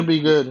be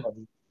good.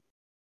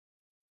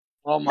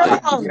 Oh my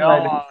God.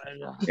 god.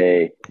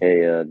 Hey,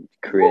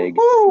 Craig.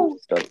 Woo-hoo.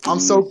 Stuff I'm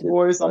soaked,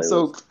 boys. I'm Silas.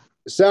 soaked.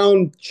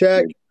 Sound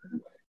check.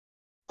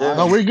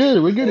 No, we're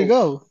good. We're good to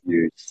go.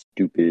 You're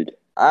stupid.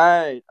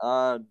 Alright,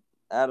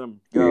 Adam,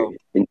 go. You're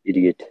an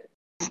idiot.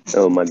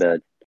 Oh, my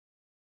bad.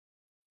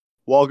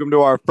 Welcome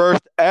to our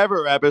first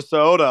ever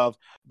episode of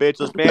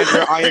Bitchless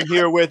Banter. I am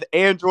here with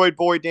Android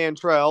Boy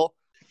Dantrell,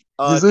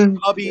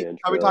 Chubby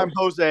Time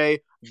Jose,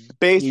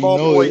 Baseball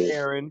You know Boy it.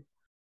 Aaron,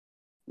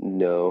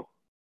 No.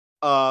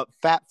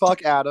 Fat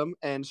Fuck Adam,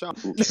 and Sean.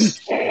 God,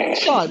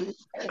 it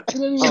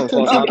didn't even Oh,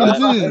 10 fuck, my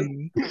seconds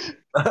in.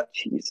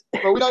 Jeez.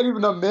 Bro, we're not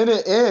even a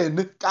minute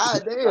in.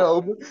 God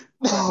damn.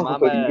 My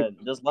bad.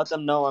 Just let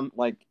them know I'm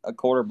like a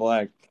quarter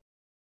black.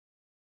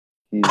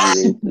 He's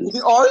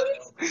racist. Are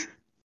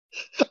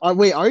you?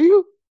 Wait, are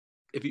you?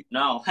 If you,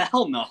 No,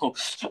 hell no.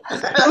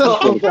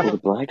 Oh, Quarter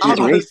black. I'm He's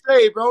about to racist.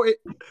 say, bro.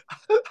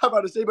 I'm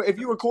about to say, but if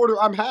you a quarter,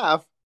 I'm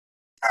half.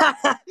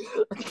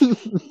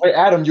 Wait,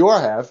 Adam, you are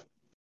half.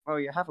 Oh,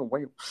 you have a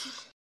whale.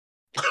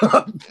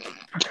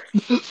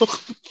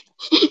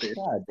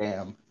 God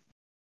damn.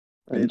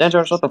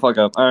 Dentro, shut the fuck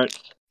up. Alright.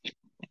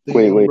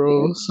 Damn, Wait.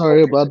 bro.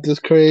 Sorry about this,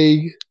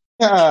 Craig.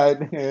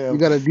 God damn. You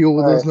gotta deal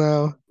with us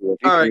now.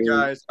 All right,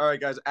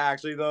 guys.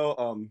 Actually,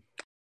 though,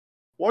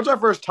 what's our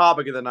first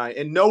topic of the night?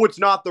 And no, it's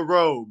not the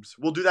robes.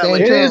 We'll do that Dang. It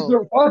later. is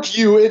the fuck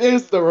you. It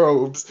is the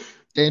robes.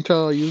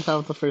 Dantrell, you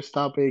have the first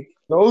topic.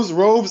 Those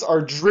robes are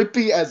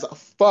drippy as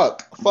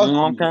fuck. Fuck you.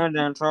 Okay,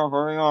 Dentro,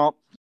 hurry up.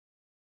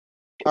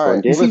 All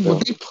right, You see, listen.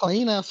 but they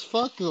plain as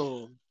fuck,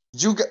 though.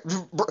 You got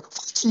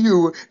fuck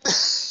you.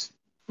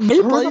 They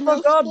Hurry plain the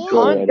as fuck up, fuck.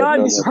 cunt.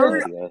 God,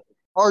 hurry.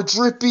 Are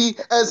drippy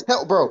as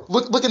hell, bro.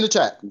 Look in the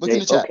chat. Look in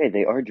the chat. Okay,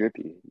 they are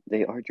drippy.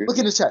 Look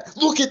in the chat.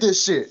 Look at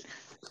this shit.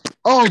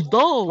 Oh, those.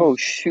 Oh,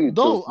 shoot.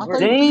 Those. Those I thought you were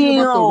thinking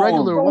about the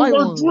regular Those white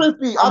are ones.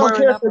 drippy. I'm I don't wearing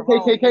care that if they're for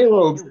Halloween. KKK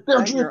robes. They're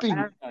Bang your drippy.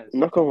 ass. I'm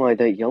not gonna lie,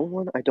 that yellow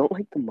one, I don't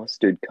like the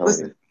mustard color.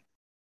 Listen,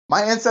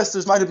 my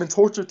ancestors might have been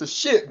tortured to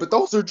shit, but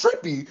those are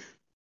drippy.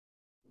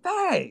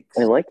 Thanks.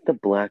 I like the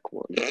black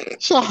one.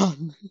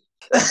 Sean.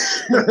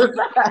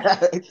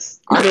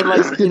 Facts. I mean, like,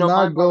 This you know,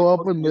 cannot mine go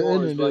probably up in the yours,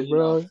 internet, but, you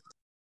know. bro.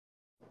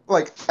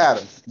 Like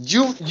Adam,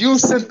 you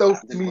sent those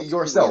to The me mustard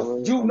yourself.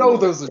 yellow, You I'm know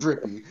not- those are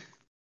drippy.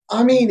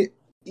 I mean,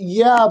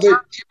 yeah,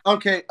 but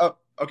okay.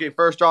 Okay.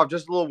 First off,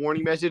 just a little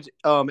warning message.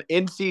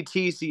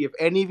 NCTC. If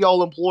any of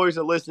y'all employees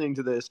are listening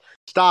to this,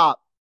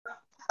 stop.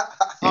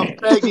 I'm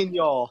begging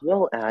y'all.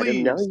 Well, Adam,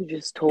 Please. now you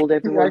just told He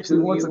everyone actually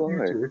who wants you a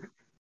are. future.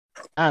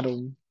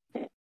 Adam,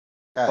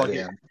 God Fuck it.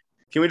 damn.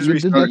 Can we just you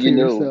did restart? that to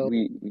yourself.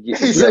 He yeah,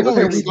 said, let's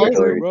 "Can we just restart?"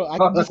 restart. Bro, I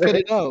can just cut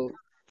it out.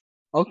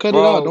 I'll cut it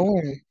Bro. out. Don't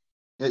worry.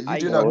 Yeah, you I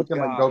do know he know. can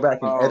like go back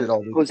and edit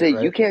all this Jose, shit,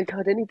 right? you can't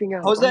cut anything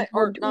out. Jose, I'm the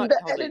or one doing not the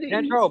Jose. editing.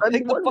 Dentro, I'm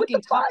pick the one with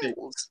fucking topic.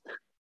 files.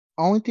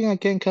 Only thing I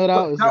can't cut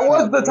out is That the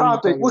was fact the that what are you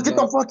topic. talking Look at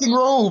the about? fucking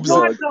robes.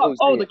 What Look, the- Jose,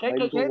 oh, the I'm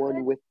the KKK one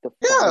thing? with the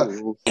Yeah.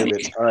 files. Yeah,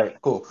 bitch. All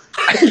right, cool.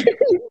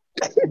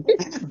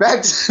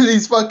 Back to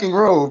these fucking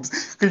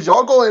robes, cause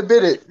y'all go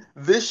admit it.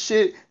 This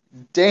shit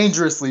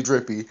dangerously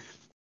drippy.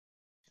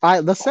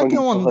 The second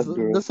Oh, one's God,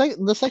 bro.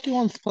 the second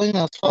one's plain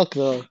as fuck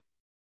though.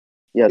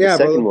 Yeah, the Yeah,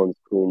 second bro. one's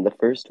cool. The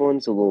first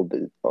one's a little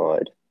bit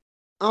odd.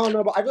 I don't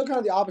know, but I feel kind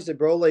of the opposite,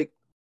 bro. Like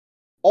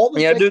all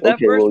the Yeah, dude, that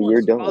Okay, first well, you're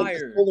one's done.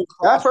 fire.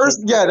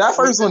 That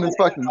first one is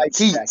fucking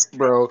heat,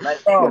 bro.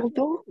 Well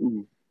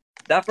done.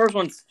 That first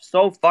one's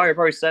so fire,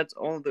 probably sets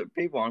all the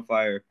people on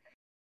fire.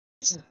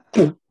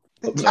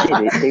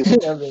 Okay,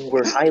 they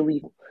were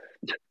highly.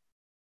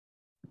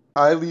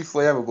 Highly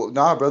flammable.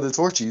 Nah, brother,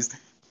 torchies.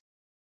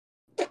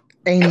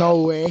 Ain't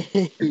no way.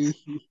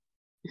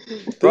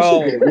 Bro,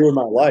 This shit ruined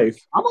my life.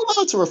 I'm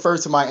allowed to refer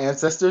to my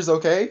ancestors,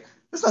 okay?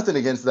 There's nothing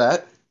against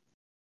that.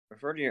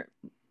 refer to your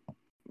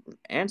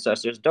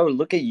ancestors. Dude,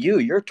 look at you.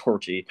 You're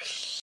torchy.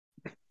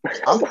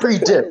 I'm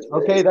pre-dipped,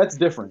 okay? That's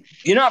different.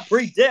 You're not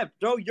pre-dipped,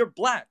 dude. You're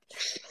black.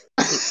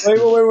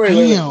 Wait.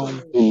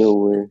 Damn. No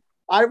way.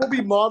 I will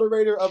be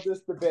moderator of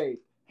this debate.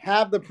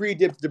 Have the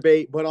pre-dips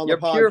debate, but on You're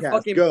the podcast. pure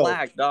fucking Go.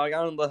 black, dog.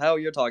 I don't know the hell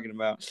you're talking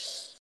about.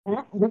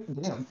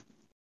 Damn.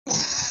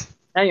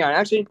 Hang on,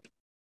 actually.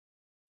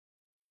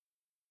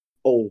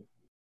 Oh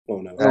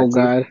no. Oh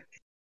god.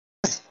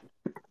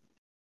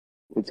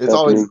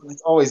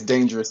 It's always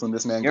dangerous when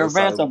this man You're goes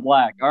Vansa silent.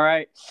 Black,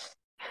 alright?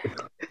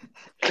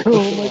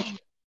 Oh my.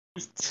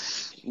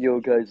 Yo,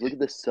 guys, look at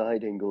the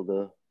side angle,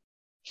 though.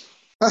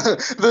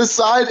 The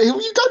side,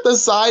 you got the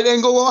side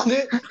angle on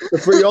it?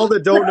 For y'all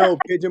that don't know,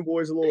 Pigeon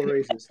Boy's a little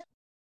racist.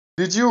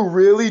 Did you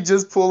really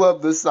just pull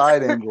up the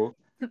side angle?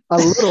 A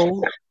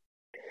little.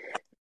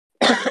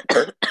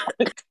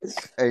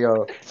 Hey,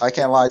 yo, I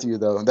can't lie to you,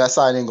 though. That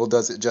side angle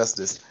does it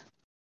justice.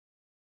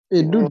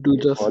 It do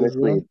justice,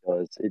 Honestly, bro.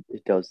 it does.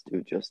 It does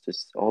do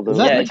justice. Although,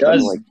 Yeah, I it kind of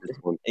does. like this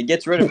one. It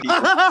gets rid of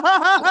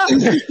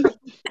people.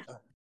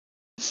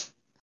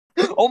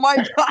 Oh my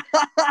god!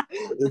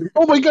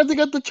 Oh my god, they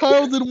got the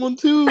child in one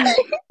too.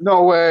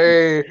 No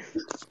way.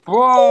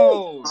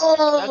 Bro!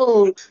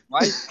 Oh!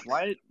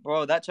 Why?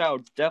 Bro, that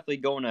child's definitely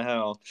going to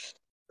hell.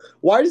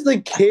 Why does the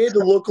kid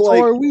look So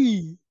like? are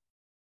we.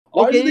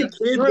 Why does Okay, the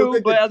kid look true,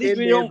 like but the at least Tin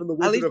we Man don't. from the At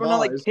Wizard least of we're not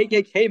like Oz?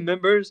 KKK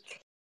members. Wait,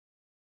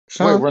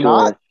 Sean, we're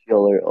not?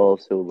 Y'all are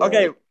also loud.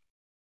 Okay,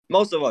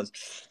 most of us.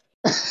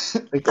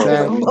 Sean, why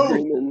exactly. you No.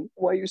 screaming?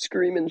 Why you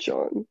screaming,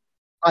 Sean?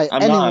 Alright,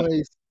 I'm not.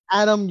 anyways,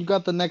 Adam, you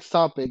got the next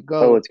topic. Oh,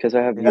 Go. it's because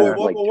I have Yeah. more Wait,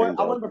 like what? turned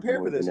I up want to prepare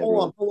more for this. than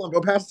Hold everyone. on.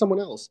 Go pass to someone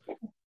else.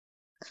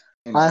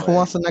 Alright, who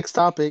wants the next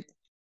topic?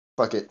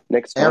 Fuck it.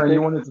 Next Aaron, topic.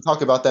 you wanted to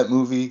talk about that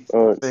movie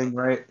thing,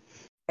 right?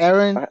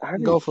 Aaron, I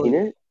haven't go for seen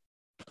it. it.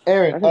 I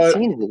Aaron, haven't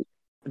seen it.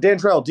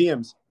 Dantrell,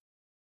 DMs.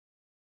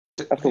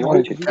 I have to Oh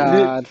watch it.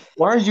 God.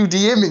 Why are you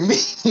DMing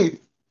me?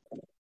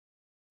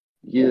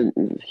 Yeah,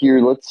 here.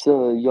 Let's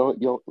y'all.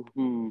 You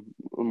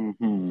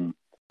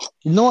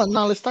know what?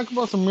 Now let's talk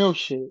about some real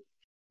shit.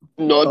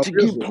 Not Oh, to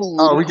real get shit. political.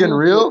 Oh, we getting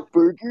real? but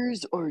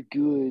burgers are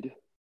good.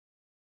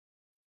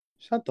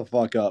 Shut the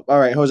fuck up. All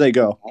right, Jose,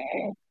 go.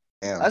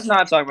 Damn. Let's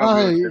not talk about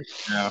Alright, real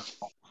shit now.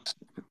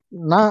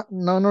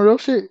 no real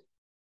shit.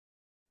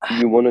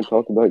 You want to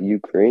talk about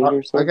Ukraine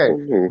or something? Okay,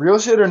 Or? real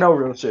shit or no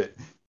real shit?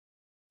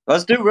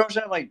 Let's do real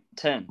shit like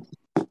 10.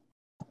 All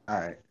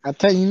right. I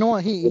tell you, you know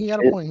what? He got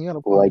a point. He got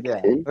a point. Like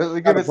Yeah. 10?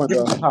 Let's Got give a it point,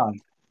 some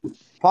time.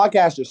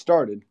 Podcast just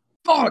started.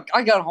 Fuck!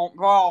 I got home,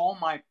 bro. Oh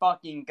my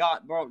fucking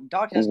god, bro.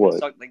 Doc has What? been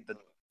sucked like the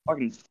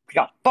fucking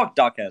god. Fuck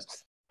Doc has.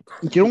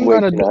 You don't Wait,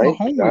 gotta can do the I?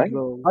 homework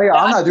though. Oh yeah, Yeah,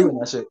 I'm I not do. doing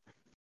that shit.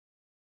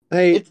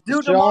 Hey, It's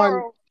due Sean.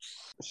 tomorrow.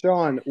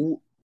 Sean,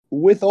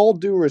 with all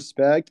due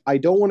respect, I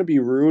don't want to be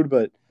rude,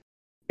 but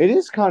it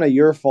is kind of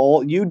your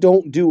fault. You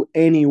don't do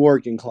any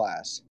work in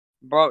class.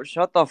 Bro,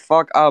 shut the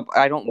fuck up.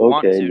 I don't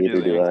want Okay, to neither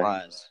do it do in I.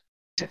 class.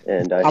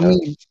 And I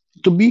mean,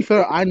 to be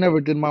fair, I never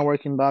did my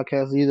work in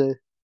Dogcast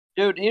either.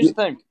 Dude, here's the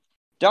thing.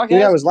 Doc Yeah,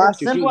 has it was last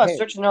it's year, simple too. as Hey.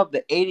 searching up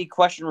the 80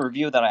 question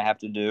review that I have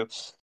to do.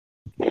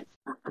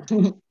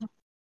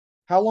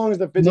 How long is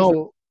the physics?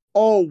 No.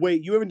 Oh,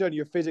 wait, you haven't done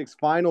your physics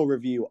final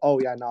review. Oh,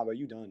 yeah, nah, but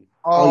you done.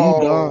 Oh,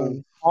 you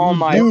done. Oh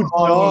my You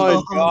fucking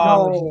done.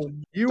 god. No.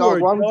 You Dog, were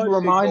why would done, you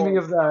remind big me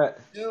boy. of that?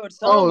 Dude,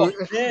 son of a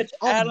bitch.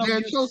 Adam,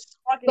 Dan, you you're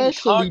fucking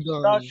especially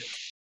cock done.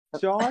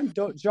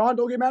 sucker. John,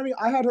 don't get mad at me.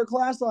 I had her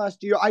class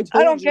last year. I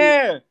told I don't you.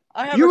 care.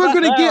 I have You a were class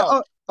gonna get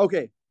now.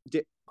 okay,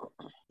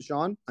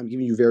 Sean. I'm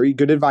giving you very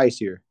good advice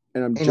here,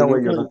 and I'm You know where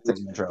genuinely you're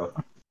going,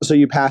 Intro. so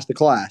you pass the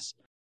class.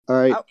 All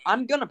right.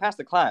 I'm gonna pass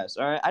the class,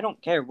 alright? I don't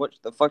care what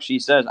the fuck she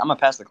says. I'm gonna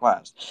pass the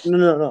class.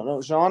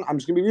 No, Sean. I'm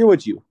just gonna be real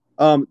with you.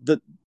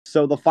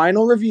 The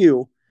final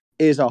review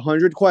is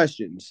 100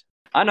 questions.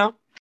 I know.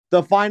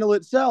 The final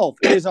itself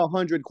is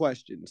 100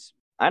 questions.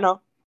 I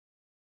know.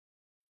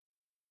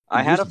 I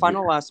You had a used to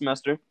final do last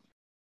semester.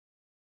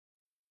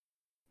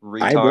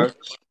 Retard.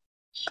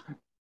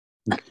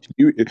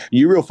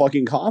 You real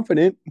fucking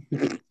confident.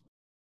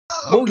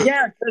 Well,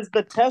 yeah, because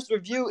the test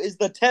review is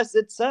the test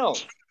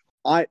itself.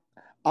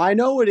 I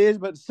know it is,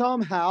 but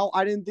somehow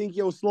I didn't think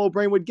your slow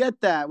brain would get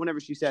that whenever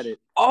she said it.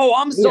 Oh,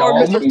 I'm sorry,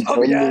 Yeah, Mr. Has he done the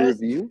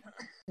Tobias. review?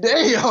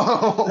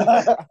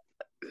 Damn.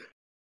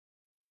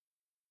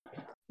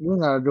 You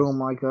gotta do them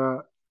like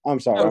that. I'm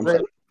sorry. Jose,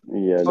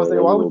 Yeah, no, Jose,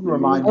 that why will would you be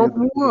remind me. me of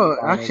the What?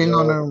 final, Actually, no,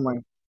 bro? never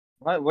mind.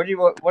 What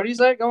do you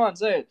say? Go on,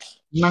 say it.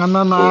 No,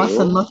 I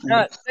said Oh. nothing.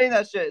 Yeah, say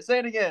that shit. Say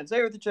it again. Say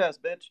it with your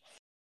chest, bitch.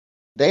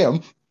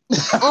 Damn.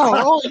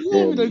 Oh, you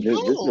want me Damn, to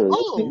go? this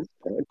Oh,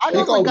 I He know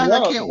the called guy me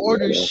that out. can't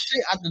order Yeah.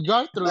 shit at the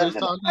drive-thru is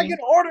Listen, I talking. can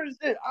order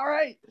shit,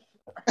 alright?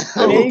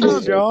 Oh, Hey,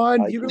 okay.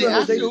 Sean, I you can can let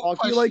ask Jose you a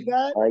talk to you like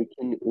that? I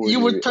can order You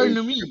would turn a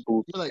to me.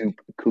 triple You're like,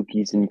 scoop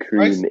cookies and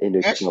cream in a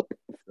Yes. cup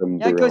from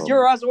Yeah, because Braum.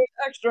 you're always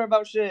extra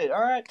about shit,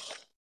 alright?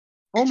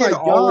 Oh You my can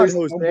God, always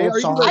Jose, elbow are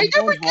you Sean. I letting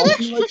never Sean get talk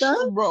to you like extra that?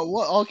 shit, bro.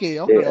 What? Okay, Hey,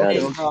 okay.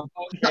 Adam. Bro,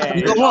 okay.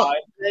 You know what?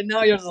 And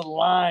now you're just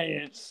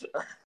lying.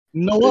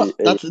 You know what?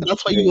 Hey, That's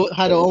why you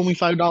had to owe me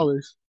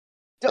 $5.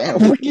 Damn.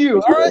 Fuck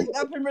you, alright?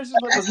 That permission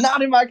slip was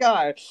not in my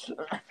car.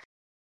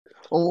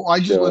 Oh, I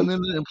just Sean. went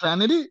in there and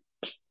planted it.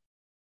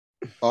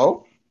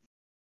 Oh,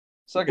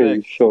 Suck it, Hey,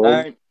 dick. Sean.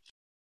 Alright,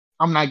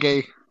 I'm not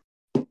gay.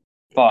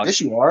 fuck.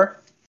 yes, you are.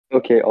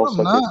 Okay, I'll I'm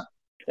suck not.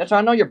 That's why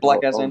I know you're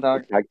black ass I'll ain't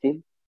dog. tag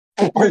team.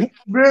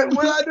 Man,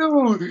 what I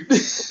do?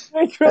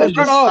 That's Turn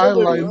the off,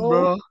 sidelines,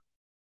 bro.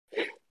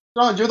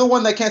 John, you're the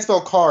one that can't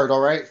spell card.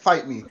 All right,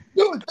 fight me.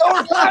 Dude,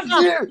 don't touch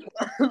you!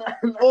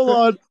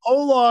 Hold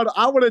on.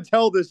 I want to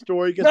tell this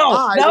story because No.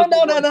 I Tell the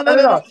story.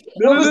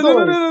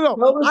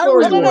 I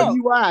was the story. one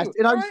you asked,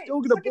 and I'm Alright,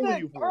 still gonna suck a bully dick.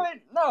 you for it.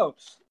 Alright, no.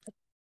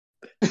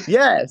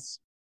 Yes.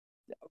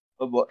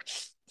 Oh, boy.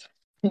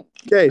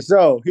 Okay,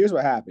 so here's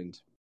what happened.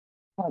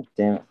 God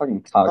damn it,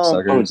 fucking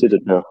cocksucker. Oh, did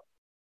it now?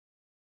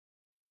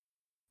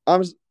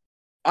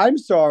 I'm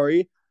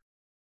sorry.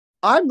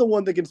 I'm the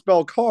one that can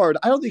spell card.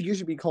 I don't think you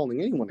should be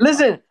calling anyone. a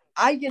Listen,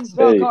 I can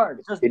spell Hey,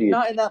 cards, just idiot.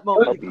 not in that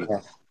moment. Puppy.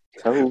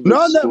 Tell the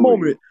Not in that story.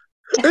 moment.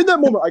 In that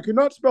moment, I could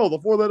not spell the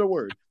four-letter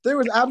word. There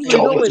was absolutely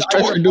no way that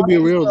I could Do be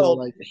have real though. spelled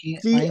Like,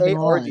 I ain't gonna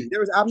lie. C-A-R-D. There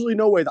was absolutely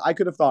no way that I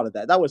could have thought of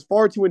that. That was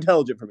far too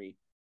intelligent for me.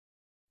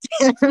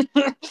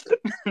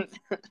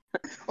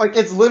 Like,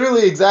 it's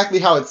literally exactly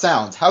how it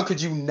sounds. How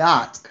could you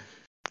not?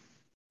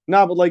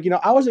 No, but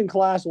I was in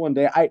class one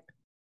day.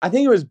 I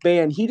think it was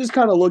Ben. He just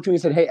kind of looked at me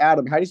and said, "Hey,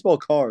 Adam, how do you spell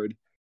card?"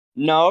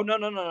 No,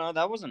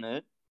 that wasn't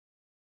it.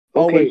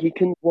 Oh, Okay, wait. he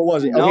can. What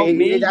was it? No, Okay,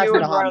 me, it's you, actually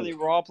and behind Riley me.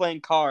 were all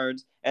playing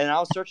cards, and I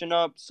was searching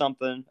up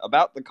something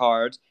about the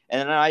cards,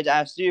 and then I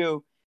asked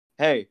you,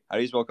 "Hey, how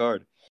do you spell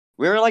card?"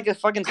 We were like a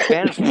fucking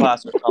Spanish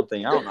class or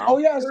something. I don't know. Oh,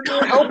 yes.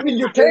 Open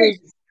your case.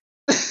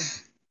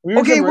 We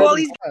were Okay, some well, random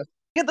he's class.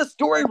 get the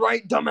story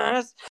right,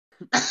 dumbass.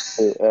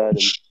 Hey, Adam.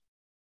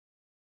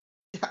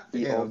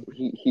 Damn.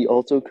 He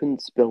also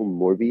couldn't spell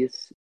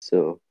Morbius,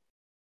 so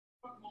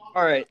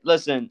All right,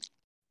 listen.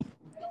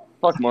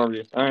 Fuck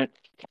Morbius. All right.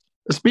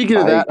 Speaking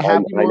of that,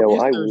 happy I know Morbius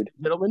I Thursday, would.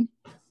 gentlemen.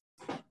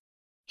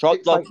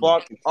 Shut the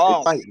fuck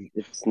up.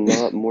 It's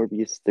not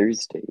Morbius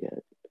Thursday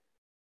yet.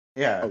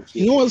 Yeah. Oh,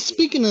 You know what?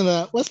 Speaking of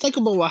that, let's talk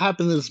about what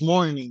happened this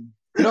morning.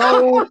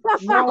 No.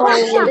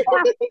 I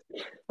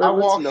Let's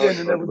walked not in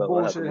and there talk was about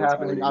what bullshit happened this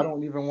happening. I morning.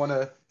 don't even want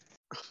to.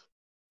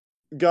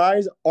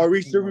 Guys, are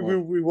we sure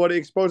we want to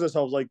expose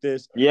ourselves like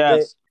this?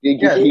 Yes.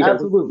 Yes, Hey,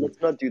 absolutely.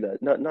 Let's not do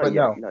that. Not But yet.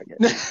 no. Not yet.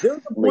 There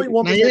was a Later.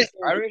 0.1% Not yet.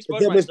 I already chance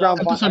exposed that Miss Brown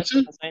myself. Episode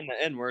I'm two? saying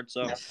the N word,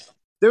 so.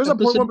 There was a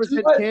Episode 0.1%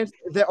 two? chance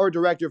that our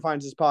director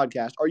finds this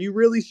podcast. Are you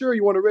really sure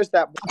you want to risk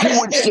that? Who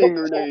would say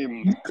her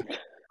name?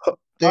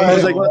 I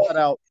was like, Damn. cut that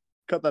out.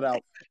 Cut that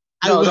out.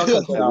 No, I don't cut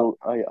that I out. will.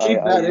 I Keep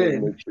that will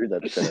in. make sure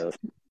that's cut out.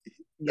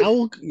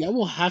 y'all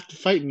will have to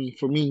fight me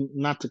for me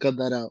not to cut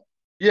that out.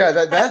 Yeah,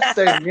 that's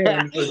staying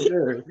in for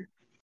sure.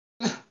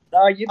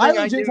 No, you I think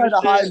I, legit do tried to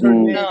shit? hide her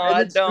name, No, and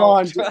I then don't.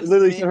 Sean Trust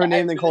literally me, said her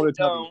name, I then called her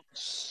really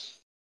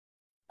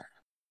Tubby.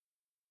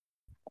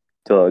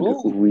 Dog,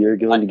 Ooh. we are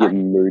going to get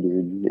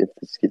murdered if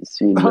this gets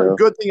seen now.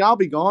 Good thing I'll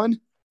be gone.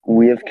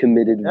 We have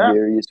committed Yeah.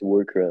 various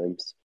war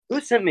crimes.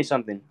 Who sent me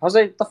something?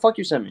 Jose, what the fuck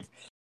you sent me?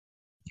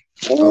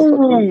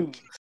 Oh, fucking-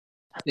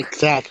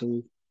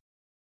 Exactly.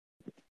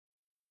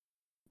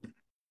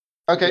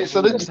 Okay,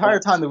 so the entire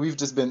time that we've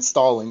just been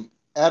stalling,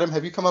 Adam,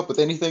 have you come up with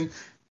anything?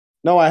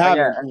 No, I Oh, haven't.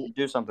 yeah, I need to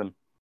do something.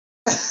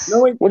 No,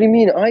 wait. What do you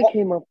mean? I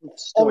came up with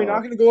stuff. Are we not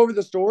going to go over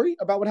the story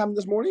about what happened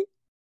this morning?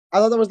 I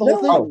thought that was the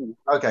whole thing.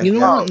 Oh, okay. You know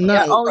yeah. what? No.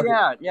 Yeah, oh,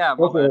 Okay. yeah,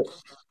 Go my for bad. it.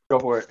 Go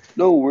for it.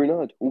 No, we're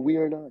not. We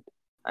are not.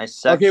 I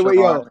Okay, wait,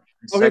 yo.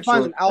 sexual- Okay,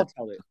 fine, then I'll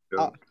tell it.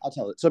 I'll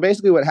tell it. So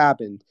basically what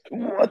happened,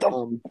 What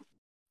the?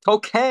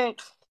 Okay.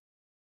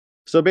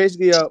 so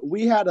basically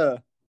we had I'm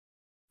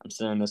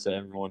sending this to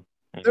everyone.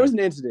 there was an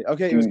incident,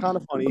 okay? It was kind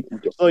of funny.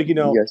 So, like,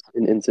 Yes,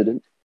 an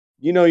incident.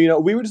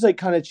 we were just like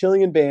kind of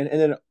chilling in band, and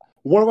then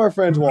one of our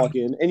friends walk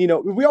in, and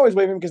we always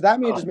wave him because that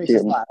man just makes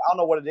us damn. laugh. I don't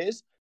know what it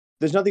is.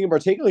 There's nothing in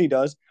particular he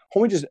does.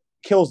 Homie just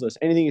kills us,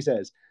 anything he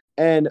says.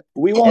 And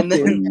we walked And then-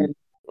 in, and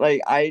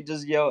Like, I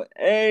just yell,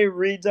 "Hey,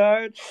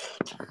 retard!"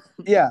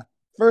 yeah,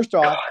 first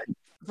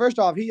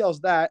off, he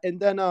yells that, and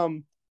then our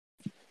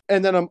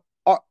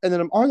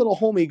little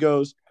homie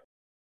goes,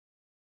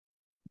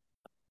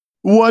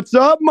 "What's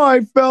up,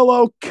 my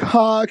fellow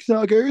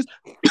cocksuckers?"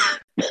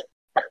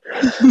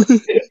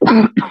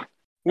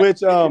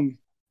 Which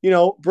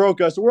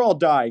broke us. We're all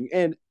dying,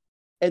 and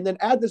then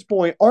at this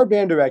point, our head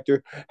band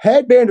director,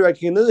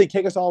 can literally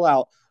kick us all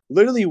out.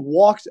 Literally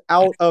walks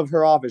out of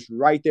her office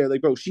right there.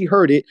 Like, bro, she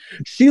heard it.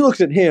 She looks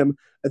at him,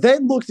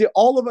 then looks at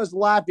all of us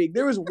laughing.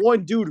 There was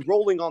one dude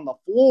rolling on the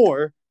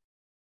floor.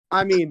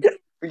 I mean,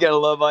 We gotta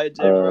love IJ,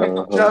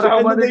 bro. Shout out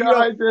And my then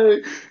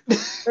nigga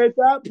IJ. at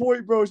that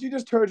point, bro, she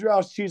just turns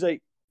around. She's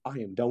like, "I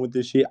am done with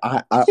this shit.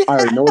 I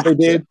already know what they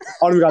did.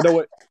 I don't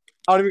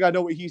even gotta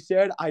know what he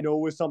said. I know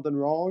it was something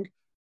wrong."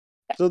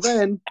 So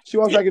then she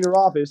walks back into her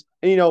office,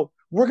 and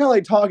we're kind of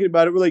like talking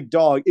about it. We're like,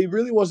 "Dog, it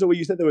really wasn't what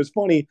you said that was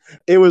funny.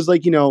 It was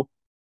like,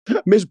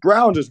 Miss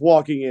Brown just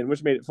walking in,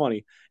 which made it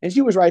funny. And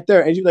she was right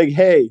there, and she's like,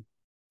 'Hey,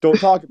 don't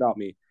talk about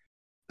me.'"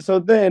 So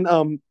then,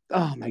 oh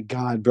my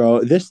god,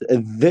 bro, this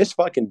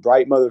fucking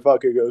bright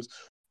motherfucker goes,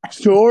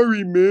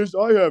 "Sorry, miss,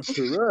 I have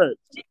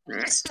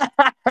Tourette's."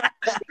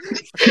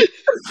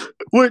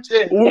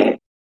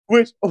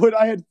 Which when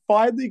I had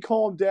finally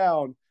calmed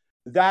down,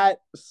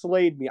 that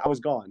slayed me. I was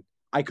gone.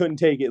 I couldn't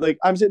take it. Like,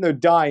 I'm sitting there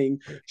dying.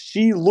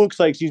 She looks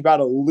like she's about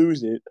to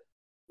lose it.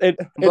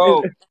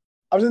 Bro.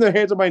 I was in there,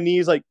 hands on my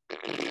knees, like.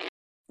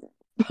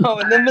 Oh,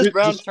 and then Miss Just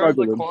Brown turns the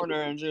struggling.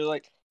 corner and she's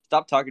like,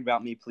 "Stop talking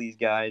about me, please,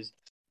 guys."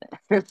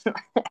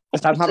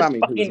 Stop talking about me,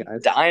 please, Fucking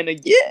guys. dying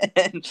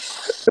again.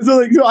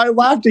 So I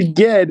laughed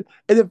again,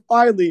 and then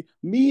finally,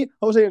 me,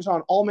 Jose, and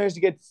Sean all managed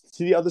to get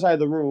to the other side of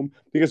the room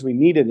because we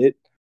needed it.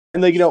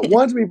 And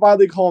once we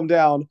finally calmed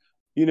down,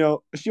 she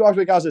walks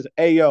back out and says,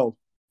 "Hey, yo,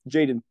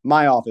 Jaden,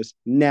 my office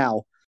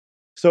now."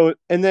 So,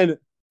 and then,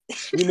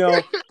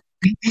 we're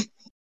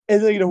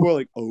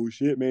like, "Oh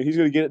shit, man, he's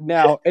gonna get it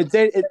now." And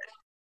then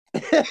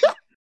and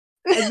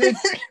then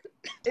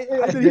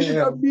he just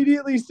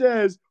immediately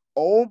says,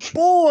 "Oh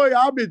boy,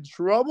 I'm in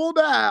trouble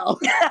now."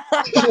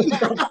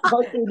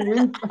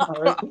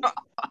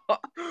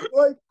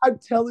 Like, I'm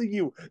telling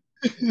you,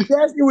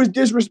 yes, it was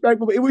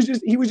disrespectful, but he was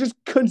just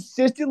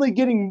consistently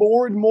getting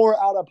more and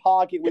more out of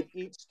pocket with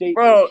each statement.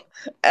 Bro,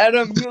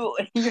 Adam,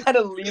 you had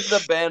to leave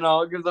the band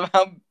all because of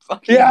how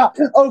fucking. Yeah.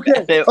 Okay. Okay.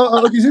 Okay. This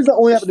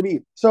only happened to me.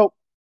 So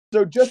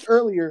just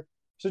earlier,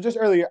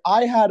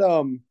 I had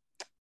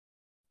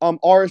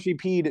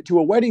RSVP'd to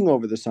a wedding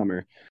over the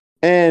summer,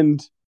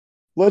 and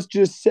let's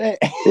just say,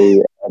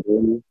 Hey,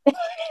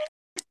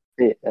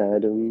 Hey,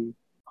 Adam.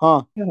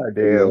 Huh? God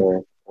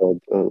damn.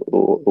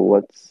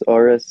 What's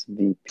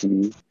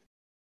RSVP?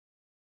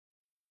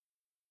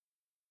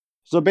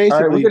 So All right, we're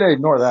basically, gonna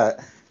ignore that.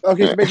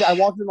 okay. So basically, I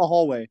walked in the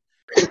hallway,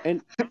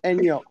 and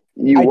You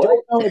I what?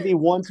 don't know if he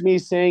wants me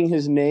saying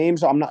his name,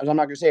 so I'm not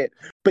gonna say it.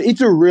 But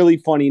it's a really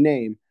funny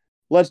name.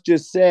 Let's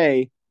just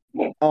say,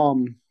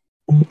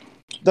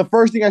 the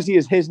first thing I see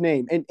is his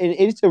name, and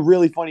it's a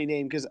really funny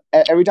name because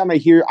every time I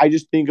hear it, I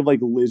just think of like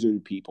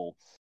lizard people,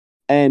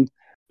 and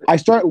I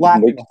start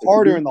laughing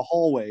harder in the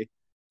hallway.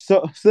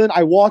 So then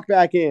I walk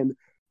back in,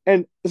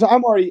 and so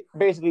I'm already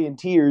basically in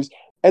tears,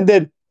 and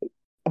then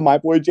my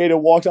boy Jada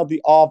walks out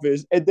the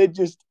office, and then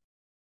just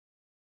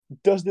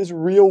does this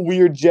real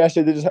weird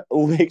gesture that just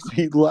makes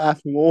me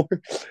laugh more.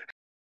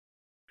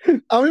 I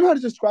don't even know how to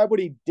describe what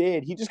he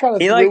did. He just kind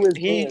of threw his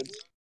hands.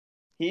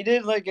 He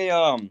did like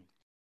a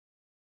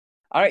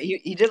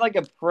he did like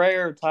a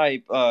prayer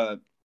type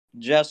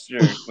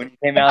gesture when he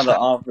came out of the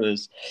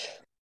office.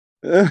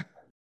 And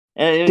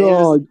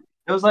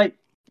it was like,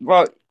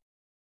 bro,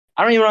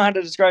 I don't even know how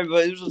to describe it,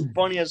 but it was just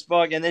funny as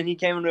fuck. And then he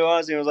came into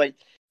us and was like,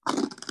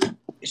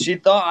 she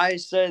thought I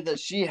said that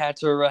she had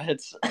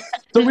Tourette's.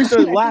 So we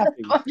started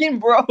laughing. Fucking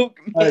broke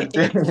me.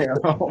 Damn.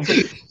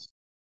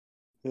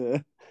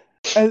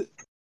 And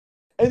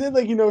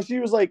then she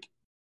was like,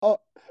 oh,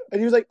 and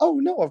he was like, oh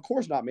no, of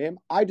course not, ma'am.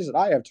 I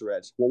have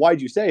Tourette's. Well,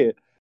 why'd you say it?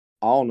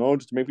 I don't know,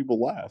 just to make people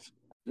laugh.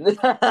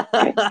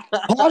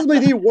 Possibly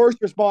the worst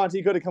response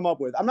he could have come up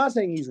with. I'm not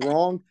saying he's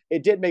wrong.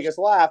 It did make us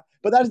laugh,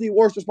 but that is the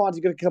worst response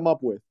he could have come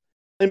up with.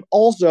 And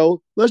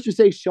also, let's just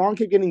say Sean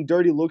kept getting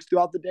dirty looks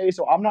throughout the day,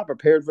 so I'm not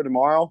prepared for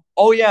tomorrow.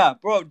 Oh yeah,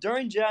 bro.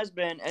 During Jazz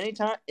Band, any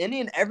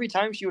and every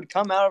time she would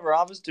come out of her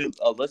office to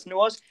listen to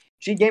us,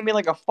 she gave me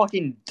like a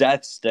fucking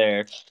death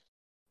stare.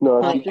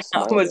 No, she just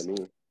smiled at me.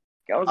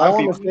 I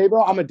want to say,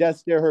 bro, I'm a death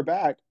stare her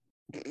back.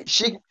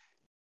 She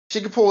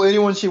could pull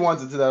anyone she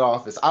wants into that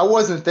office. I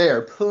wasn't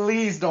there.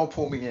 Please don't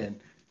pull me in.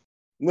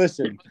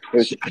 Listen,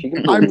 She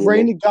can pull I'm me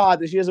praying in. to God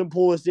that she doesn't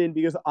pull us in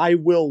because I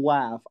will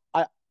laugh.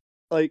 I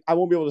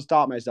won't be able to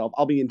stop myself.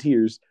 I'll be in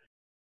tears.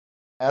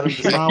 Adam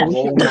just Nah, we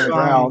rolling should on the be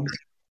ground.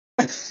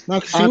 No,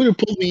 because she would have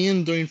pulled me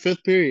in during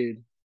fifth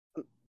period.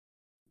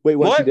 Wait,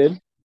 what? She What?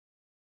 did?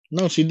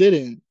 No, she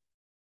didn't.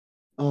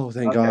 Oh,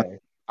 thank Okay. God.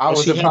 I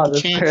was She had about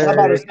the to chance. I'm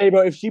about to say say,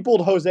 bro, if she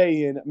pulled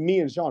Jose in, me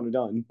and Sean are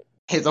done.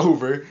 it's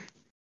over.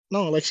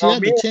 No, like she Oh,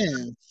 had the me-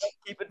 chance.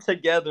 Keep it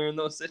together in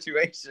those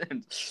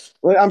situations.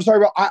 Wait, I'm sorry,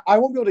 bro. I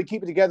won't be able to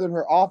keep it together in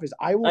her office.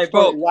 I will Hey,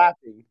 start bro.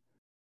 laughing.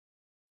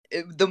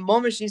 The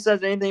moment she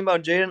says anything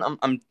about Jaden,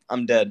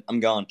 I'm dead. I'm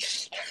gone.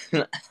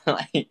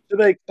 Like, She'll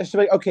be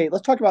like, okay,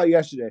 let's talk about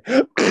yesterday.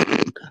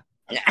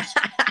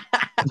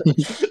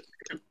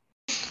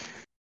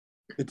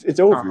 It's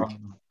over.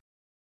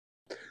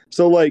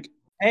 So like,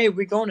 hey,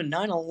 we going to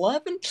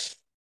 9/11?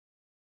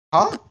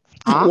 Huh?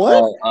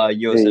 what?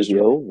 U.S. Hey, history.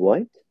 yo,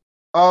 what?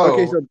 Oh.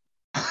 Okay, so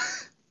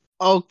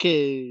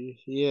Okay,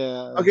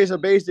 yeah. Okay, so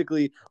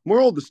basically,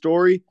 moral of the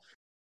story: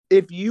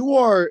 if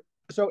you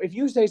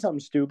say something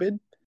stupid,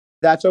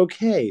 that's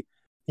okay.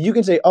 You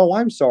can say, "Oh,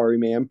 I'm sorry,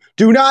 ma'am."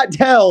 Do not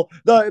tell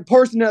the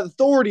person at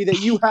authority that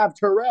you have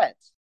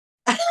Tourette's.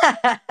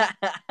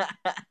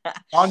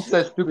 Sean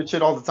says stupid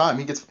shit all the time.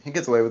 He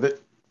gets away with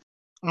it.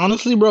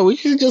 Honestly, bro, we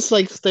should just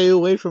like stay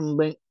away from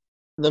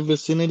the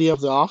vicinity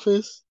of the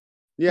office.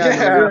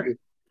 Yeah.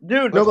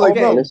 Dude, No, but like,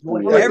 okay.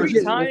 honestly, Every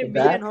yeah. time me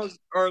and Jose,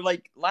 or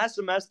like last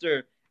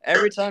semester,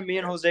 every time me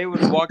and Jose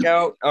would walk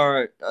out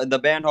or the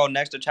band hall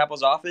next to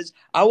Chapel's office,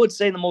 I would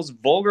say the most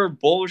vulgar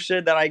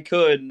bullshit that I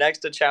could next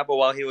to Chapel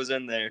while he was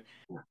in there.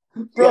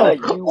 Bro,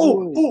 Yeah, you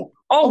would.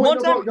 One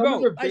wait, time, no, bro,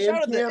 remember I band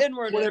shouted the camp,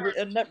 N-word whatever.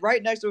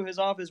 right next to his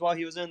office while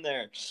he was in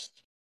there.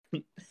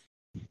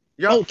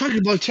 Oh, talking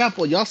about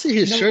Chapel, y'all see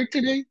his shirt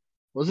today?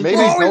 Was it Maybe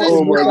today? don't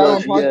Oh my work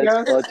God, out.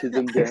 yes,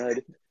 autism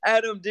dad.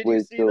 Adam, did you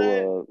Wait, see so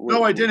that?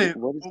 No, I didn't.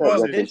 What is that What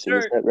was it? referencing? His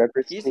shirt, Is that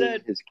referencing he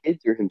said- his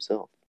kids or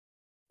himself?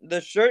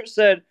 The shirt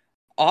said,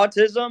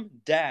 "Autism,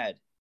 Dad."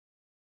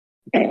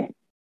 I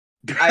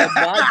am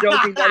not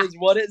joking. That is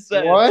what it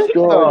said. What?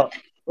 God.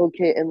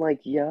 Okay, and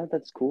like, yeah,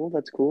 that's cool.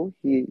 That's cool.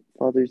 He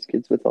fathers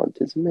kids with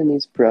autism, and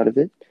he's proud of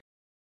it.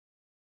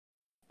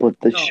 But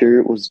the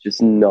shirt was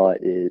just not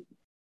it.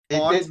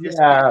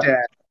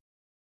 Yeah.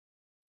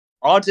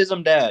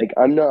 Autism, Dad. Like,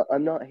 I'm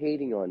not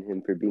hating on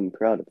him for being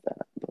proud of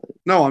that, but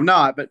No, I'm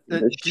not. But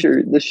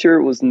the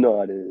shirt was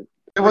not it.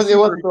 It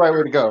wasn't the right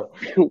way to go.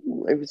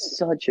 It was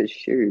such a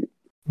shirt.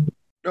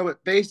 no,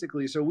 but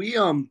basically, so we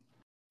Oh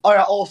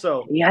yeah.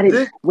 Also, He had it.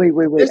 this- Wait,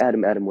 this-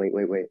 Adam, wait.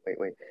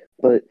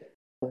 But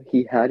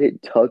he had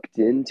it tucked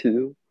in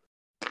too.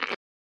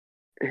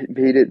 It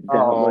made it that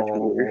much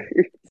worse.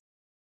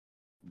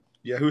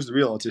 yeah, who's the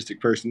real autistic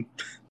person?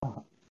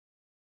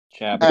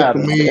 Chapel.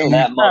 Adam.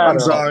 That I'm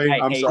motherfucker. sorry. I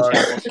I'm hate sorry.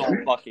 Chapel so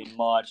fucking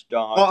much,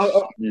 dog.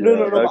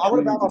 No. But I want actually,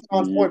 to back off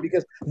Sean's point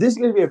because this is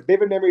going to be a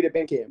vivid memory to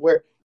band camp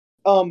where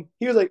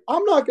he was like,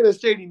 I'm not going to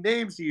say any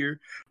names here,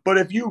 but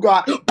if you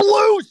got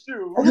blue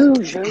shoes,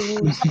 Blue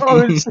shoes,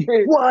 Oh,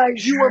 shit. white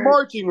you were shirt,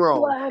 marching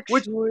wrong. black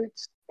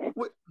shorts.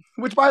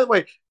 Which, by the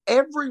way,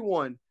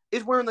 everyone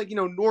is wearing like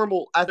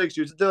normal athletic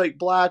shoes. They're like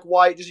black,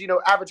 white, just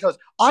average colors.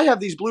 I have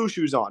these blue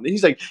shoes on, and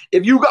he's like,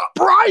 if you got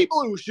bright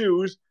blue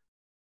shoes,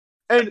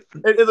 and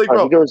like,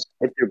 bro, he goes,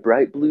 if they're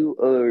bright blue,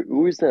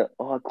 who is that?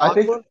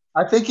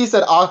 I think he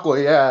said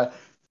aqua. Yeah,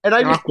 and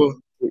I just Aqua.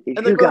 If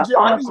and you like, bro,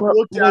 got I just aqua,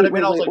 looked at him wait,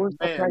 and I was wait, like, where's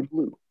that man, bright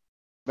blue?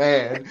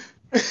 man.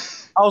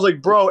 I was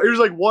like, bro, it was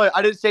like, what?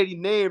 I didn't say any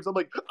names. I'm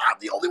like, I'm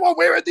the only one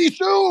wearing these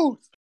shoes.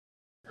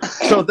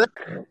 So then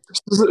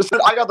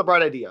I got the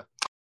bright idea,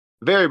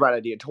 very bright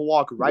idea, to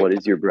walk right. What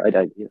is your bright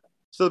idea?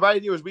 So the bright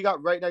idea was we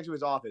got right next to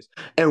his office,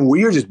 and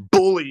we are just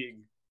bullying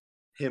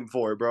him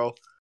for it, bro.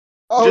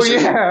 Oh Just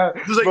yeah,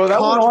 like, bro,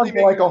 that went on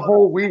constantly for like a making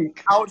whole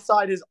week.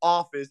 outside his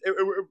office.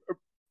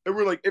 And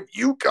we're like, if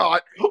you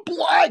got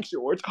black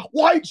shorts,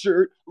 white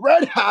shirt,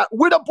 red hat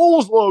with a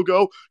Bulls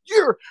logo,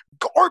 you're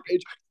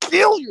garbage.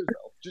 Kill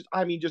yourself. Just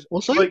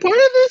Was I like, part of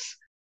this?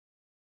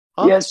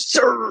 huh? Yes,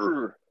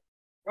 sir.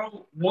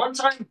 Bro, one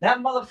time that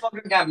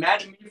motherfucker got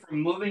mad at me for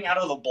moving out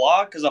of the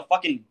block because a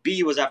fucking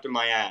bee was after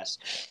my ass.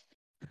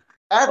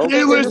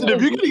 Hey, listen, if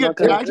you're It's gonna not get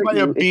gonna tagged hurt by a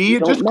you if bee, you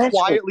don't just match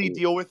quietly with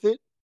me. deal with it.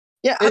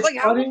 Yeah, I was It's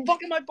like, how the funny.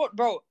 fuck am I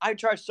bro? I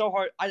tried so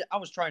hard. I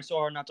was trying so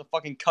hard not to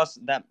fucking cuss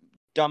that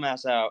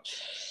dumbass out.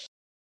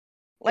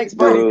 Like, It's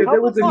funny, bro, 'cause how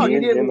it was the fuck?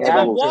 immediately If a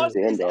after. wasp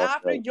is standoff,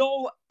 after though.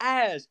 your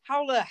ass,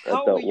 how the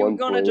hell that are you one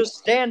gonna point. just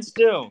stand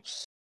still?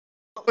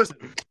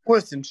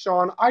 Listen,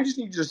 Sean, I just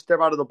need you to step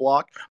out of the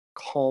block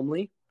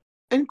calmly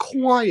and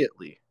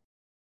quietly.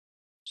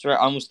 Swear,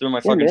 I almost threw my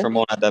Yeah, fucking man.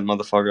 trombone at that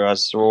motherfucker. I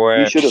swear.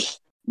 You should have.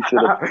 You should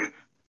have.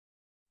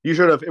 You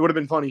should have. It would have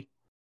been funny.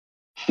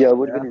 Yeah, it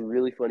would have been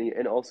really funny,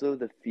 and also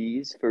the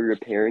fees for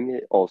repairing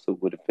it also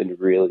would have been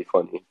really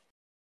funny.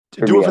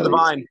 For Do me, it for at the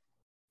least. vine.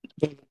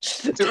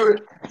 Do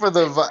it for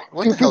the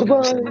what the For hell the did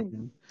you say?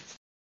 vine.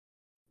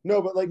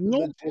 No, but like,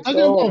 No, the I don't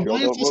know. Y'all Vines, don't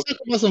let's look- talk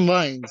about some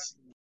vines.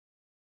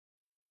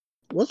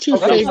 What's your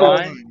Okay, favorite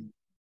Vine? vine?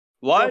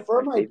 What?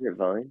 for My my favorite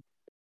Vine.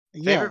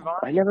 Yeah. Favorite vine?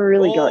 I never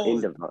really got Oh,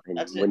 into Vine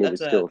that's when it, it was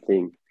that's still a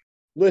thing.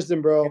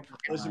 listen, bro.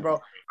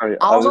 I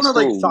I was on the still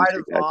like a side loser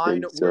of back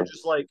Vine then, where so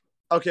just like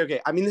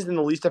okay. I mean this in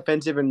the least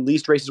offensive and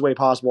least racist way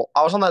possible.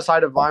 I was on that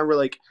side of Vine where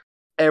like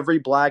every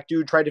black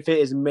dude tried to fit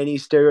as many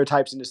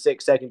stereotypes into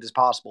 6 seconds as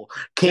possible.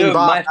 King Dude,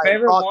 Bob, my I am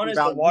favorite talking one is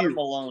the about you.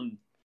 watermelon.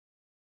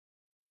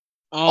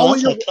 Oh, Oh,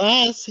 that's yeah. a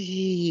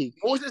classic.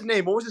 What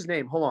was his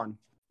name? Hold on.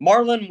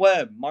 Marlon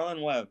Webb.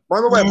 Marlon Webb.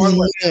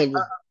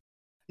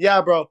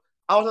 Yeah, bro.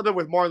 I was up there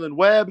with Marlon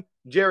Webb,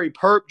 Jerry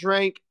Perp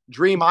drank,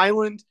 Dream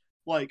Island.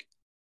 Like,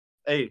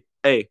 hey,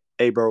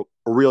 bro.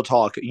 Real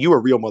talk. You a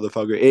real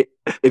motherfucker.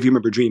 If you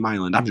remember Dream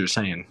Island, I'm just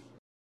saying.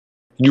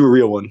 You a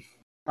real one.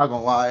 Not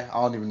gonna lie,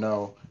 I don't even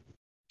know.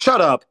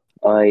 Shut up.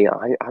 I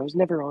was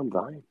never on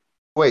Vine.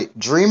 Wait,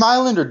 Dream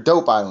Island or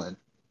Dope Island?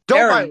 Dope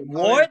Aaron, Island.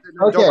 what?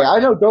 Dope Okay, Island. I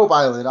know Dope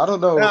Island. I don't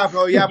know. Yeah,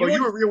 bro. Yeah, bro. You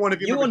You were- a real one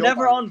if you You were remember Dope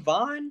never Island. on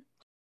Vine?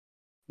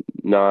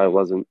 No, I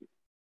wasn't.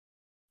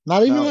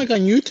 Not even No. like on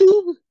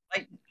YouTube?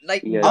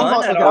 Like Yeah. none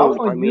I'm at on,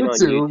 all? on I mean, on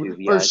YouTube, YouTube,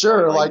 yeah, I for saw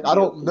sure. Vine Like I videos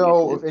don't on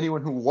know YouTube. of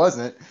anyone who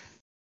wasn't.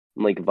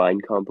 Like Vine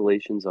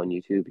compilations on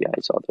YouTube. Yeah, I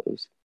saw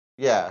those.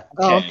 Yeah.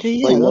 Oh, Okay. okay,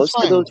 yeah, Like that's most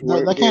fine. of those That,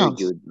 weren't that very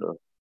counts. good though.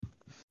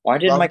 Why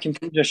did Well, my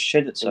computer just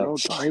shit They're all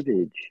itself?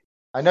 garbage.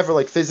 I never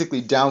like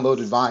physically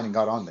downloaded Vine and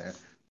got on there.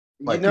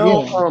 Like,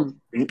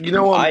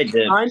 I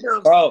did. kind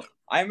of. Bro,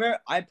 I remember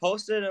I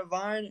posted a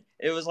Vine.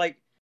 It was like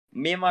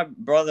me and my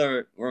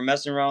brother were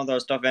messing around with our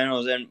stuffed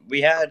animals, and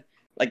we had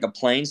like a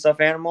plain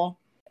stuffed animal.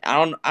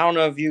 I don't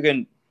know if you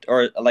can,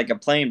 or like a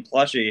plain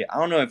plushie. I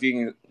don't know if you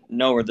can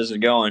know where this is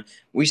going.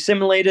 We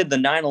simulated the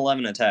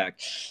 9/11 attack.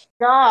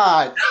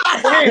 God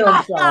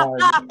damn,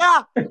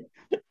 Sean.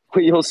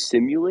 Wait, y'all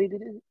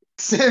simulated it?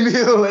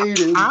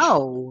 Simulated.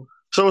 Ow.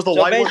 So was the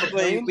So white one the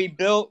basically, plane? we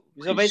built.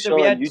 So Sean,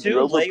 basically, we had you 2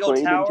 drove a Lego plane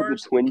into the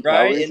towers, Twin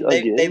right? Towers And they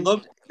again?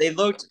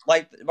 looked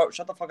like. Bro,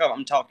 shut the fuck up!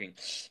 I'm talking.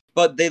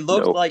 But they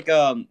looked No. like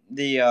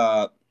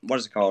the what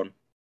is it called?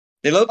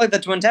 They looked like the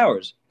Twin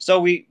Towers. So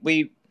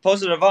we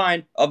posted a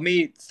Vine of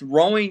me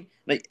throwing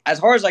like as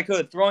hard as I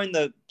could, throwing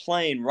the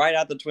plane right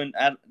at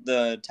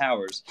the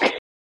towers.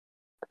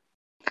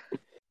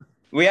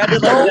 We had to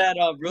like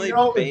that really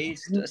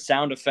based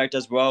sound effect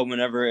as well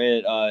whenever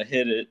it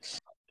hit it.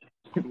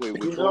 Wait,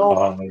 which You one? know,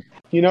 guys. Wait,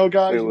 You know,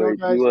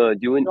 guys.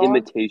 do an Sean?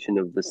 imitation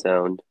of the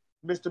sound.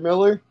 Mr.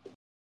 Miller,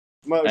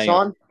 Hang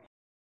Sean.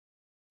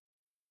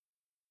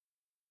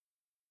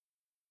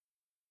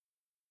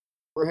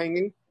 We're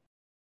hanging.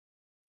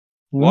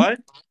 What?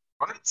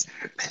 What?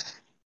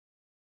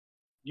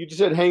 You just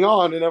said hang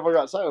on, and everyone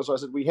got silent, so I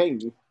said we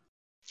hanging.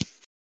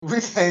 We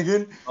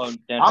hanging. Oh,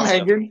 damn, I'm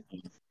hanging.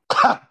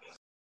 I'm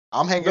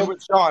No, hanging.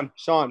 but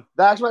Sean,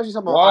 that's actually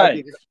something Why? I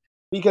did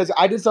because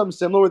I did something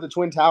similar with the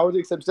Twin Towers,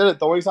 except instead of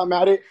throwing something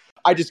at it,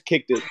 I just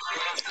kicked it.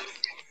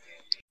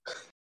 I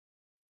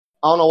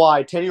don't know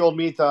why. 10-year-old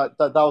me thought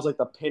that was like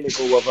the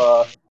pinnacle of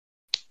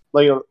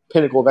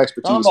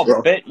expertise. Son of a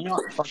Bro. bit. You know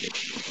what? Fuck it.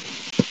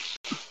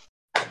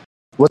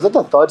 Was that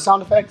the thud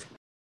sound effect?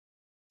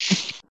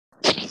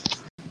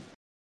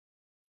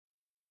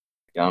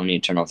 I don't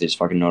need to turn off these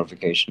fucking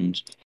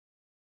notifications.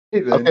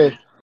 Hey, then. Okay.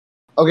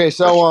 Okay,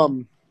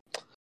 so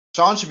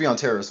Sean should be on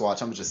terrorist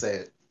watch. I'm gonna just say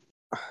it.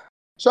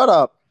 shut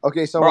up.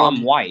 Okay, so Bro,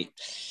 I'm white.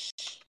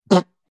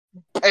 And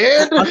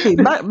Okay,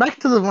 back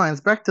to the vines.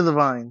 Back to the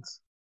vines.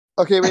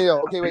 Okay, wait,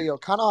 yo.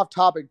 Kind of off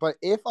topic, but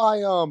if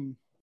I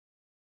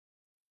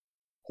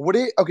would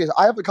it? Okay, so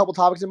I have a couple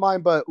topics in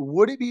mind, but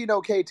would it be an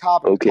okay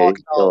topic to Okay,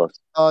 talk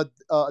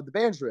about the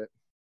band trip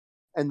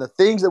and the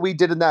things that we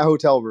did in that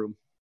hotel room?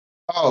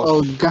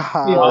 Oh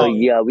God.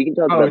 yeah, we can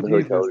talk Oh, about the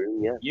Jesus. hotel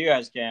room. Yeah. You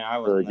guys can. I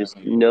wasn't Just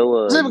there.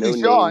 no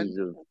Specifically, Sean. names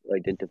of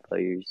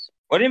identifiers.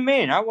 What do you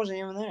mean? I wasn't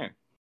even there.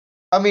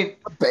 I mean,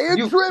 A band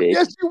You- trip? Bitch.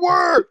 Yes, you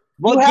were.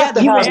 Well, have yeah, to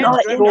the have band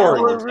not trip, in not the our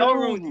hotel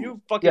room. room.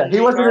 You fucking yeah, he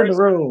wasn't in the retards,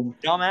 room.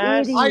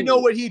 dumbass. Really? I know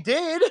what he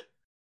did.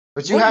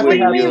 But you What have do to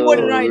you have. mean, what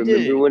did I do?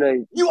 Remember when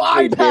I You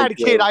Hey, iPad D'Angelo.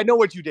 kid. I know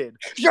what you did.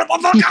 Shut the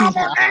fuck up,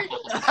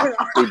 okay?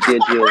 Hey,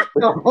 D'Angelo.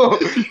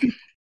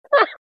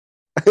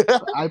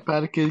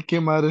 iPad kid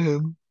came out of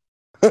him.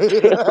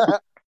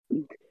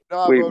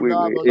 Nah, Wait, bro.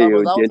 hey, That yo,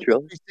 was D'Angelo.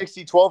 a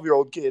 360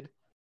 12-year-old kid.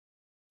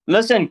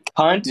 Listen,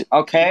 cunt,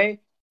 okay?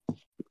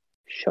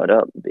 Shut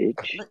up,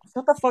 bitch.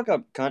 Shut the fuck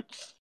up, cunt.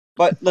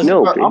 But listen,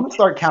 No, I'm bitch. gonna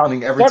start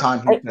counting every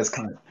time he says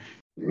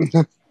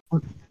cunt.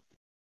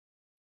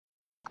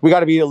 We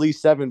got to be at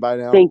least 7 by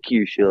now. Thank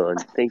you, Sean.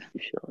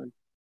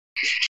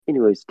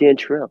 Anyways, Dan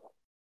Terrell.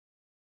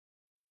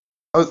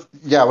 Oh,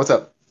 yeah, what's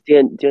up?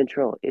 Dan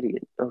Terrell,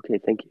 idiot. Okay,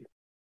 thank you.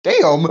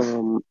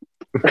 Damn.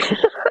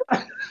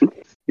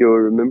 Yo,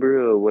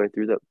 remember when I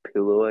threw that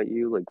pillow at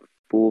you, like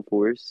full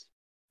force?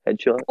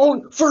 Headshot?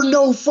 Oh, for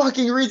no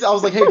fucking reason. I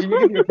was like, hey, can you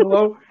give me a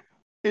pillow?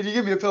 Can you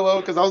give me a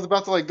pillow? Because I was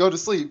about to like go to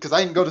sleep because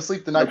I didn't go to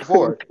sleep the night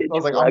before. I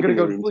was like, I'm gonna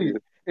go to sleep,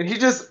 and he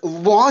just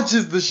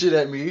launches the shit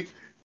at me,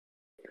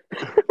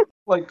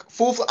 like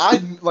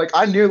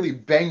I nearly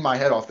banged my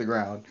head off the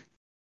ground.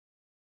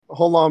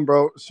 Hold on,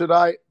 bro. Should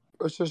I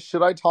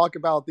talk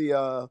about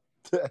the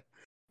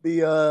sleeping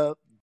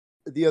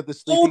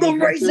the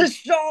adventure? racist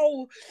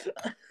show!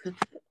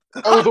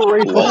 Oh, the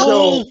racist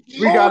show.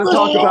 We gotta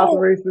talk about the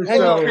racist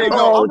Hang on, show. hang no,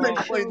 on, I'm gonna hold on,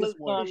 explain this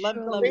one.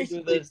 Let me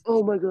do this.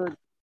 Oh my god.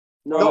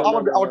 No,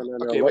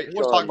 okay, Let wait.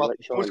 Let's talk about Let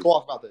this. Sean. Let's go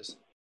off about this.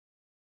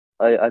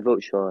 I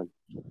vote Sean.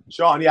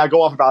 Sean, yeah,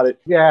 go off about it.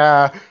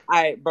 Yeah.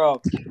 Alright,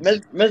 bro.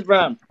 Miss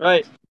Brown,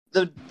 right?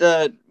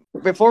 The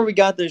before we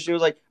got there, she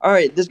was like,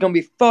 alright, this is gonna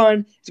be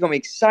fun, it's gonna be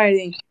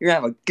exciting, you're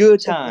gonna have a good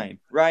time,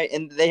 right?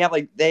 And they have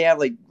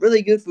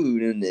really good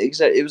food, and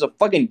it was a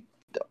fucking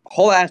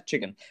whole ass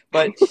chicken.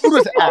 But Food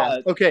was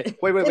ass. Okay,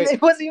 wait. and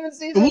it wasn't even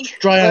seasoned. Who's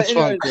dry as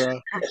Anyways,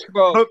 fuck,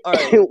 bro? bro,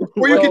 alright.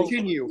 Before you Well,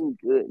 continue,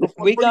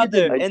 We got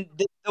there, and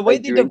the way I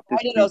they drank the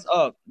divided us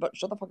up, but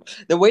shut the fuck up.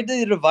 The way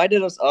they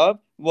divided us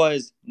up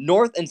was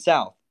north and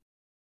south.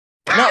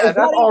 Now, Yeah, is that's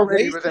that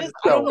already racist? within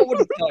I don't know itself. what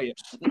to tell you.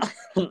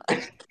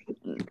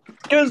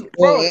 Because,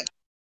 bro,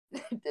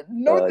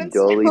 north and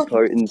Dolly south.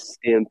 Parton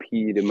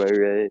Stampede, am I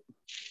right?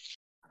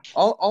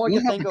 All I You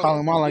can have think to of call is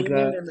them out like the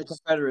Union that. and the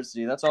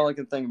Confederacy. That's all I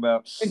can think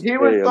about. And he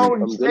was Hey,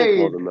 throwing I'm gonna call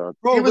shade. them out.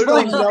 bro, He was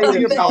literally throwing nothing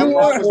shade about They that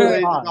were. was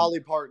related to Dolly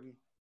Parton.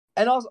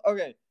 And also,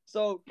 okay,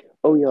 so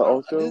Oh yeah, it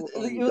also, was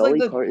Dolly like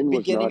the Parton was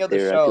beginning not of the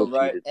there. I show, feel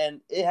right? cheated.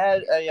 And it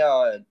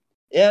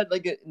had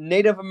like a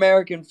Native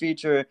American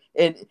feature,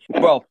 and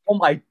bro, oh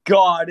my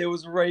god, it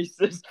was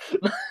racist.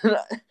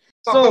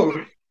 So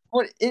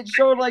what it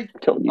showed like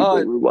I'm telling you,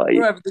 they were white.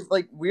 whatever, this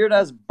like weird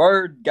ass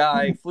bird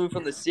guy flew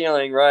from the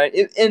ceiling, right?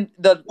 They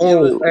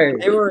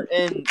were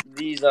in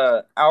these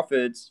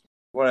outfits,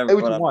 whatever. Say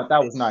what you want.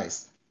 That was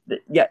nice.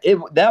 Yeah,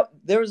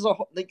 there was a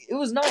like it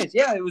was nice.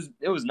 Yeah, it was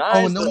nice.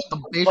 Oh, and then when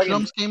the bass fucking-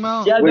 drums came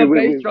out? Yeah, Wait, the wait,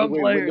 bass wait, drum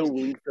wait, when players, the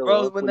wing fell bro.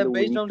 off, When when the the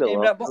bass wing drums fell came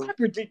off, down, bro, bro. I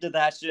predicted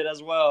that shit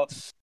as well.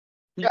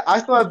 Yeah, I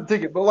still have the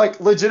ticket, but like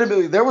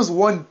legitimately, there was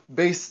one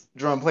bass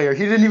drum player.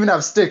 He didn't even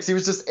have sticks. He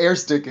was just air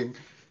sticking.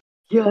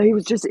 Yeah, he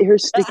was just air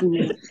sticking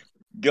it.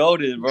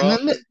 Goated, bro.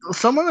 And then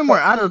some of them were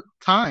out of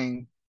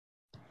time.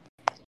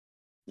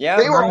 Yeah,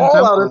 They were Nine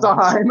all out of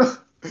Tempo.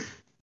 time.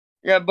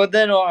 yeah, but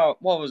then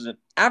what was it?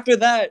 After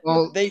that,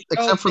 Well, they showed,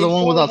 except for the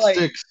one without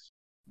sticks.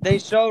 They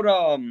showed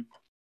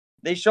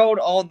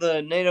all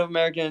the Native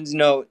Americans, in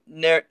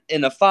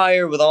the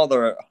fire with all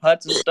their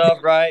huts and stuff,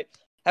 right?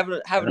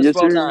 Having a Yes,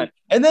 swell sir. time.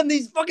 And then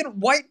these fucking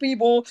white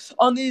people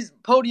on these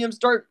podiums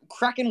start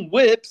cracking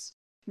whips.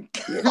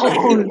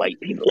 Oh, White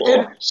people.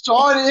 and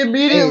Sean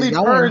immediately Hey,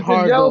 that turned went hard,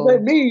 and yelled though.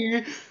 at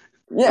me.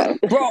 Yeah,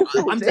 bro.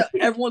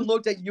 Everyone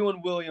looked at you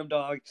and William,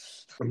 dog.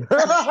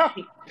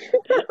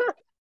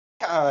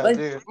 God, Like,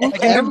 dude. I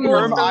like can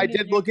everyone confirm I said-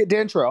 did look at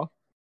Dantro.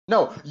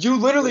 No, you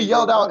literally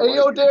yelled out, "Hey,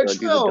 yo, White Dan people do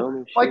the Trill!"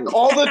 dumbest Like shit.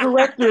 all the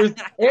directors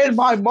and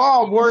my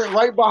mom weren't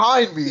right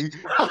behind me.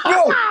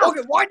 Bro, okay,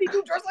 why did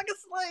you dress like a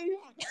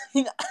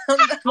slave?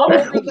 I'm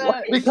over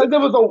that. Because it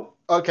was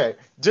okay.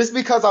 Just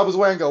because I was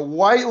wearing a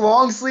white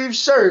long sleeve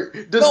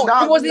shirt does No,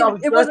 not it wasn't. mean I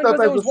was It dressed wasn't up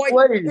because as it was a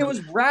white. slave. It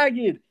was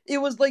ragged. It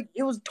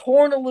was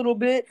torn a little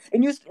bit,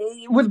 and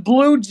with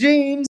blue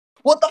jeans.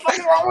 What the fuck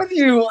is wrong with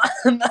you?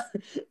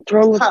 What's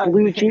wrong with God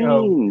blue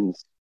damn.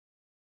 jeans?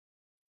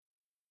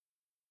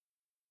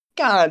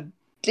 God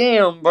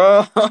damn,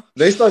 bro.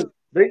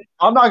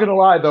 I'm not gonna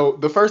lie though.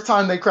 The first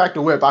time they cracked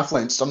a whip, I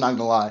flinched. I'm not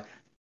gonna lie.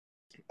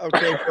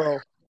 Okay, bro.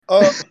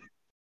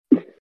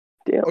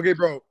 Damn. Okay,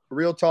 bro.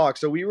 Real talk.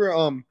 So we were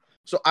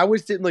so I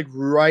was sitting like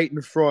right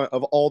in front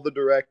of all the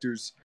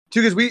directors.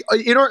 Too, because we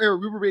in our era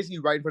we were basically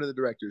right in front of the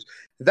directors.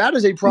 That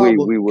is a problem.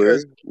 Wait, we were?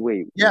 because-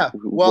 Wait. Yeah.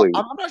 Well, Wait.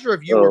 I'm not sure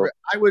if you were, but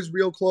I was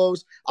real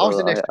close. I was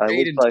sitting next to I was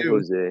Jaden by too.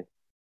 Jose.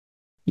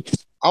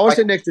 I was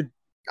sitting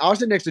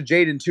next to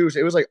Jaden too, so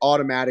it was like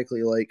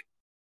automatically like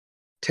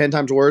 10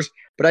 times worse.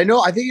 But I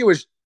think it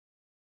was.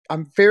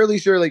 I'm fairly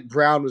sure like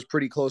Brown was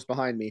pretty close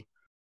behind me.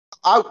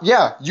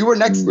 Yeah, you were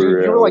next. You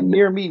were like Brown.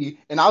 near me,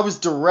 and I was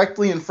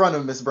directly in front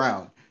of Miss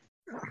Brown.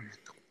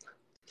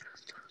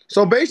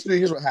 So basically,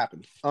 here's what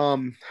happened.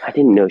 I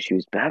didn't know she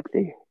was back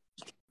there.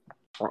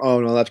 Oh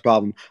no, that's a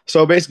problem.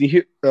 So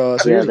basically, Yeah,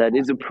 that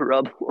is a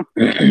problem.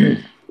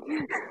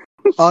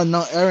 Oh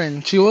no,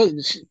 Aaron.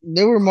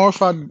 They were more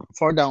far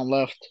down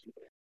left.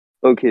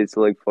 Okay,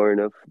 so like far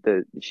enough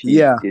that she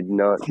did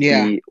not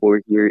see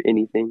or hear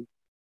anything.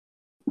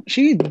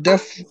 She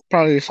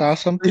probably saw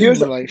something,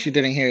 but like she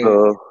didn't hear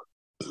it.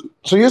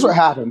 So here's what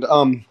happened.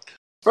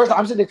 First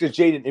I'm sitting next to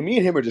Jaden, and me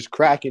and him are just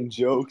cracking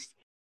jokes.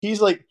 He's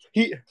like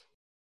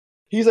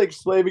he's like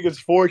slamming his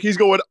fork. He's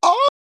going,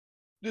 oh,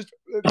 just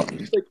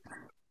like,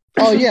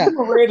 oh yeah,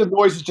 random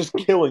noise is just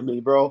killing me,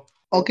 bro.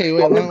 Okay,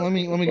 wait, let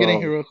me get in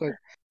here real quick.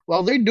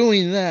 While they're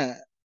doing that,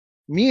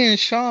 me and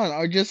Sean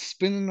are just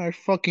spinning our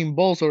fucking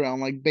balls around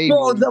like babies.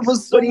 Bro, that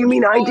was so What do you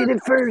mean? fun. I did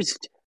it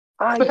first.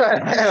 I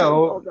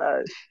saw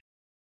that.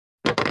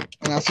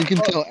 And as you can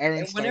tell,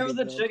 Aaron. Whenever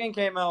the chicken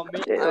came out,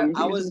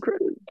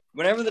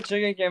 whenever the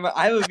chicken came out,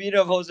 I have a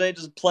video of Jose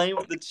just playing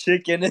with the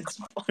chicken. It's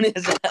funny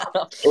as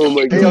hell. Oh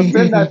my god! Hey,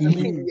 send that to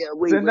me. Yeah,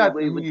 wait,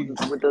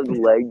 with the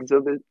legs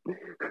of it.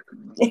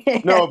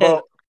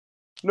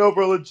 No,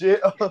 bro,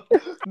 legit.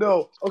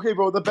 No, okay,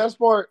 bro. The best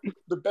part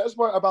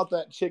about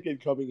that chicken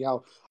coming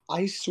out,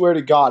 I swear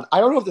to God, I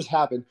don't know if this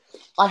happened.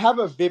 I have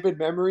a vivid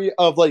memory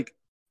of like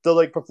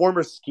the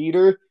performer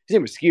Skeeter. His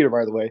name was Skeeter,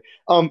 by the way.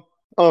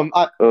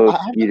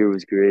 Skeeter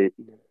was great.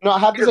 No, I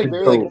have this like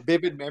very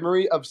vivid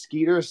memory of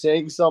Skeeter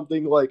saying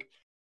something like,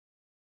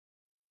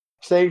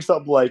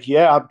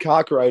 "Yeah, I'm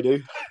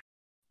cockriding."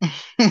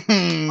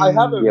 I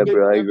have a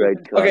bro. I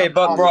ride. Okay,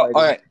 but bro, all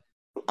right,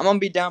 I'm gonna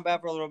be down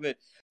bad for a little bit.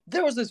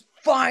 There was this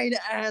fine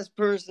ass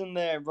person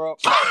there, bro.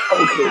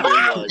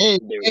 Okay,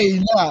 Hey,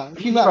 nah.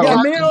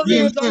 Yeah, man, I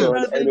was talking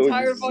about the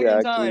entire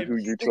fucking time. Who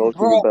you're talking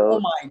Bro, about? oh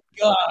my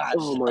gosh.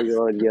 Oh my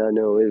god, yeah,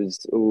 no, it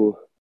was. Ooh.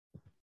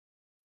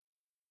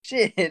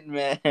 Shit,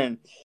 man.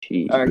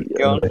 Jeez, All right,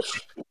 go on.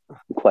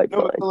 Quite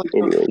fine.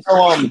 Anyways,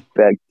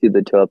 back to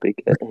the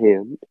topic at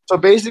hand. So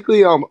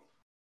basically, the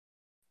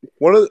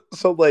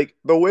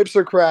whips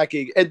are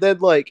cracking, and then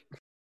the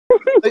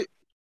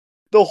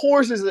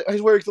horse is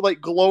wearing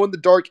like glow in the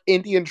dark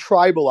Indian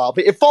tribal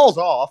outfit. It falls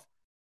off,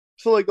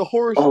 so like the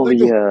horse. Oh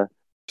yeah.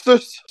 So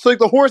like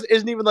the horse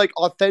isn't even like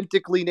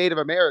authentically Native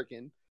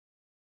American.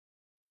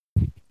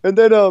 And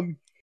then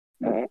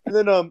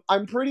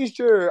I'm pretty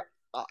sure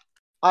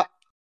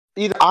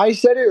either I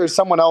said it or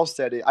someone else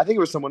said it. I think it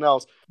was someone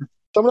else.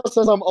 Someone else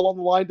says I'm along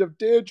the line of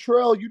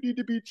Dantrell, you need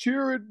to be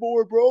cheering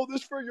more, bro.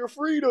 This for your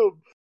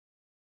freedom.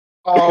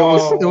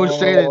 Oh, it was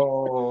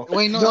Jaden.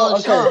 Wait, no,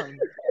 okay. Sean.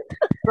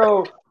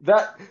 So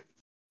that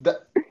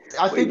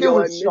I think it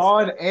was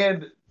Sean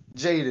and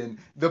Jaden.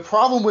 The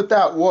problem with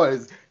that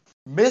was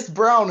Miss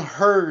Brown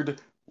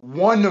heard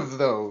one of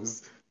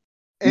those.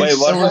 And Wait,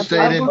 what? What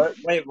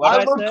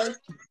I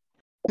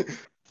said?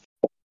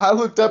 I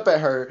looked up at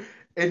her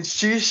and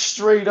she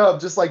straight up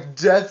just like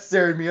death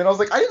stared me, and I was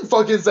like, I didn't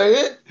fucking say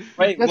it.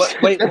 Wait, what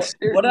did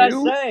I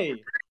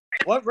say?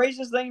 What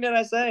racist thing did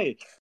I say?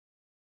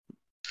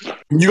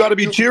 You got to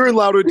be cheering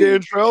louder,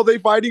 Dantrell. They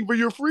fighting for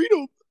your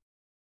freedom.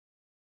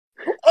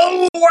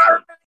 Oh,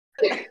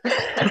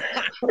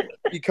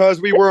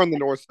 because we were on the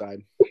north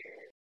side.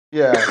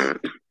 Yeah.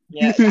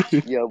 Yeah,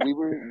 we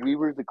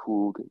were the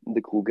cool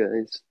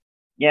guys.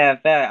 Yeah,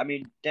 fair. I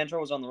mean,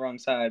 Dantrell was on the wrong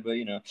side, but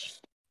you know.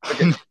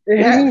 Okay.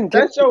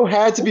 That show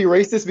had to be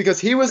racist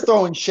because he was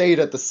throwing shade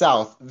at the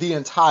South the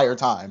entire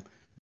time.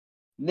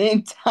 The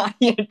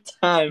entire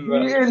time,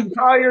 bro. The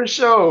entire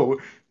show.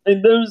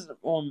 And there's,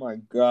 oh my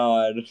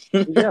god.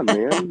 Yeah,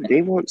 man,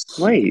 they want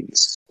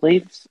slaves.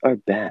 Slaves are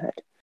bad.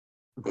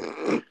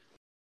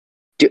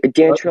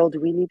 Dantrell,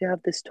 do we need to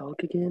have this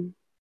talk again?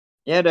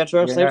 Yeah,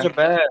 Dantrell, slaves are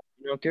bad.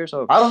 You know,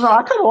 Kearsarge. I don't know.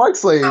 I kind of like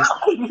slaves.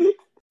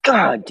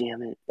 God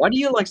damn it! Why do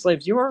you like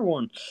slaves? You are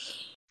one.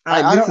 This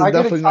is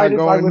definitely not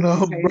going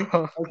up,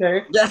 bro.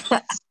 Okay.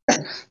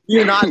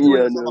 You're not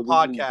doing this on the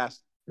podcast.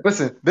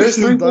 Listen, there's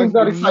three things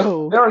that excite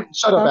me.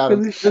 Shut up,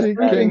 Adam. This shit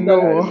can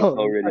go on.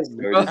 Already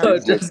started. Bro,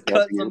 just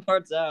cut some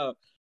parts out.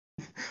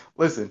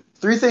 Listen,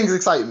 three things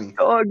excite me.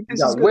 Dog,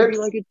 this is gonna be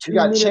like a 2-minute we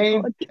got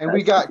Chain, podcast. and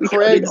we got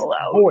Craig's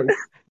voice.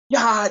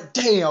 God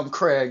damn,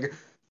 Craig.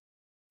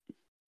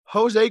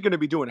 Jose gonna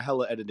be doing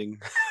hella editing.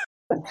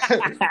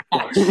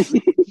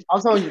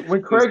 I'm telling you,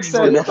 when Craig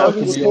said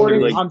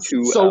recording, like I'm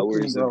 2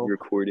 soaking, hours bro. of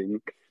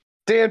recording.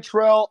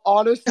 Dantrell,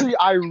 honestly,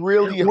 I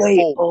really Wait,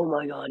 hope. oh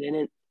my god,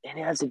 and And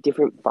it has a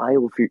different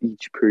file for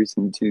each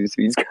person too, so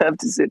he's gonna have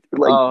to sit through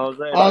like Oh,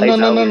 Jose. Oh, no, 5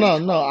 no, no, hours. no,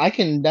 no. I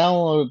can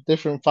download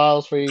different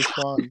files for each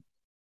one.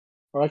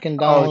 Or I can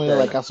download it Okay.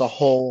 like as a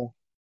whole.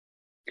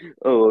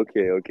 Oh,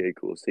 okay,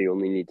 cool. So you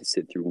only need to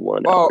sit through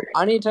 1 Oh, hour.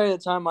 I need to tell you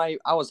the time I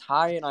was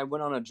high and I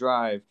went on a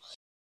drive.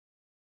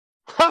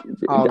 Oh,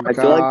 I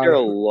feel like there are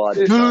a God. lot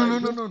of No.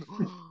 times.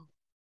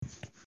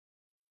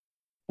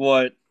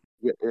 What?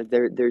 Yeah,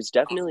 there's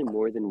definitely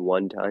more than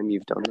one time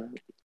you've done that.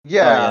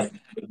 Yeah.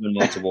 There's been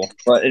multiple.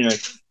 But anyway.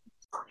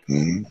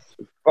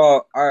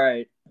 Oh, all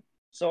right.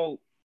 So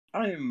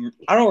I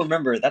don't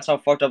remember. That's how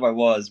fucked up I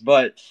was.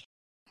 But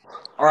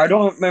or I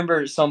don't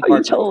remember some How are you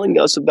parts. telling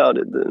us about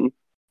it then?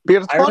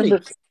 Because it's funny.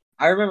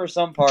 I remember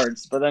some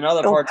parts, but then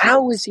other Oh, parts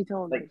how is he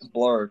telling like us?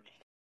 blurred.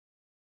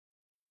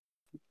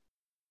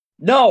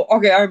 No,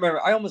 okay, I remember.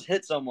 I almost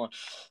hit someone.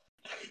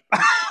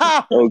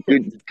 Oh,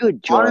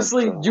 good job.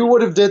 Honestly, Sean. you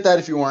would have did that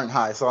if you weren't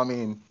high. So I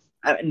mean,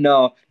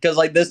 No, because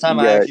like this time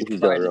I Yeah, actually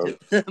he's not tried to wrong.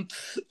 hit them.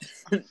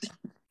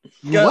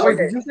 What? wait,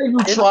 did you say you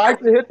tried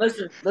to hit?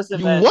 Listen,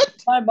 You man. what?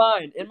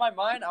 In my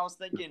mind, I was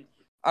thinking,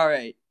 all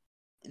right,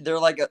 they're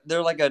like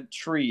a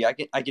tree.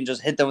 I can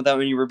just hit them without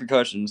any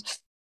repercussions.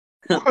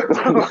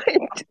 What?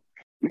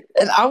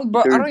 And I don't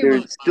even.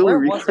 There's still Where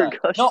was I?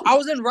 repercussions. No, I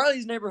was in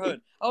Riley's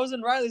neighborhood.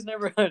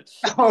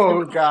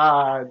 Oh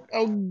God.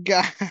 Oh,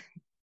 God.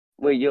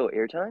 Wait, yo,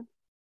 airtime?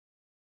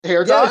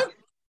 Hair Yes. time?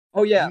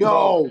 Oh yeah.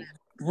 No.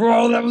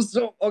 Bro, that was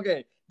so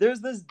okay.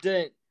 There's this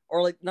dent,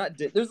 or like not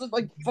dent. There's this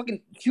like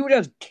fucking huge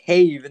ass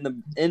cave in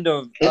the end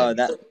of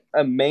that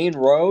main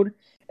road.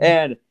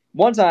 And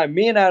one time,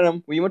 me and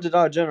Adam, we went to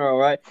Dollar General,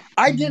 right?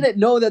 I didn't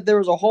know that there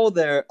was a hole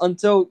there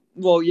until,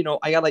 well,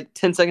 I got like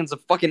 10 seconds of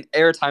fucking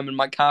airtime in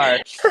my car.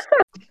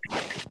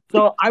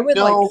 So I went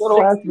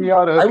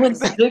I went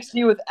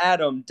 60 with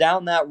Adam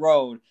down that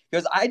road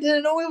because I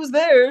didn't know it was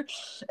there,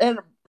 and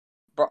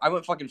bro, I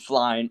went fucking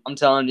flying. I'm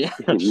telling you.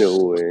 No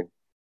way.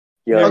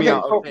 Yeah,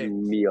 Okay,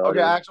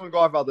 okay, I actually want to go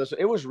off about this.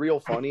 It was real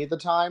funny at the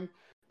time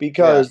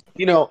because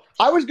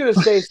I was gonna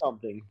say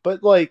something,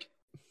 but like,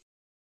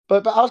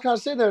 but I was kind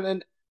of sitting there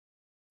and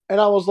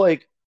I was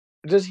like,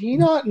 does he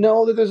not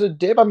know that there's a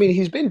dip? I mean,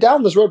 he's been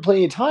down this road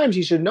plenty of times.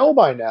 He should know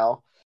by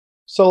now.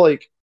 So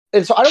like,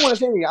 and so I don't want to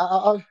say anything.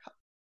 I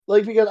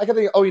like because I kept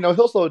thinking, oh,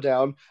 he'll slow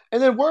down,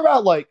 and then we're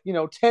about like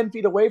 10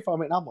 feet away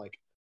from it, and I'm like,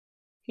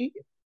 he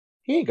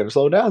ain't gonna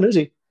slow down, is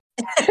he?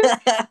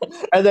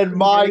 And then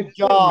my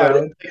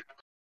God.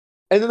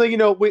 And then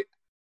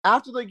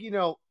after the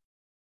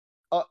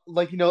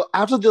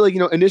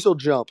initial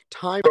jump,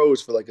 time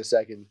froze for like a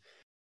second,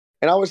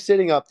 and I was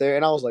sitting up there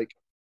and I was like,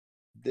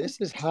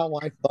 "This is how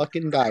I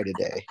fucking die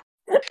today."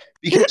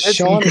 Because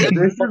Sean is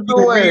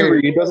the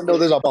way he doesn't know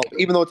there's a bump,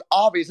 even though it's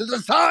obvious. There's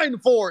a sign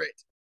for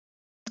it.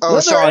 Oh,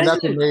 Sean,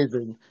 that's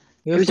amazing.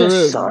 Yes, there's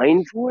a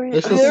sign for it.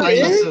 There's a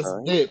sign that says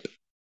dip.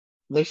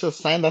 There's a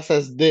sign that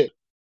says dip,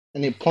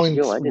 and it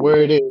points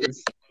where it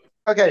is.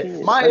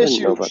 Okay, my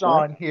issue,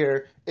 Sean,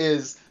 here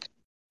is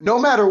no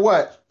matter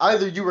what,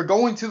 either you were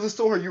going to the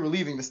store or you were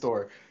leaving the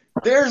store.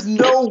 There's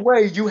no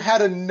way you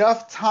had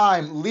enough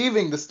time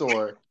leaving the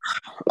store.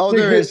 Oh,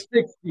 there is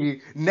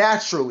 60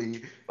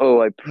 naturally.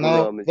 Oh, I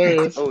promise. No,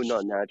 there is. Oh,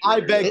 not naturally. I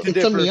beg to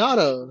differ. It's a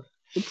Miata.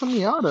 It's a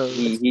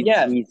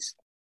Miata.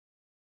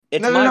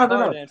 It's my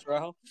car dance,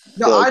 bro.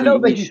 No, I know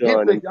that he hit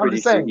the. I'm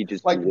just saying,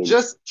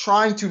 just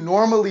trying to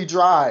normally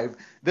drive.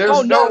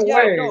 There's no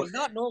way. No,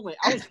 not normally.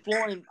 I was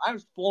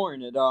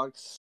flooring it, dog.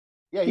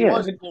 Yeah, he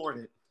wasn't flooring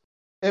it.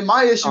 And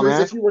my issue is,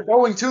 if you were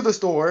going to the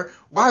store,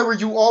 why were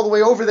you all the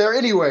way over there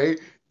anyway?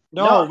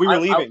 No, we were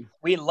leaving.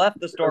 We left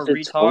the store,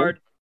 retard.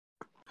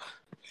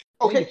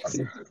 Okay,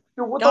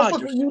 what the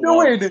fuck are you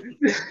doing?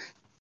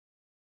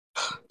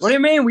 What do you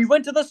mean? We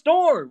went to the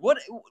store. What?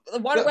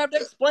 Why do I have to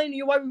explain to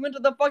you why we went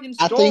to the fucking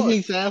store? I think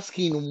he's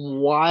asking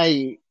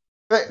why.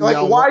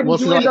 Why did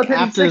you end up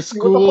hitting 60?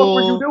 School, what the fuck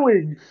were you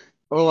doing?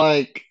 Or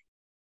like,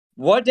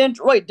 what?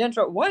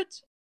 Dentro,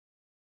 what?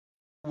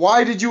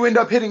 Why did you end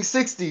up hitting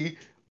 60?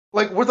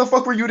 Like, what the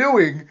fuck were you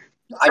doing?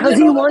 I didn't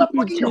know there was a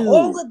fucking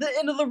hole at the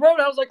end of the road.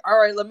 I was like, all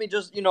right, let me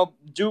just,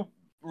 do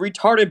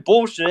retarded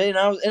bullshit, and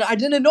I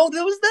didn't know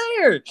that was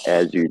there.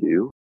 As you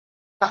do.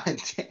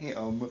 God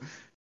damn.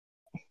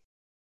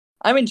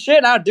 I mean,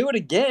 shit, I'll do it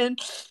again.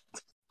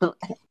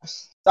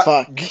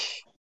 Fuck.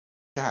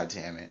 God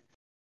damn it.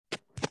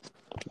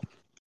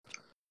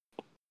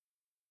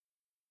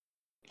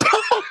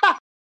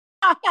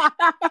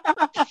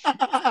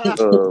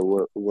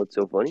 What's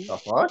so funny? The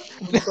fuck?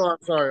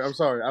 I'm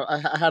sorry.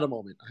 I had a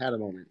moment.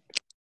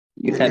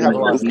 You had a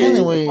lot of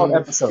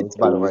episodes,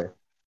 by the way.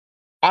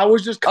 I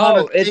was just kind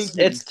of thinking.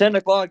 It's 10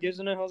 o'clock,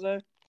 isn't it, Jose?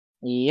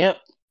 Yep.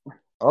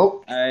 Oh.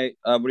 All right,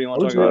 what do you want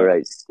to talk about? All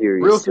right,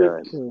 serious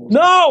time.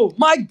 No!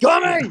 My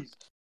gummies!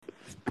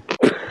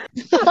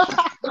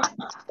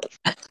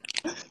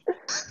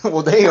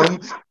 Well, damn.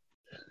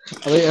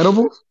 Are they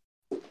edible?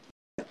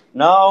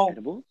 No.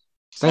 Edible?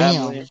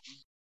 Damn.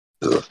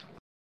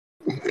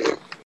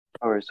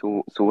 Alright,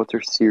 so what's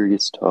our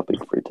serious topic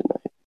for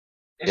tonight?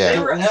 Yeah.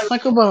 Let's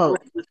talk about...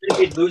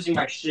 They'd be losing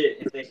my shit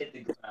if they hit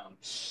the ground.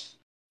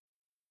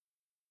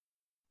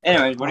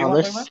 Anyways, what do you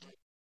want to talk about?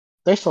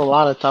 There's a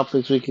lot of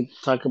topics we could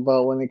talk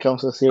about when it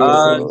comes to serious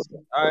All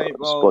right,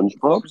 well, SpongeBob?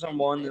 focus on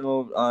one, and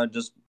we'll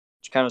just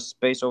kind of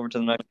space over to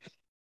the next.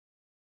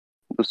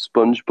 The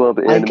SpongeBob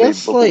I anime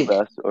guess, Bubble like-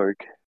 Bath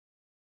arc.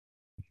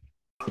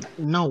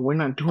 No, we're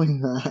not doing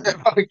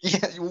that.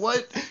 Yeah,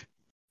 what?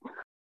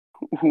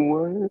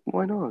 What?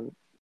 Why not?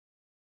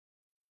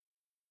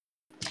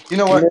 You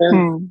know what?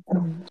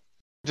 Hmm.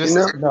 Just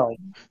no.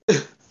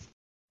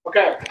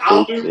 Okay,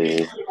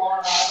 Okay.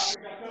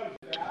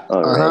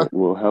 Alright,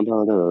 well, how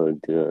about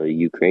the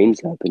Ukraine's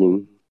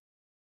happening?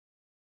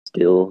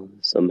 Still,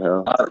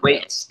 somehow.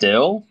 Wait,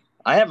 still?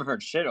 I haven't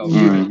heard shit over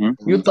Mhm.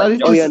 it. You thought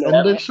it Oh, just yeah, no,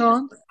 ended,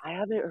 Sean? I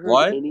haven't heard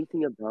What?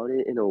 anything about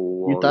it in a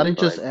long thought it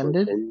just time,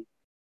 ended? but then,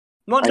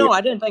 Well, no,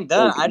 I didn't think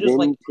that. I just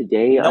then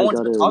today no I one's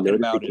got been a talking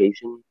about it.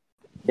 notification.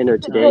 You know,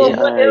 today Oh, what,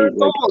 I, Aaron,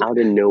 like, talk. out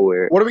of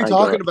nowhere. What are we I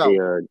talking got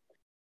about?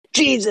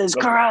 Jesus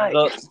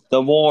Christ!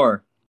 The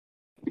war.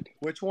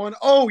 Which one?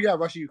 Oh yeah,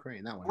 Russia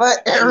Ukraine. That one.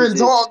 Let Aaron Jesus.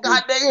 talk.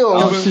 Oh,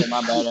 Goddamn. shit,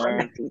 my bad,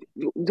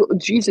 Aaron.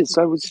 Jesus,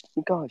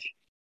 gosh.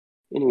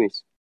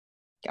 Anyways,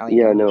 Golly,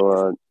 yeah, gosh.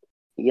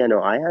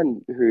 no, I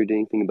hadn't heard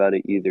anything about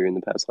it either in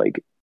the past,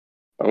 like,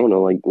 I don't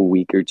know, like a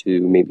week or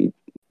two, maybe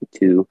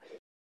 2.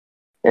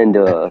 And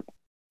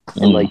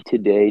like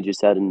today,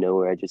 just out of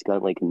nowhere, I just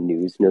got like a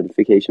news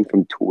notification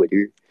from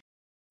Twitter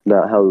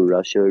about how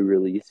Russia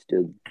released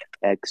a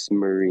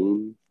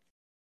ex-Marine.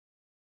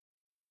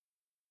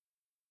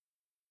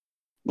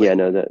 Yeah,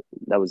 no,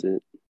 that was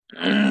it.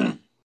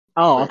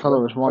 Oh, I thought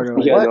it was more than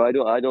like, Yeah, What?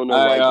 no, I don't know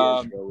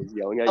why Gabriel was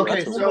yelling at you. Okay,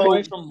 Let's move so-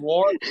 away from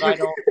war because I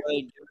don't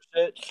really give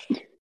a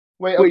shit.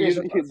 Wait, Wait,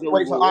 okay,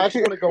 so I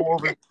actually want to go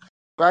over.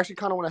 I actually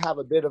kind of want to have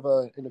a bit of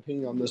an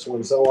opinion on this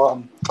one. So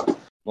I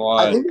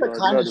What? think that God,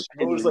 kind of not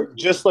shows opinion.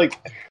 just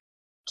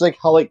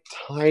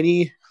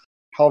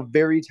how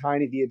very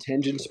tiny the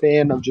attention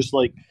span of just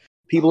like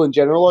people in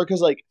general are.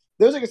 Because like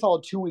there's like a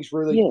solid 2 weeks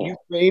where like Yeah.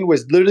 Ukraine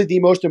was literally the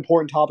most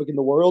important topic in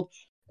the world,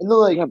 and then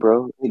like Yeah,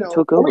 bro, it you know,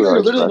 took over over here,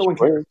 our literally no one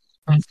cares.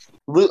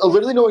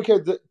 Literally no one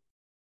cared.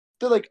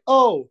 They're like,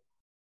 oh,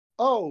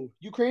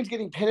 Ukraine's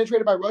getting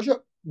penetrated by Russia.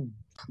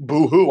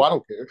 Boo hoo! I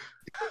don't care.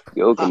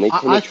 Yo, can they I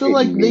feel penetrate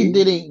like they me?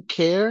 didn't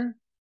care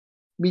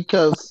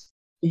because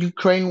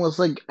Ukraine was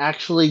like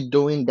actually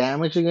doing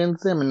damage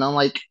against them and not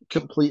like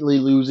completely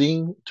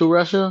losing to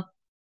Russia.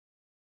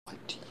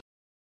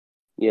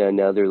 Yeah,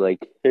 now they're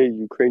like, hey,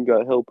 Ukraine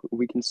got help.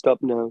 We can stop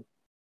now.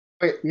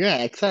 Yeah,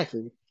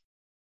 exactly.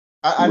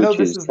 I know Which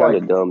this is is kind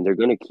like of dumb. They're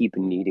gonna keep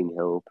needing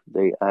help.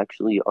 They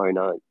actually are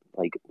not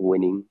like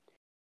winning.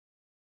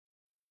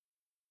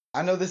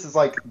 I know this is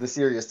like the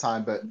serious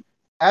time, but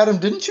Adam,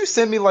 didn't you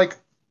send me like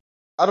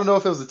I don't know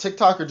if it was a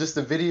TikTok or just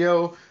a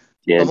video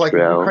of like a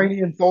Jantrell.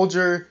 Ukrainian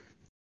soldier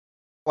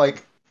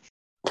like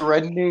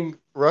threatening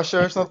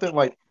Russia or something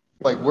like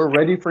we're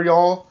ready for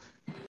y'all.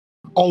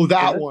 Oh,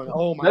 that one.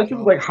 Oh my That god.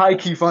 was like high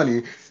key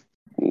funny.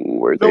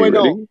 Were No, they wait,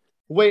 ready?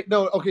 Wait,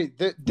 no. Okay,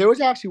 there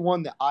was actually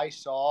one that I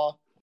saw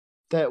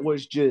that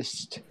was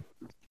just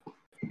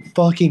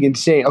fucking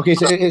insane. Okay,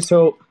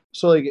 so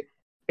like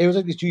it was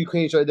like this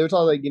Ukrainian story. They were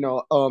talking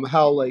like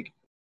how like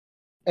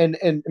and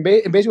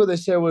basically what they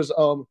said was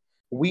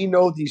we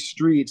know these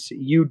streets,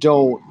 you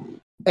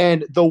don't.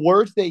 And the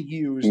words they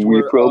used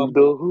We were from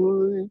the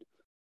hood.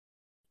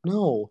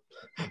 no,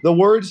 the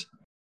words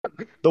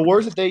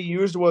that they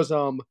used was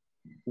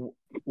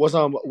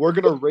we're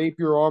gonna rape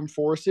your armed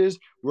forces,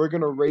 we're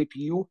gonna rape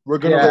you, we're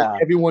gonna Yeah.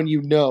 rape everyone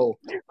you know.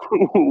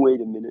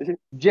 Wait a minute.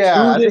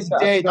 Yeah, To this I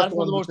day, think that's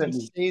one of the one most you sent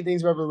me. insane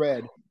things I've ever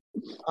read.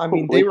 I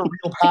mean, they were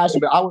real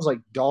passionate, but I was like,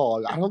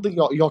 dog, I don't think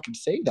y'all can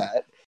say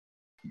that.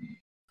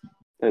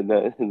 And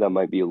that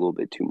might be a little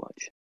bit too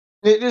much.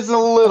 It is a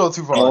little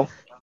too far.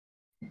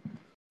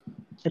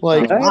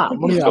 Like, Wow,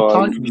 what are y'all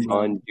talking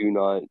about?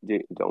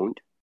 Sean, don't.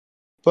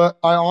 but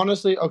I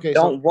honestly, okay,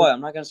 Don't so what? I'm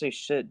not gonna say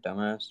shit,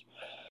 dumbass.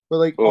 but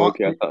like, Oh,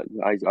 okay. I thought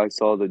I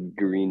saw the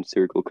green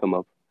circle come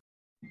up.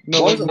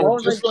 no, What no,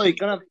 was just I like,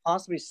 gonna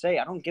possibly say?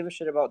 I don't give a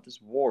shit about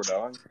this war,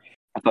 dog.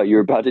 I thought you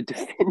were about to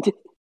defend it.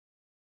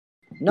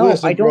 No,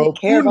 Listen, I don't bro,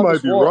 care Putin about might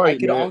this be war. I right,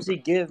 could man. honestly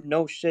give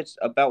no shits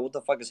about what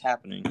the fuck is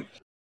happening.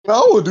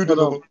 Oh, dude,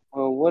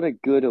 Oh, what a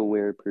good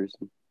aware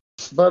person.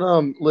 But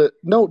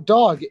no,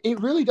 dog. It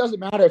really doesn't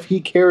matter if he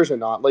cares or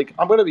not. Like,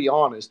 I'm gonna be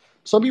honest.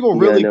 Some people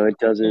really. Yeah, no, it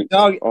doesn't.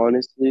 Dog,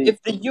 Honestly,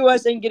 if the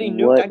U.S. ain't getting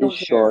nuked, I what don't is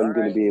care. Sean All going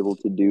right? to be able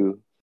to do?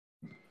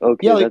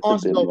 Okay, Yeah, like that's a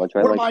honestly, bit though, much.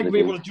 what am like I gonna be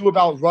able to do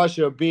about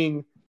Russia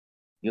being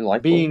You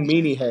like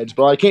meanie heads,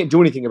 bro? I can't do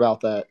anything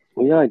about that.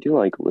 Well, yeah, I do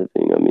like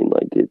living. I mean,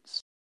 like,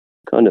 it's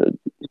kind of...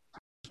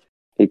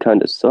 It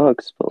kind of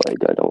sucks, but, like,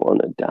 I don't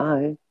want to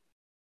die.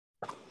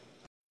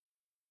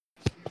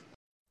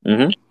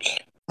 Mm-hmm.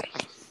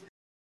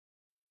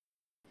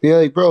 Yeah,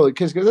 like, bro,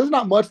 because there's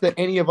not much that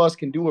any of us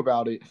can do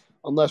about it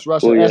unless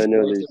Russia. Well, yeah, no,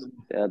 escalates.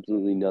 there's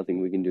absolutely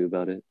nothing we can do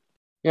about it.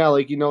 Yeah,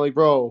 like like,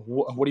 bro,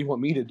 what do you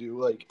want me to do?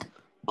 Like,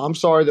 I'm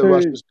sorry that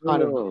Russia's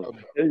kind of a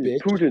Hey, bitch.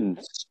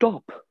 Putin,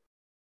 stop!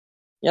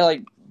 Yeah,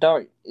 like,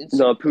 dog. It's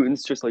No,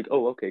 Putin's just like,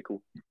 oh, okay,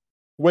 cool.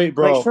 Wait,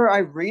 bro. Like, sure, I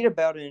read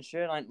about it and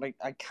shit.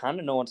 I kind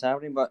of know what's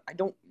happening, but I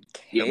don't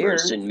care. You ever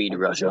send me to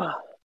Russia?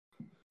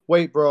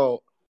 Wait,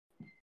 bro.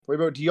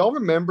 Do y'all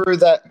remember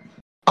that?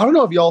 I don't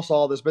know if y'all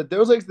saw this, but there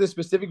was like this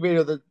specific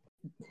video that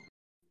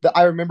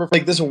I remember,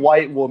 like this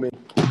white woman.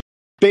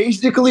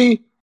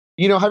 Basically,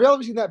 have y'all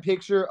ever seen that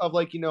picture of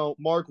like,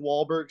 Mark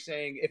Wahlberg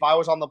saying, if I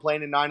was on the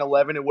plane in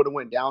 9/11, it would have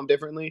went down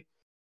differently?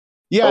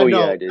 Yeah, Oh, no.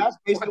 yeah, I did. That's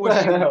basically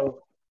what she did.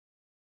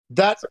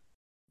 That's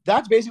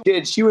basically what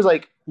she did. She was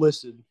like,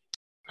 listen,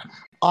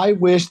 I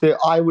wish that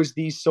I was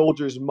these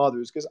soldiers'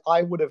 mothers because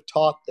I would have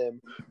taught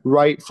them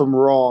right from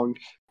wrong.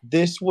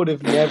 This would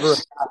have never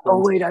happened.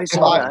 Oh, wait, I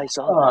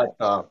saw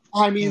that.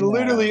 I mean,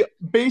 literally,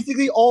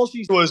 basically all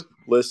she said was,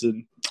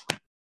 listen,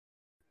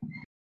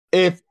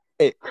 if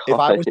I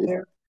was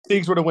there,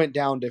 things would have went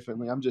down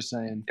differently. I'm just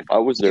saying. If I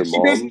was their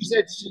mom, this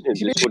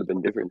would have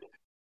been different.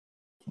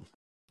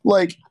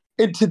 Like,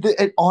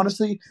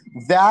 honestly,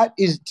 that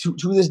is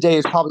to this day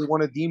is probably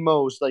one of the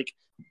most like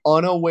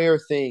unaware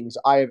things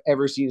I have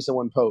ever seen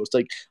someone post.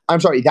 Like, I'm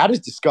sorry, that is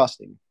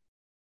disgusting.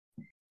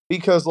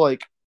 Because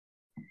like,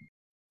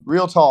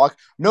 real talk,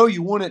 no,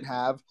 you wouldn't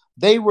have.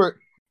 They were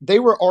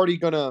already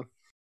gonna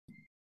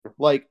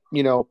like,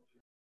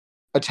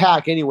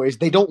 attack anyways.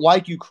 They don't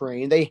like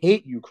Ukraine. They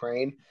hate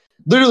Ukraine.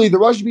 Literally, the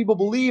Russian people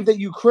believe that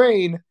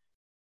Ukraine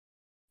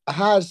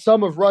has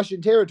some of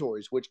Russian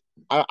territories, which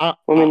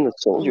the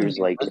soldiers,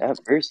 like, at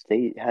first,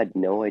 they had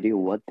no idea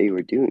what they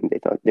were doing. They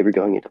thought they were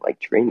going into, like,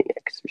 training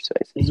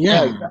exercises.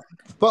 Yeah.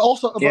 But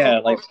also...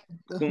 Yeah,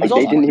 they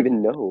didn't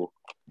even know.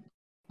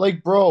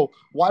 Like, bro,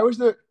 why was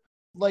there...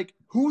 Like,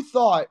 who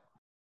thought...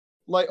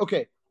 Like,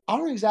 okay, I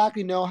don't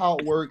exactly know how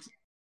it works.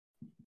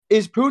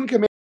 Is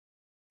Putin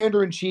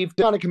commander-in-chief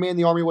trying to command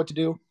the army what to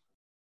do?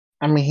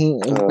 I mean, he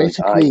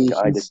basically...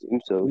 I just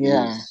think so.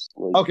 Yeah.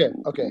 Okay.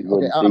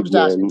 I'm just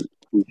asking.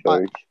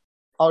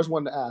 I just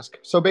wanted to ask.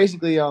 So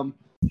basically,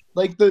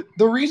 like the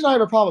reason I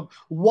have a problem,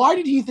 why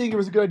did he think it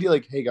was a good idea?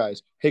 Like, hey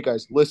guys,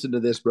 listen to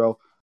this, bro.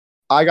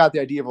 I got the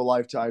idea of a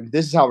lifetime.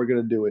 This is how we're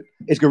gonna do it.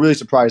 It's gonna really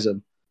surprise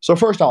them. So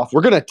first off,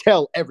 we're gonna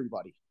tell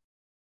everybody,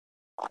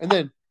 and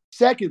then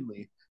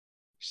secondly,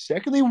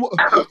 what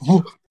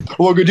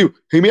we're gonna do?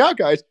 Hear me out,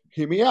 guys.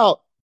 Hear me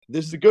out.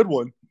 This is a good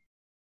one.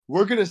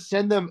 We're gonna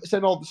send all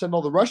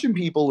the Russian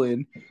people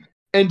in,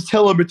 and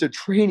tell them it's a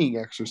training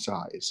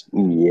exercise.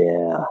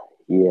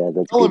 Yeah,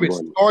 that's tell them it's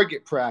one.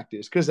 Target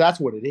practice, because that's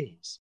what it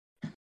is.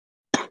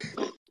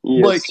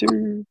 Yes,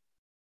 sir.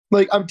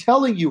 Like, I'm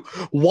telling you,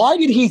 why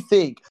did he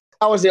think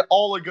that was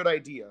all a good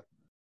idea?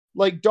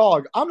 Like,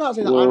 dog, I'm not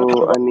saying that I'm the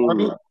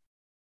army,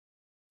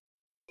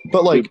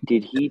 but like,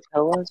 did he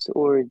tell us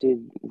or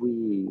did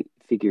we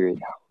figure it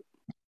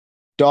out?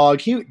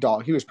 Dog, he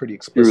was pretty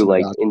explicit. Through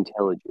like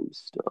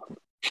intelligence stuff.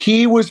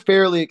 He was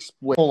fairly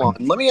explicit. Hold on,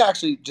 let me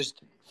actually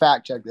just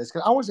fact check this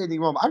because I won't say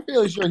anything wrong. I'm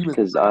fairly sure he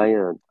was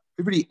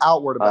pretty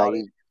outward about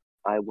it.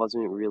 I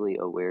wasn't really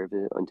aware of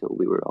it until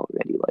we were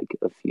already like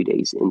a few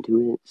days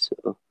into it.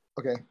 So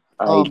okay,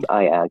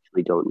 I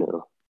actually don't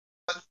know.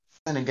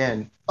 And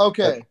again,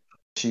 okay,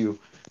 you.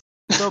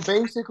 So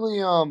basically,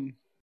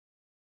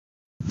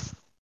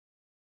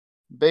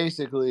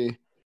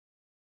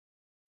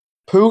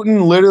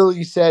 Putin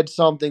literally said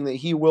something that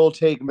he will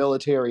take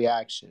military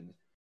action.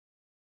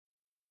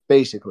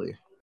 Basically.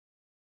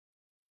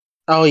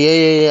 Oh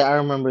yeah. I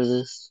remember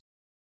this.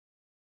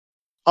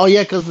 Oh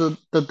yeah, because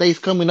the days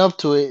coming up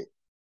to it,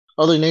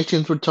 other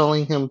nations were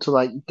telling him to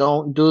like,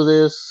 don't do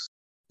this.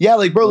 Yeah,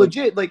 like bro,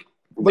 legit, like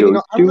I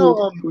don't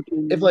know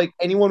if like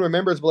anyone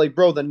remembers, but like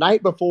bro, the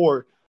night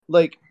before,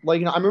 like I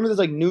remember this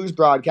like news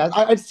broadcast.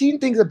 I'd seen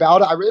things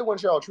about it. I really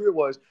wasn't sure how true it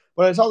was,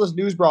 but I saw this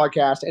news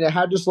broadcast and it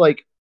had just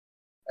like,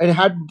 and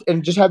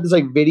it just had this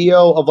like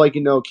video of like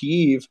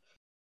Kyiv,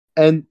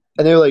 and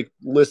they're like,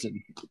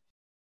 listen,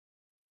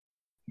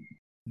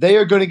 they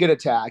are going to get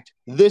attacked.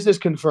 This is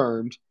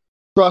confirmed.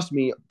 Trust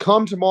me.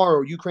 Come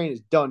tomorrow, Ukraine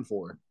is done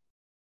for.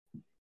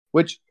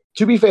 Which,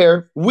 to be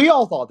fair, we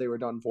all thought they were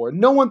done for.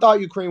 No one thought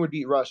Ukraine would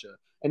beat Russia.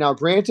 And now,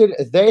 granted,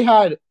 they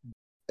had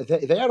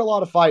a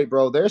lot of fight,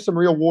 bro. There's some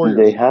real warriors.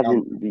 They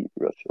haven't beat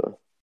Russia.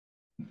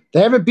 They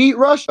haven't beat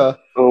Russia.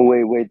 Oh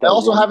wait. They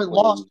also haven't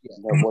lost yet.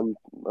 That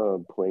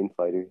one plane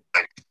fighter,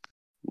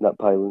 not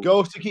pilot.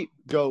 Goes to Kyiv.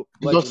 Goes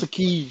to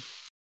Kyiv.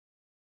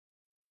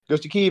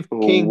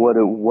 King.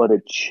 What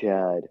a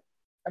Chad.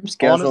 I'm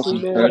scheduled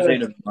from Thursday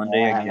to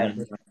Monday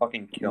again. I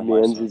fucking kill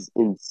myself. Man's is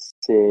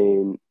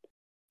insane.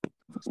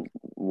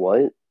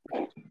 What?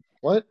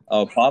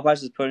 Oh,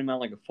 Popeyes is putting me on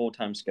like a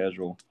full-time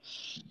schedule.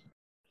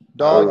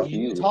 Dog,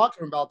 you talk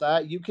to him about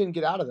that. You can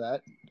get out of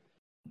that.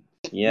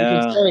 Yeah.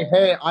 You can say,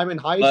 hey, I'm in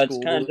high school. But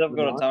it's kind of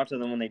difficult to talk to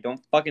them when they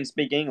don't fucking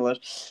speak English.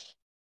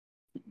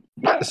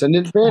 Send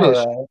in Spanish.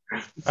 The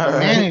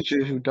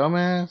manager, you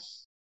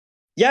dumbass.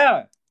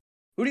 Yeah.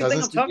 Who do you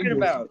think I'm talking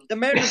about? The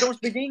manager don't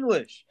speak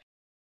English.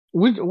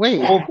 Wait.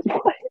 What?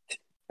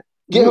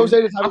 Get Jose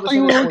to I thought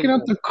you were looking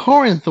up the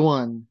Corinth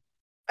one.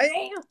 I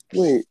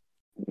am.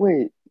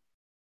 Wait,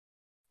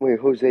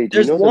 Jose.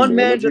 There's one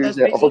manager that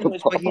speaks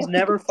English, but he's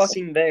never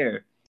fucking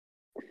there.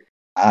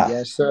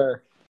 Yes,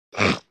 sir.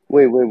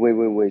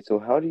 Wait. So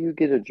how do you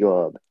get a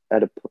job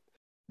at a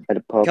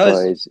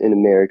Popeyes in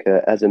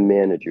America as a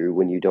manager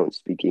when you don't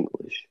speak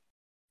English?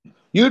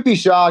 You'd be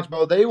shocked,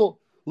 bro. They will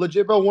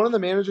legit, bro. One of the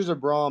managers of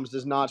Brahms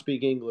does not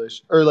speak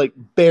English, or like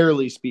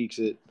barely speaks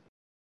it.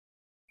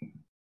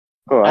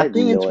 Oh, I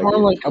think it's more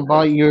like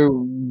about your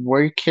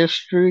work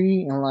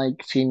history and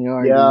like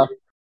seniority. Yeah,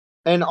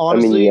 and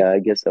honestly, I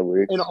guess that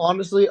works. And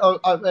honestly,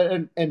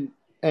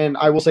 and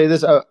I will say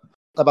this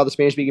about the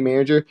Spanish-speaking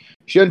manager: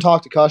 she doesn't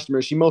talk to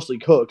customers. She mostly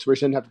cooks, where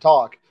she doesn't have to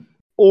talk,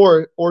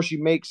 or she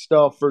makes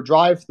stuff for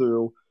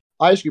drive-through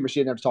ice cream, where she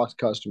didn't have to talk to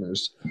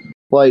customers.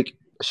 Like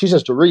she's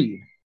just to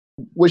read,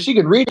 which she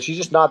can read. She's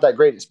just not that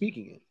great at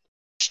speaking it.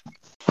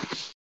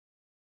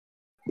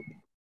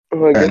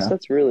 Well, I guess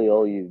that's really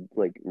all you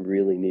like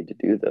really need to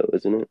do, though,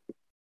 isn't it?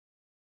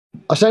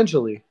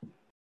 Essentially,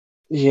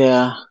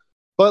 yeah.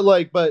 But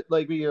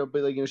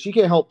she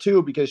can't help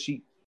too because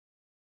she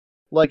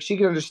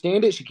can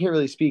understand it. She can't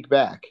really speak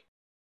back.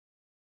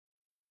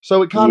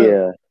 So it kind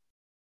of,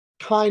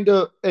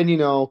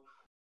 and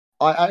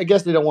I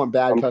guess they don't want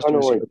bad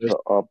customer service. I'm kind of like the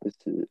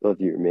opposite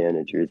of your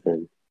manager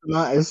then.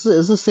 No, it's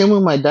the same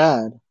with my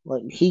dad.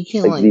 Like he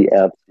can like the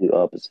absolute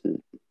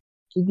opposite.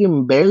 He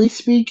can barely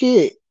speak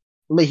it,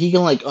 but he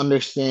can like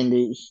understand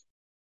it.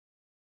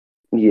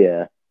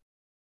 Yeah.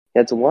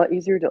 It's a lot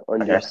easier to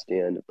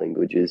understand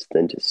languages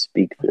than to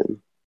speak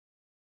them.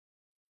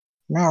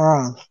 Not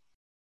wrong.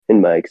 In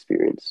my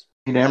experience.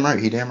 He damn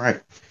right.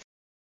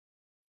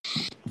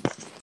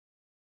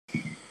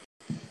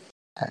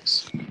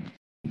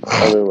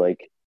 Although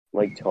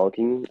like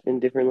talking in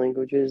different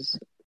languages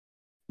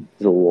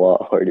is a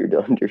lot harder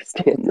to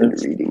understand than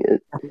reading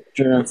it.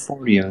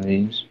 140 of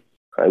these.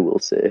 I will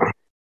say.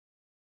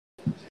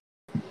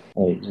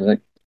 Wait, is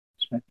that...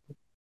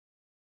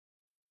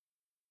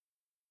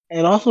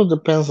 It also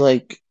depends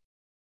like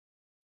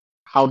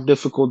how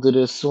difficult it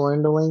is to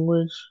learn the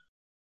language.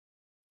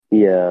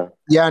 Yeah.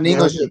 Yeah, and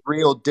English is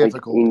real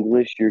difficult. Like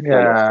English, you're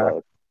kind of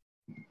fucked.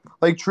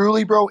 Like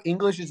truly, bro,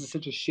 English is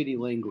such a shitty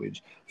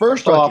language.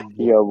 First off,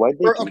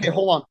 okay,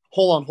 hold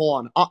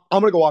on.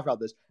 I'm gonna go off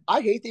about this.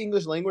 I hate the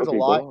English language a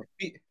lot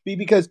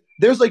because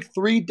there's like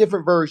 3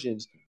 different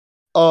versions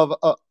of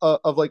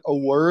like a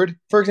word.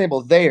 For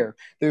example,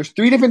 there's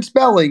 3 different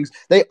spellings.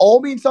 They all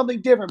mean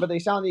something different, but they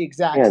sound the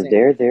exact same.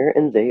 Yeah, there,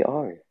 and they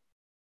are.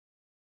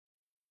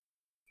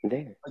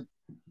 There.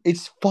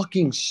 It's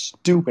fucking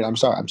stupid. I'm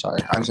sorry. I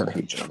just have a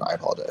hate you. I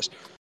apologize.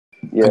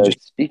 Yeah,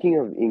 speaking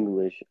of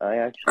English, I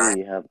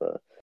actually have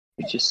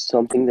it's just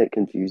something that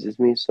confuses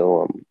me.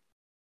 So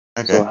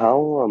so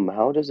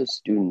how does a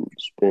student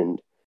spend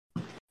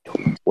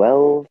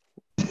 12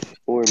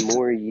 or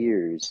more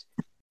years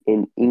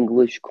in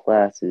English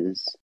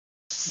classes,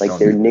 like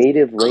their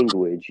native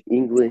language,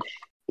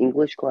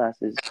 English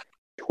classes,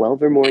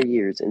 12 or more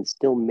years, and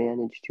still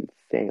manage to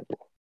fail?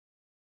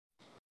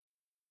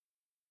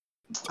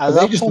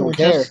 They just don't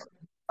care.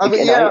 I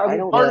mean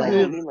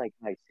like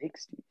high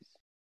 60s.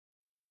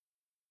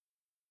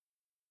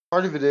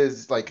 Part of it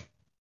is like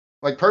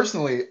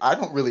personally, I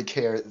don't really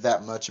care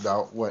that much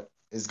about what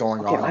is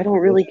going on. I don't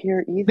really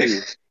care either.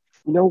 You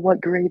know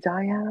what grades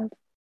I have?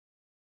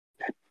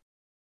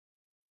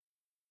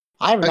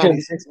 I have a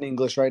 96 in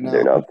English right now.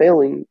 They're not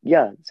failing.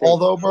 Yeah.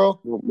 Although,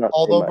 bro,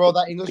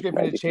 that English grade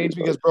going to change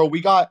because, bro,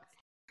 we got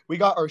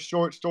our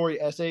short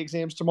story essay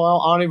exams tomorrow.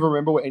 I don't even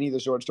remember what any of the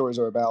short stories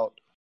are about.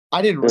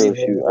 I didn't read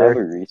it. I have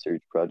a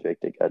research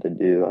project I got to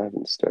do. I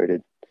haven't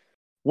started.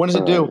 When does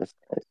it due?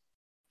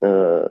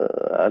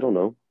 I don't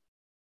know.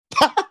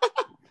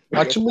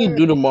 What should we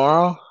do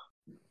tomorrow?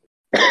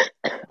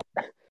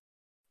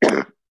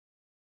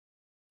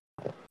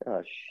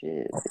 Oh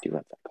shit! I do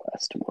have that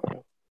class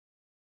tomorrow.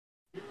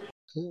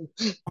 You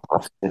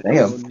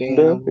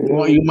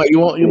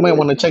might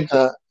want to check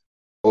that.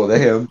 Oh, they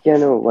have. Yeah,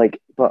 no,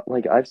 but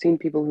I've seen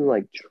people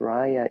who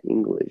try at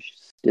English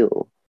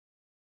still,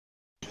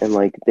 and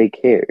they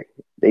care,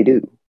 they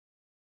do,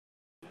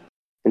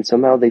 and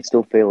somehow they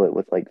still fail it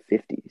with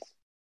 50s.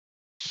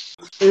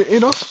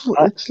 It also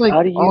it's like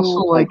how do you also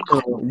like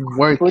a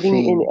work putting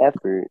thing. in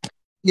effort.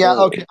 Yeah,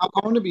 okay. I'm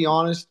going to be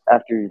honest.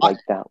 After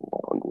that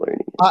long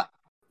learning,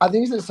 I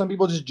think that some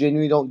people just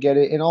genuinely don't get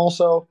it, and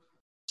also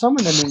some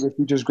of them English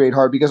teachers grade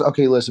hard because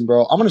listen,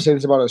 bro. I'm going to say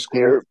this about our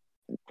school.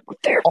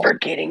 They're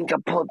forgetting to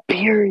put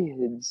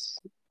periods.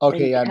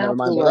 Okay, yeah, never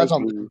mind, bro. That's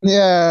on them.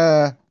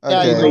 Yeah.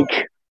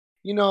 Okay.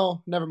 Yeah,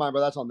 never mind,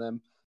 bro. That's on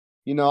them.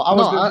 I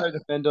was going to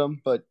defend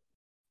them, but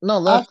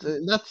no,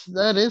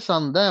 that is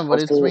on them, but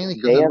it's mainly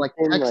because of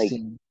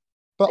texting.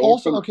 But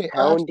also,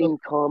 pounding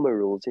comma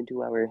rules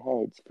into our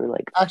heads for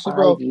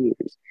 5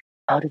 years.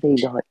 How do they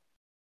not?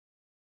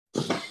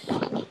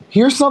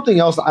 Here's something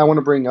else that I want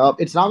to bring up.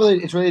 It's not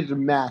really. It's related to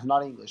math,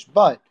 not English.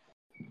 But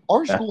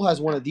our school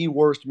has one of the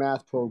worst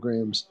math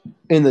programs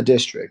in the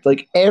district.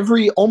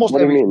 Almost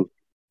every.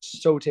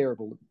 So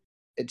terrible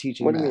at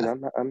teaching math. What do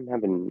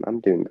you mean? I'm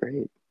doing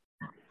great.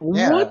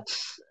 Yeah. What?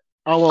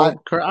 Oh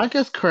well, I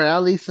guess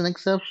Corrali's an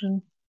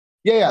exception.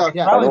 Yeah.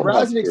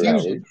 Corrali's an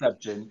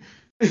exception.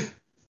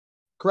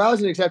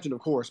 Corrali's an exception, of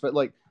course, but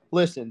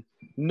Listen,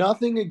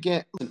 nothing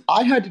against.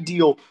 I had to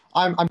deal.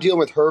 I'm dealing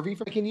with Hervey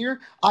for a year.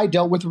 I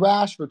dealt with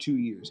Rash for 2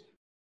 years.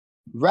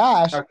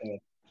 Rash. Okay.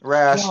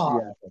 Rash.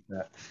 God. Yeah, I get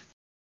that.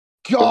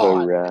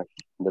 God. Rash.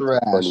 That's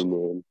Rash. a funny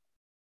name.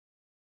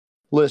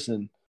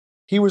 Listen,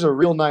 he was a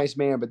real nice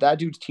man, but that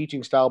dude's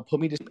teaching style put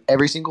me to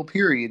every single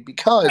period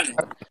because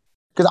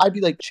I'd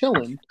be like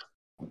chilling,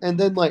 and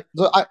then like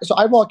so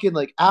I walk in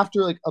like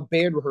after like a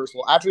band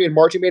rehearsal, after we had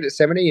marching band at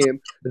 7 a.m.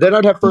 Then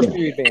I'd have first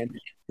period band.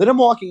 Then I'm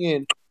walking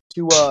in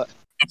to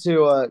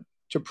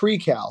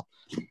pre-cal.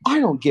 I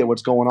don't get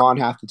what's going on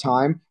half the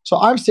time, so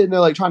I'm sitting there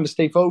like trying to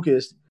stay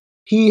focused.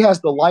 He has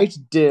the lights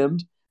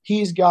dimmed.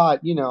 He's got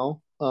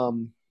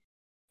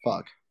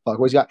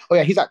what's he got? Oh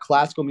yeah, he's got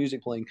classical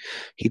music playing.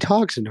 He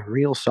talks in a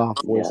real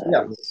soft voice.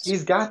 Yeah,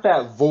 he's got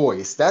that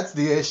voice. That's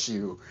the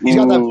issue. He's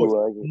got that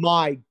voice.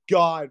 My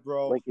God,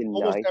 bro! Like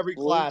almost nice every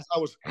voice? class, I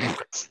was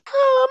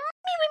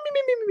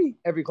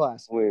every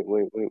class. Wait.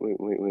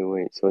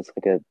 So it's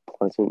like a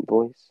pleasant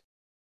voice?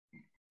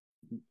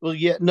 Well,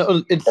 yeah, no,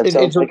 That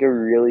sounds like a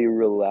really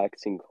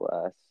relaxing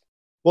class.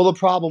 Well, the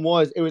problem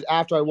was it was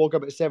after I woke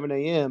up at 7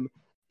 a.m.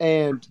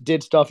 and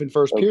did stuff in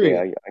first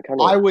period. I kind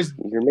of.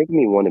 You're making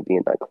me want to be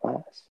in that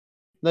class.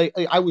 Like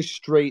I was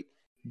straight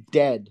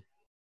dead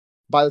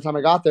by the time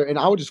I got there, and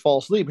I would just fall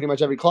asleep pretty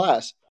much every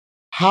class.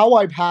 How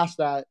I passed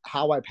that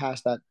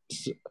class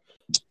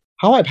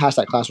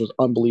was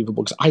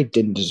unbelievable because I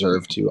didn't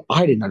deserve to.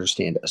 I didn't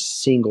understand a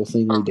single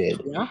thing we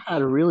did. Yeah, I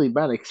had really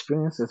bad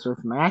experiences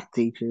with math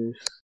teachers.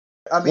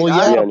 I mean,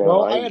 I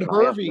I had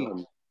Hervey.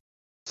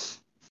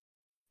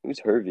 Who's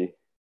Hervey?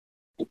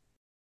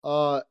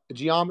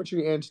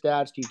 Geometry and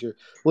stats teacher.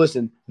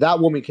 Listen, that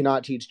woman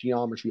cannot teach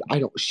geometry.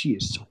 She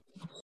is so.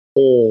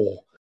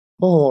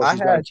 She's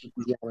got to teach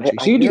geometry.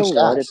 I hear a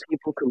lot of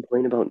people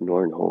complain about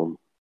Nornholm,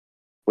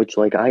 which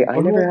I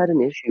never had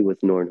an issue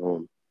with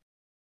Nornholm.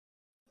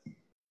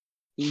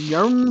 You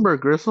remember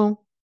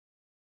Gristle?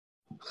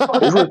 Fuck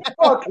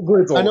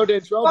Grizzle. I know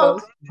Dantrell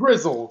does.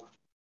 Grizzle.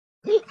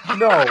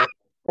 No.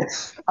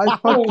 I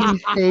fucking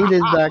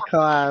hated that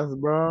class,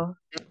 bro.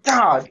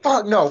 God,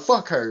 fuck no,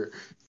 fuck her.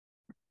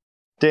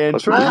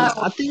 Dantrell.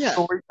 I think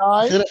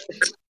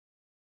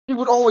he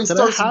would always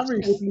start some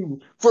shit with me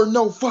for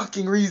no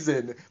fucking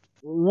reason.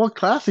 What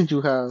class did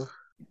you have?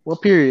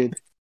 What period?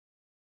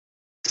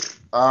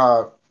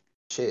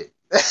 Shit.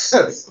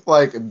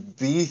 Like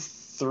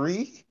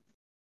B3?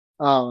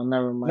 Oh,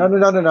 never mind.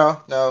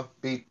 No,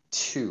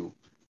 B2.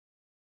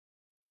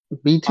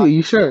 B2,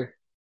 you sure?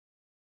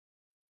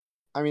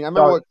 I mean, I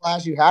remember what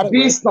class you had it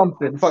B with.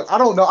 something. Fuck, I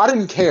don't know. I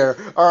didn't care.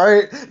 All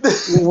right.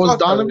 Was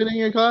Donovan in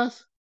your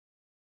class?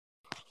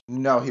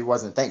 No, he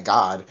wasn't. Thank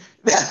God.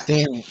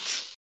 Damn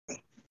it.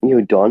 Yo,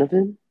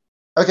 Donovan?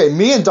 Okay,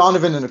 me and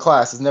Donovan in a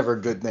class is never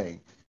a good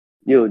thing.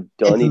 Yo,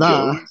 Donnie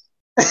Jones?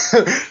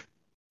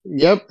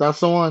 Yep, that's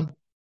the one.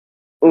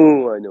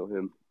 Oh, I know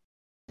him.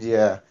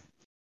 Yeah.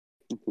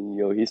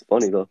 Yo, he's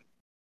funny though.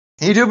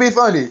 He do be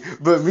funny,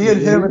 but me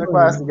and him in a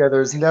class together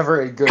is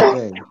never a good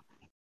thing.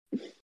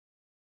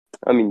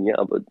 I mean,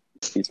 yeah, but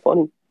he's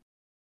funny.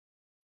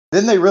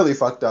 Then they really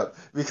fucked up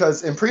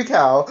because in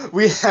pre-cal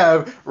we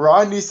have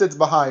Rodney sits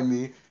behind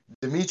me,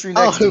 Dimitri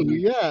next to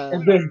me,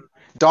 and then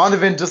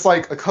Donovan just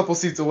like a couple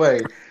seats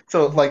away.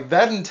 So like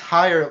that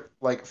entire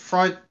like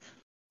front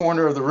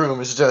corner of the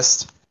room is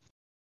just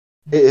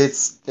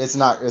it's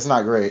not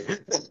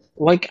great.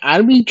 Like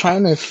I'd be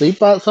trying to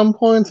sleep at some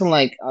points, and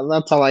like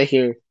that's all I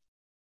hear.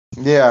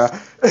 Yeah.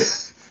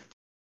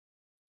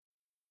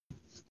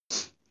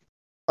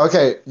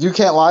 Okay, you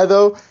can't lie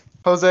though,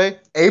 Jose.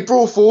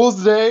 April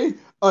Fool's Day,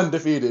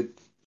 undefeated.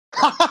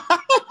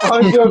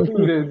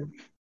 Undefeated.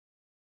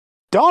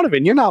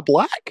 Donovan, you're not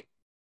black?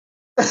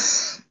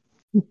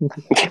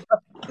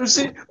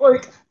 She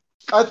like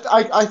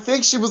I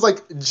think she was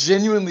like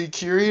genuinely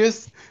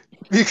curious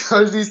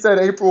because he said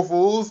April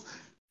Fools.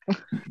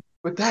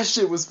 But that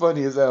shit was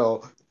funny as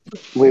hell.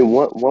 Wait,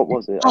 what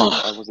was it?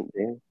 I wasn't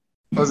there.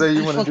 Jose,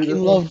 you want to do this? I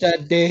love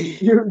that day.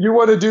 You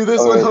want to do this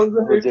one,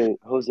 Jose?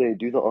 Jose,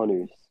 do the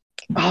honors.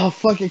 Oh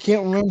fuck, I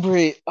can't remember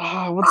it.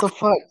 What the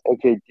fuck?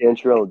 Okay,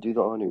 Dantrell, do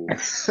the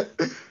honors.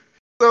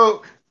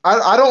 So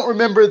I don't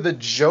remember the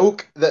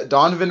joke that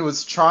Donovan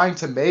was trying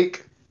to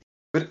make,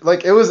 but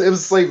like it was a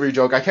slavery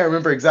joke. I can't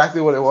remember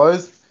exactly what it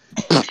was.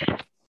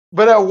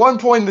 But at one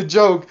point in the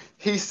joke,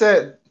 he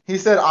said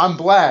I'm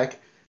black,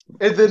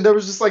 and then there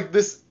was just like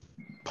this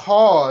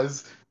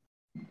pause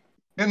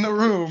in the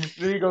room.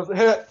 Then he goes,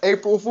 hey,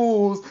 April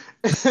Fools,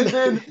 and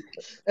then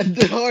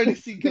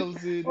Hardesty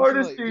comes in.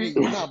 Hardesty, like,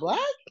 you're not black.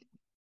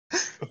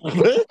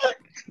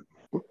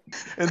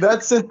 And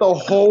that sent the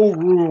whole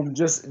room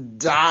just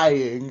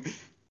dying.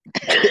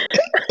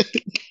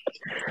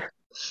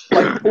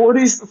 Like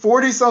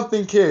 40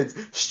 something kids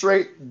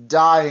straight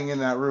dying in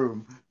that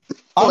room.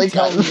 I'm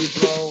telling you,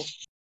 bro.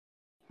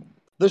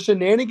 The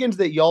shenanigans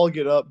that y'all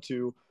get up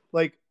to,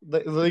 like you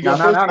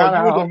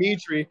and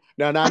Dimitri.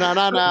 No.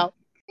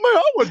 Man,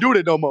 I wouldn't do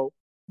that no more.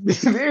 Me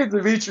and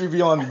Dimitri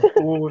be on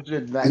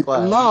bullshit in that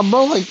class. Nah,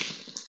 bro, like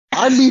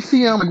I'd be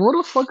seeing, I'm like, what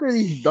the fuck are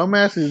these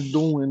dumbasses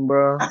doing,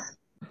 bro?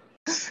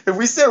 If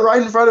we sit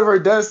right in front of her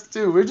desk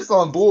too, we're just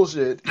on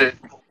bullshit. Man,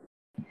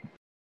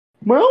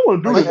 I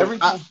want to do Like that. every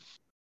time.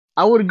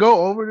 I would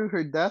go over to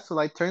her desk to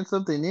like turn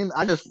something in.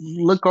 I just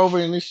look over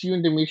and it's you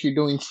and Dimitri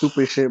doing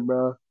stupid shit,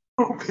 bro.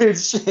 Stupid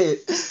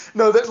shit.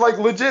 No, that like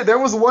legit. There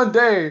was one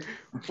day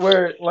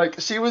where like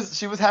she was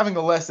having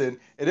a lesson,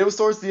 and it was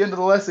towards the end of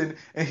the lesson,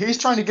 and he's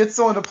trying to get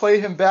someone to play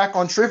him back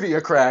on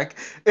Trivia Crack,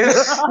 and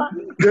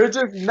they're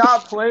just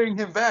not playing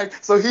him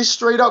back. So he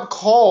straight up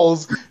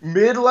calls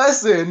mid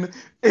lesson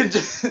and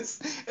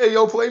just, hey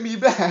yo, play me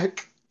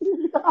back.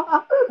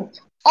 Oh,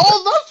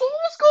 that's what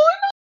was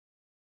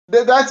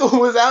going That's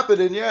what was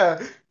happening.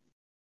 Yeah.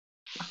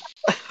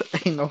 on.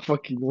 Ain't no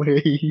fucking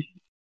way.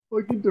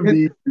 Fucking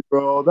Dimitri,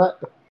 bro. I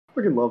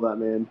fucking love that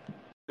man.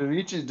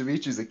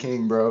 Dimitri's a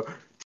king, bro.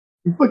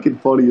 He's fucking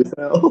funny as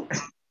hell.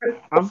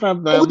 I've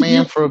had that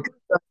man for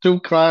 2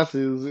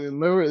 classes,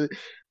 and they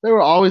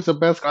were always the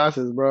best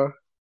classes, bro.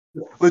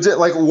 Legit,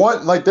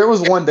 there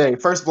was one day,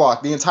 first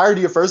block, the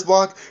entirety of first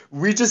block,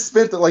 we just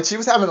spent like she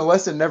was having a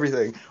lesson and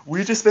everything.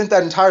 We just spent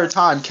that entire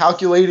time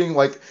calculating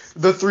like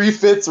the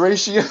 3/5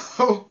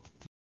 ratio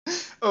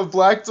of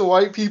black to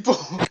white people.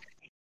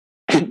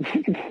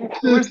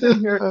 We're sitting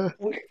here,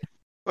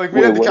 like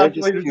we had the Wait, what? I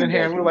just calculators in tuned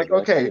hand. back We're like, in.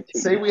 okay,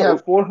 say we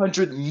have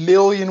 400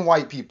 million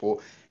white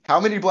people. How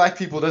many black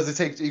people does it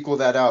take to equal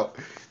that out?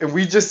 And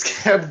we just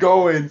kept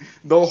going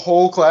the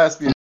whole class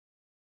period.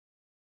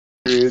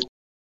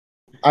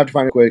 I have to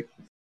find it quick.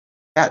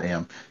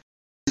 Goddamn.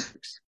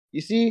 You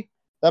see,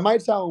 that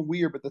might sound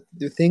weird, but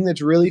the thing that's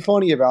really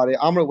funny about it,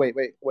 I'm gonna wait,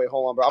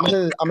 hold on, bro. I'm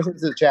gonna send it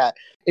to the chat.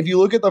 If you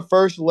look at the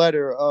first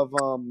letter of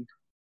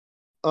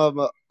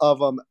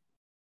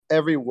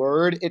every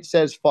word, it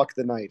says "fuck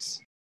the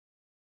Knights."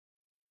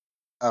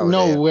 Oh,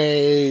 No damn.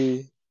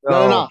 way.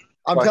 No.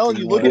 I'm telling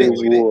you, look at it.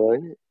 Look at it. What?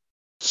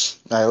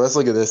 All right, let's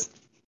look at this.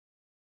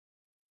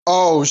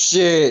 Oh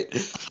shit!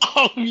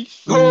 Oh,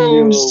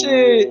 Oh No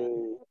shit! way.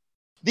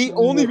 The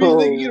only reason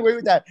they can get away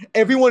with that,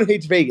 everyone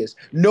hates Vegas.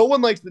 No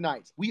one likes the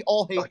Knights. We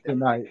all hate Fuck the them.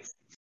 Knights.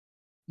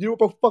 You know what,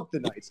 bro? Fuck the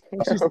Knights.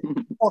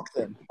 Fuck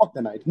them. Fuck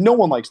the Knights. No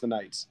one likes the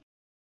Knights.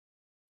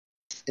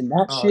 And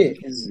that Oh,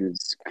 shit.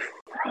 Jesus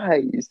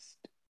Christ.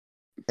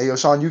 Hey, yo,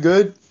 Sean, you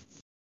good?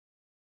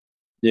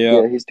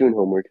 Yeah, he's doing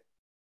homework.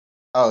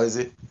 Oh, is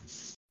he?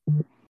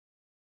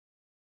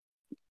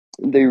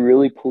 They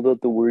really pulled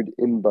out the word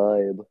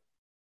imbibe.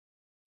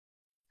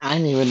 I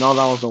didn't even know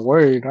that was a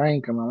word. I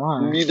ain't gonna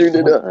lie. Neither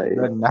did I.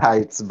 The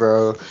Knights,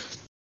 bro.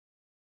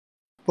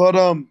 But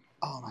oh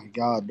my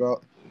god, bro.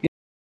 You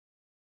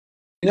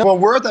know,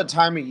 we're at that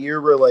time of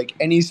year where like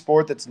any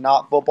sport that's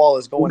not football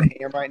is going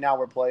ham right now.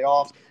 We're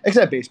playoffs,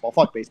 except baseball.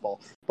 Fuck baseball.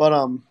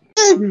 But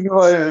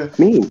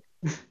Me.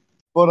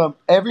 But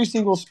every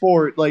single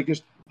sport, like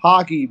just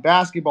hockey,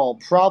 basketball,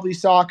 probably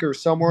soccer,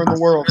 somewhere in the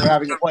world, they're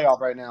having a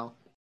playoff right now.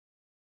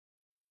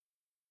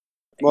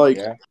 Like,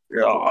 Yeah.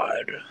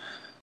 God,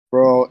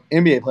 bro,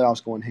 NBA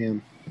playoffs going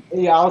ham.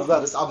 Yeah, I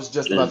was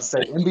just about to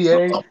say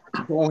NBA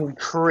going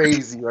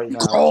crazy right now.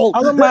 Oh,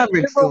 How the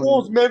Mavericks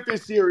Timberwolves doing?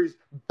 Memphis series,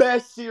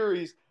 best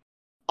series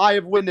I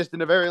have witnessed in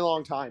a very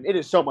long time. It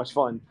is so much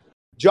fun.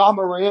 Ja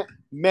Morant,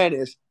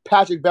 menace.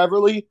 Patrick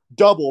Beverly,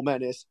 double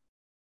menace.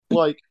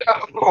 Like,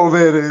 Oh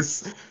man,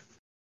 is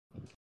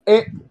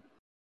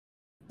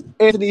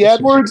Anthony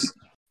Edwards,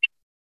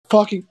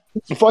 fucking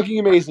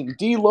amazing.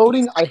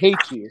 Deloading, I hate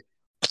you.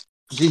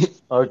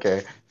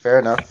 okay, fair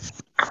enough.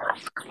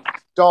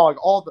 Dog,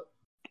 all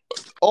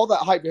that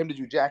hype for him to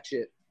do jack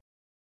shit.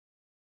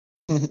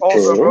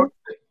 Also,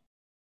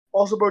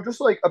 bro, just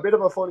like a bit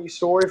of a funny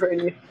story for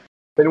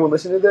anyone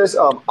listening to this.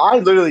 I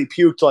literally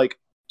puked like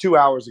 2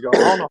 hours ago. I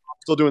don't know how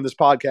I'm still doing this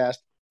podcast.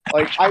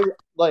 I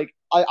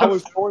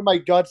was throwing my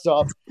guts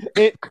up.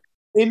 So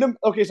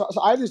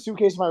I have this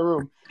suitcase in my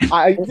room.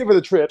 I used it for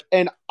the trip,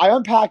 and I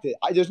unpacked it.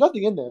 There's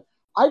nothing in there.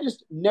 I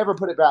just never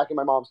put it back in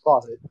my mom's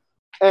closet.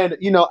 And I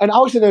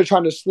was sitting there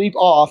trying to sleep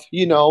off,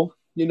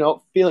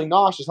 feeling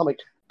nauseous. I'm like,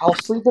 I'll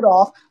sleep it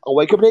off. I'll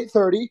wake up at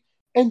 8:30,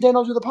 and then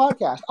I'll do the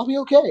podcast. I'll be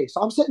okay.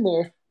 So I'm sitting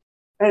there,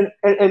 and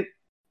I'm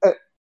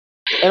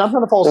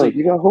trying to fall Oh, asleep.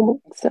 you got homework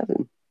at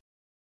 7.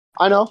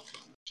 I know.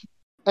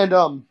 And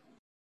y'all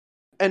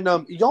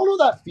know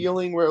that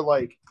feeling where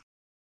y'all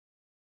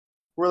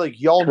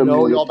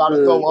know y'all about to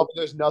throw up and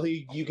there's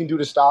nothing you can do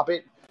to stop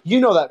it? You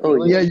know that Oh,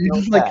 feeling. Yeah, you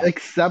just like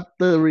accept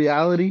the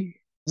reality.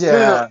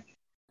 Yeah.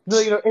 No,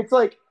 it's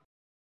like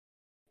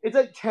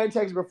 10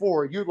 seconds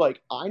before you're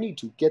like, I need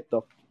to get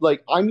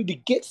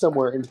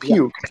somewhere and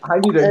puke. I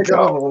need to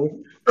go.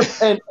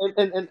 And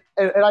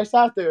I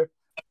sat there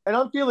and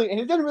I'm feeling, and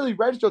it didn't really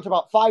register until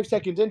about 5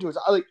 seconds into it. So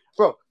I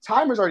bro,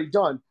 timer's already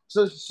done.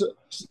 So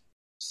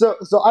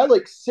I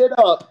like sit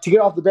up to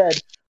get off the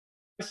bed,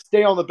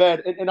 stay on the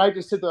bed, and I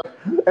just sit there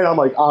and I'm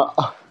like,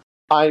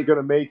 I ain't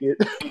gonna make it.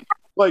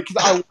 Like, 'cause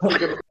I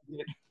wasn't gonna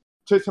make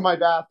it to my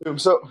bathroom.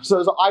 So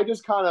I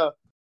just kind of,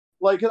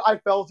 like, 'cause I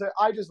felt it.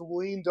 I just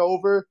leaned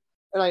over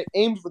and I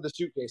aimed for the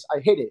suitcase. I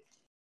hit it.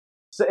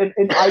 So and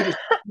I just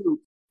puked.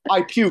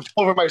 I puked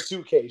over my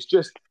suitcase.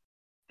 Just,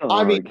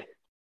 I mean,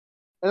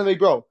 and I'm like,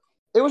 bro,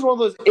 it was one of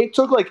those. It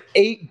took like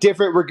 8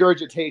 different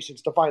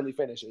regurgitations to finally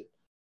finish it,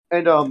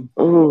 and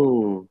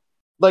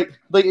like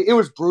it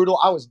was brutal.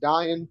 I was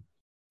dying,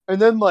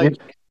 and then like,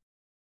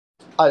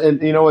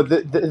 and you know what?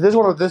 This is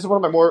one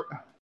of my more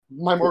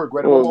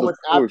regrettable moments.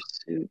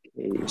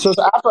 So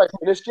after I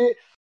finished it,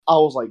 I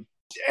was like,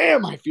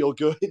 "Damn, I feel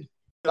good."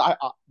 I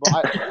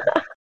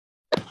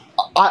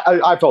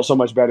felt so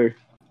much better.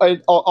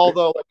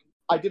 Although like,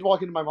 I did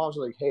walk into my mom's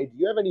like, "Hey, do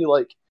you have any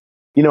like,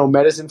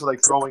 medicine for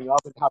like throwing up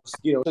and how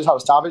to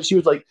stop it?"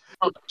 She's like,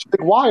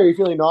 "Why are you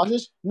feeling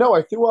nauseous?" "No,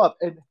 I threw up."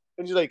 And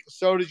she's like,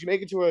 "So did you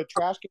make it to a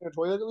trash can or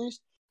toilet at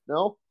least?"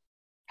 "No."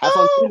 "Have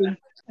fun cleaning."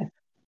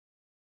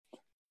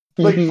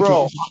 Like,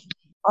 bro,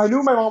 I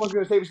knew my mom was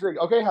gonna say, she's like,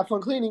 "Okay, have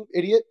fun cleaning,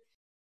 idiot."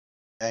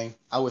 Dang,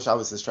 I wish I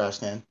was this trash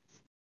can.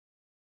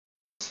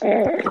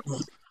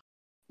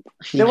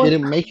 He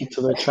didn't make it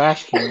to the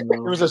trash can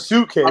though. It was a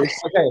suitcase.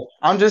 Okay,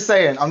 I'm just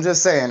saying,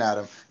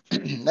 Adam.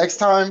 next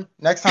time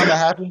that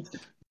happens,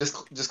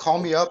 just call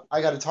me up.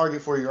 I got a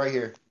target for you right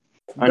here.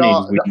 I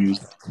need weed.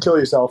 Kill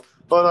yourself.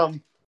 But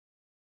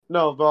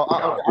no, bro.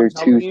 There are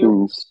 2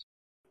 things.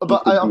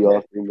 But you could be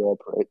offering up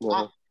right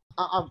now.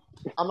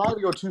 I'm not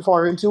gonna go too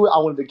far into it. I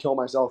wanted to kill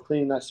myself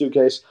cleaning that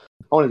suitcase.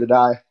 I wanted to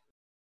die.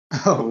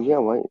 Oh yeah,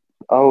 why?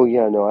 Oh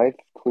yeah, no, I've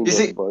cleaned up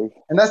a bar.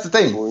 And that's the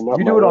thing. You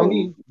do it on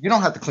me. You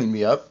don't have to clean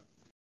me up.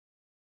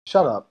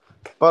 Shut up.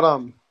 But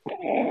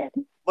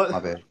my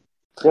bad.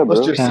 Yeah,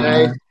 let's just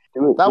say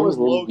that was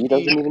low low-key. He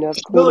doesn't even have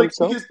to clean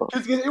himself.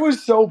 Because it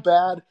was so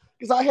bad.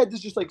 Because I had this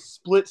just like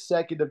split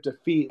second of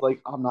defeat.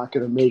 Like, I'm not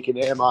gonna make it,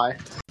 am I?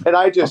 And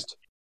I just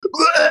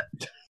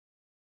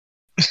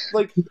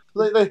like,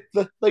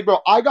 bro.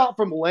 I got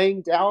from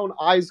laying down,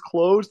 eyes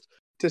closed,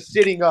 to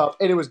sitting up,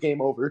 and it was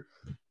game over.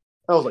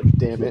 I was like,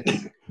 damn it.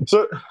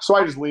 So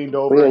I just leaned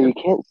over. Yeah, you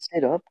can't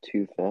sit up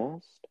too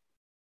fast.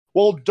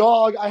 Well,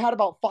 dog, I had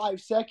about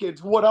 5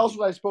 seconds. What else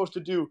was I supposed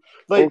to do?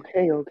 Like,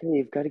 okay,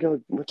 you've got to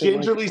go with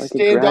gingerly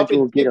stand up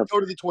and go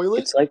to the toilet.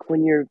 It's like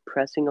when you're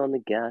pressing on the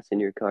gas in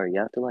your car. You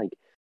have to like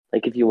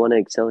if you want to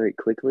accelerate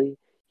quickly,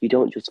 you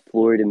don't just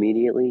floor it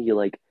immediately. You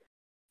like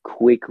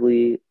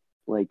quickly,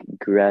 like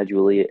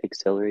gradually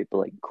accelerate, but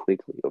like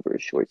quickly over a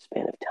short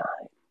span of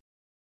time.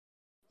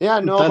 Yeah,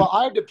 no, but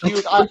I had to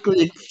puke. I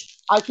couldn't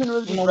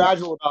really be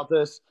gradual about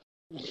this.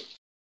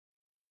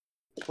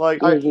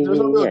 Like, there's no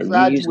real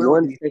graduality. You use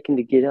 1 second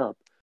to get up,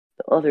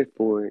 the other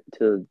 4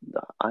 to,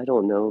 I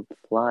don't know,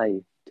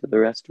 fly to the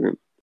restroom.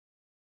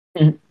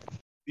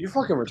 You're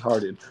fucking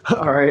retarded.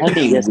 All right.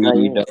 Yes, I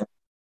am.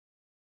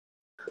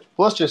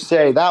 Let's just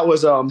say that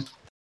was a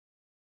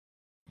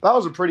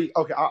pretty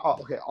okay.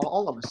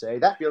 All I'm gonna say,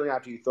 that feeling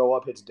after you throw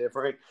up hits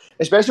different,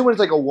 especially when it's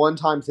like a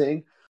one-time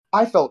thing.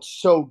 I felt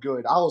so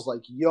good. I was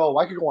like, "Yo,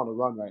 I could go on a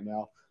run right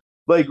now."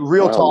 Like,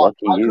 real talk.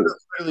 I could have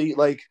really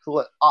like,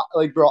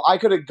 bro. I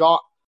could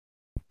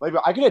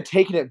have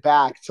taken it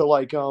back to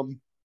like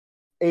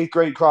 8th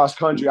grade cross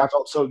country. I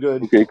felt so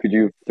good. Okay, could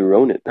you have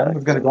thrown it back? I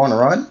was gonna go on a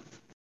run.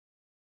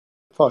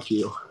 Fuck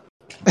you.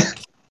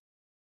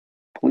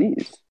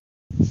 Please.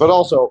 But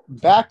also,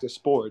 back to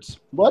sports.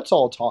 Let's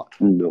all talk.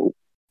 No.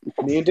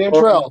 Me and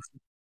Dantrell.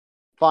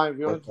 Fine,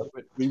 we won't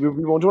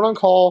do it on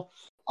call.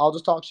 I'll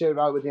just talk shit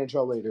about it with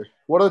Dantrell later.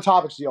 What other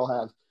topics do y'all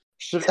have?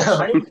 Let's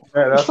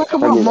talk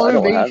about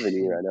motivation. I don't have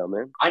any right now,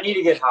 man. I need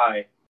to get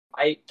high.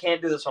 I can't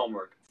do this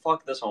homework.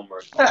 Fuck this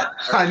homework.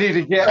 I need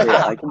to get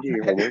I can do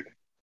your homework.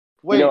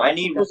 Wait, I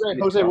need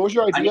Jose, what was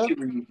your idea?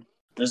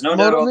 There's no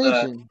doubt about that.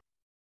 Motivation.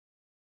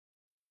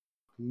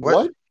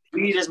 What?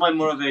 Weed is my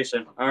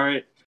motivation. All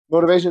right.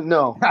 Motivation?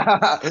 No.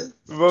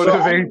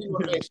 motivation.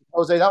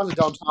 Jose, that was a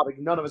dumb topic.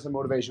 None of us have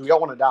motivation. We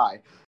all want to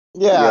die.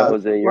 Yeah,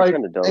 Jose, you're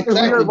kind of dumb.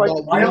 Exactly.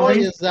 Why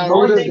is that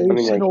Jose,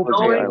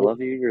 I love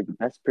you. You're the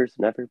best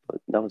person ever, but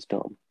that was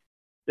dumb.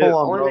 The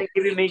only thing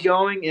keeping me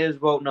going is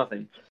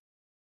nothing.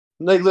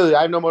 Like, literally,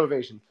 I have no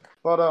motivation.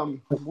 But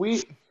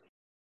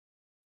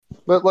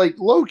like,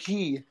 low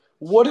key,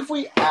 what if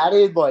we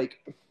added like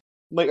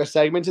a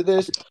segment to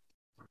this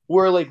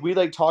where like we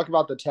like talk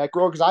about the tech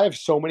world? Because I have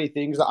so many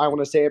things that I want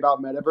to say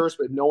about metaverse,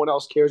 but no one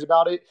else cares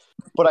about it.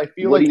 But I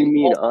feel what like do you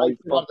mean? I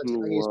fucking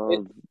love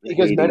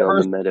hating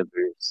on the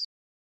metaverse.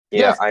 Yeah,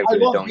 yes, I really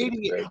love don't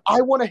hating it.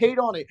 I want to hate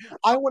on it.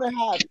 I want to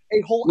have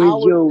a whole Wait,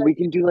 hour. yo, we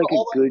can do like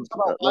a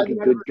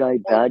good guy,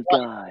 bad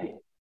guy.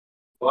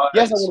 What?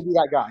 Yes, I want to be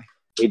that guy.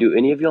 Hey, do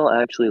any of y'all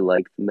actually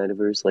like the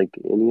metaverse? Like,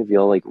 any of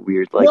y'all like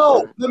weird like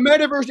no, that? the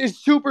metaverse is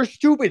super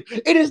stupid.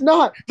 It is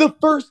not the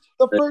first,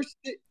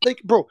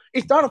 like, bro,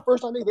 it's not a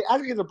first time thing. They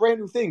actually, it's a brand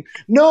new thing.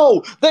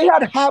 No, they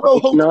had Habbo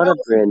Hotel not a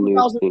brand in new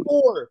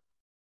 2004.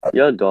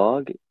 Yo,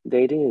 dog,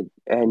 they did.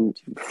 And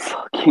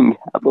fucking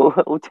Habbo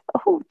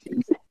Hotel,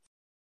 Jesus.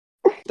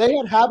 They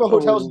had Habbo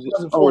Hotels in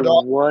 2004,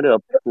 dog. What a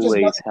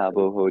place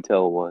Habbo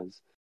Hotel was.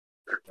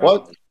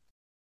 What?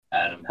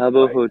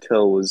 Habbo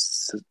Hotel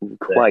was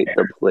quite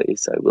the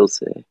place, I will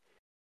say.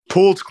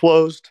 Pool's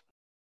closed.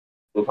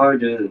 We'll probably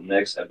do it in the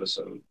next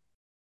episode.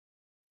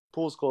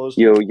 Pool's closed.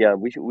 Yo, yeah,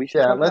 we should.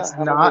 Yeah, talk let's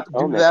about not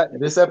hotel do next that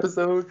this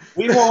episode.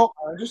 We won't.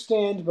 I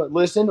understand, but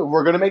listen,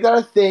 we're gonna make that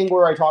a thing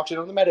where I talk shit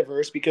on the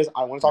metaverse because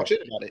I want to talk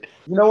shit about it.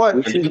 You know what?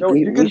 We should, You know,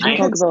 we, you we can, should you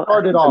talk can about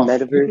start it the off. You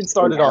metaverse can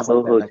start and it off like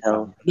Habbo that next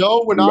Hotel. time.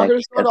 No, we're not gonna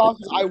Next start off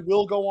because I episode.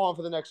 will go on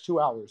for the next 2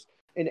 hours,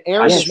 and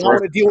Aaron I does not swear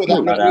want to deal with that.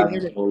 to God, Me I and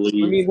him, will me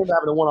leave. and him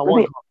having a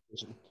one-on-one Wait.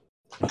 conversation.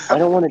 I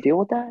don't want to deal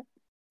with that.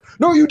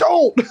 No, you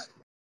don't.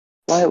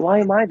 Why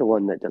am I the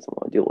one that doesn't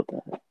want to deal with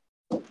that?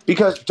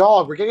 Because,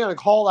 dog, we're getting on a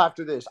call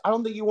after this. I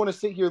don't think you want to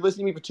sit here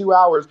listening to me for 2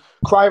 hours,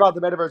 cry about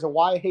the metaverse and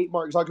why I hate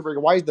Mark Zuckerberg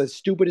and why he's the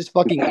stupidest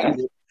fucking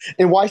idiot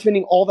and why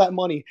spending all that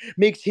money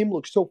makes him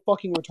look so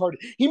fucking retarded.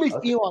 He makes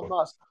Okay. Elon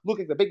Musk look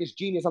like the biggest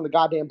genius on the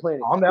goddamn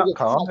planet. Calm down, He is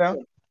calm so-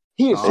 down.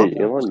 He is so Hey,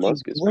 Elon fucking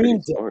Musk is brain pretty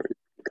dead. smart.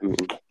 I mean,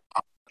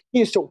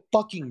 He is so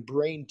fucking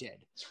brain dead.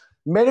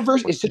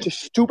 Metaverse is such a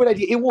stupid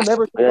idea. It will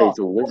never take yeah, off. he's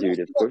a lizard.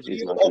 Of course,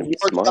 he's not Oh, going to be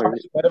Mark smart.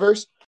 Zuckerberg's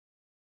Metaverse.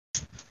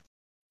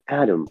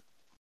 Adam.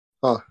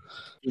 Huh.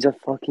 He's a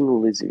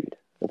fucking lizard.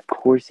 Of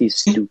course, he's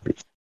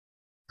stupid.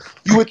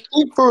 You would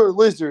think for a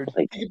lizard,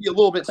 Like, he could be a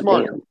little bit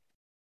smarter. Damn.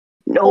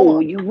 No, Hold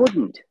on. you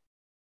wouldn't.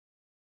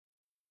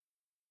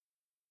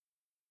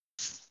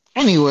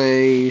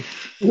 Anyway,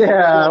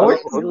 Yeah, I Hold would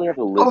on. totally have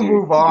a We'll lizard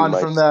move do on my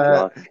from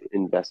that. stock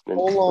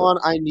investments. Hold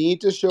on, I need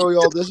to show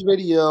y'all this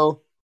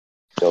video.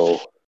 No.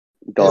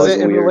 Is Dog, it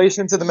in we're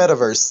relation to the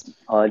metaverse?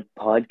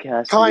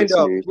 podcast Kind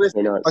of. listeners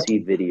Listen, cannot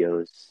see okay.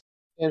 videos.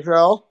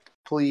 Andrell,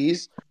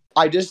 please.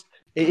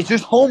 It's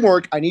just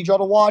homework. I need y'all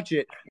to watch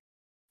it.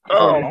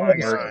 Oh my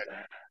god.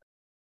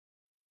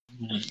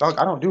 Dog,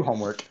 I don't do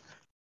homework.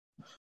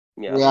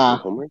 Yeah. Yeah.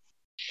 Homework?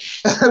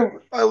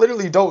 I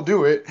literally don't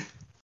do it.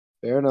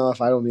 Fair enough.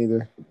 I don't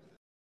either.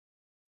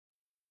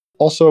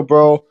 Also,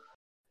 bro,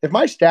 if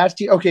my stats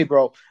teacher, okay,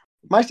 bro,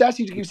 my stats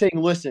teacher keeps saying,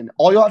 listen,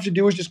 all you'll have to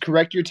do is just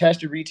correct your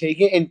test and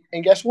retake it,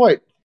 and guess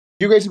what?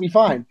 You guys will be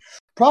fine.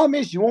 Problem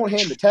is, you won't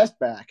hand the test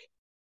back.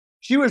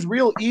 She was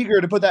real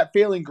eager to put that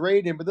failing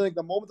grade in, but then, like,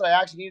 the moment that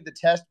I actually needed the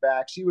test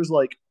back, she was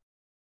like,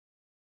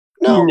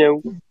 no.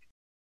 No.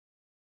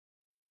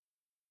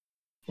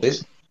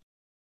 This-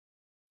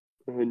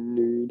 Oh,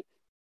 nerd.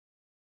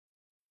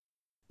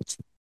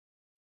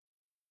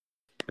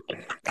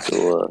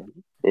 So,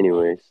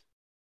 anyways.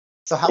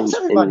 So how's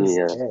And- everybody's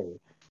and, day?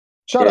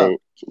 Shut up.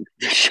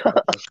 Shut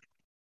up.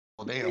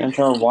 Well, damn.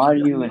 Anton, why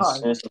do you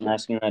insist on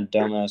asking that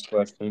dumbass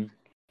question?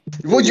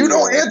 Well, you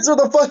don't answer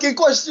the fucking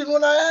question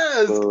when I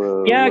ask.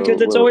 Yeah,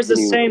 because it's always the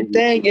same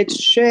thing.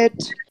 It's shit.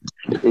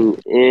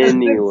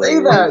 Anyways. Say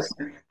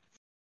that.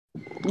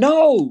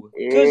 No,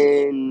 because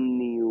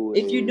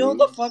Anyways. if you know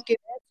the fucking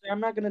answer, I'm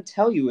not gonna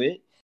tell you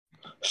it.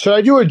 Should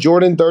I do a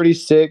Jordan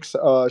 36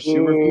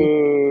 shoe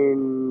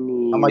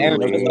review? I might Aaron,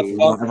 never shut the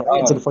fuck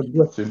answer the up. fucking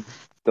question.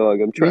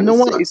 Dog, I'm trying know to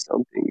what? say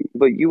something,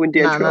 but you and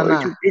Dan Nah, Troll nah,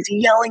 are too busy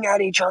yelling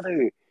at each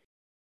other.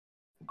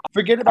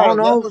 Forget about Oh, it.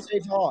 no. Let Jose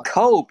talk.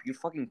 Cope, you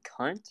fucking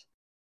cunt.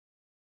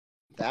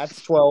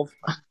 That's 12.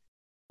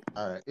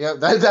 All right. Yeah,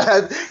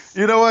 that.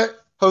 You know what,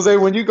 Jose?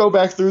 When you go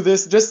back through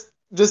this, just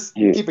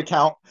Yeah. keep a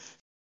count.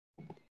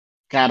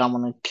 God, I'm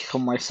gonna kill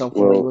myself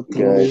Well, when I go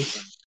through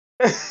guys.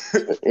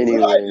 this.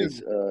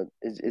 Anyways,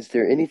 is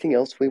there anything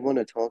else we want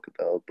to talk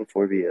about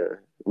before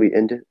we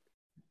end it?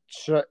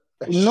 Shut.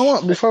 You know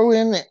what? Before we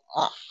end it,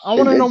 I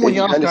want to know what It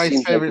y'all kinda guys' seems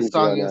like favorite we've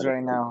song run is out of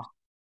right now.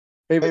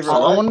 Favorite Favorite I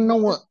song? want to know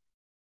what.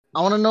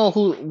 I want to know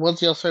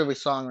what's your favorite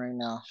song right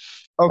now.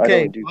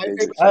 Okay, don't do my favorite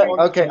favorite songs. song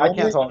Okay, at the I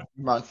can't moment- talk.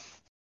 Come on.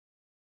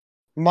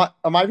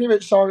 My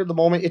favorite song at the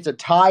moment, it's a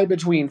tie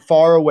between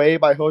Far Away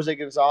by Jose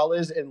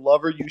Gonzalez and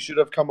Lover You Should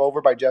Have Come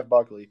Over by Jeff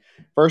Buckley.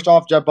 First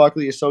off, Jeff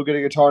Buckley is so good at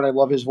guitar and I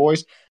love his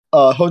voice.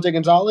 Jose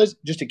Gonzalez,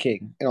 just a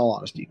king, in all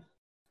honesty.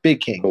 Big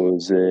king.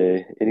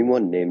 Jose.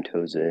 Anyone named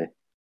Jose?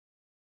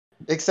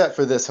 Except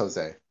for this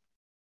Jose.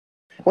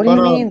 What do But,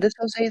 you mean? This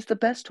Jose is the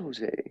best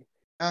Jose.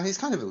 He's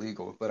kind of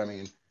illegal, but I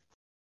mean,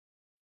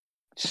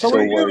 So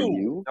are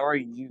you. How are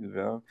you,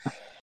 bro?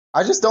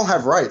 I just don't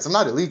have rights. I'm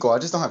not illegal. I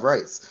just don't have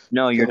rights.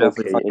 No, you're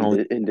definitely Okay,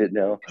 fucking. end it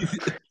now.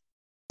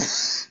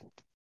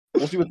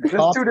 We'll see what the There's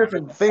cops two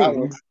different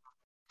things.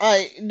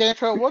 Alright,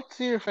 Dantro, what's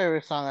your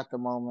favorite song at the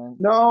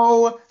moment?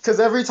 No, because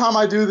every time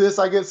I do this,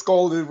 I get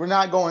scolded. We're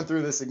not going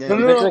through this again. No.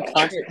 Just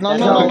like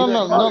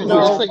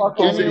fuck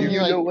all of genuinely, you. You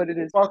like, know what it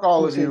is. Fuck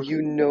all of Jose, you.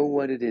 you know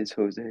what it is,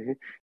 Jose.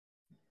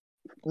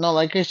 no,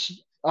 like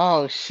it's.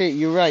 Oh shit,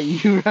 you're right.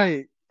 You're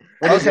right.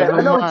 Okay, Never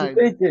I know what mind.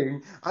 you're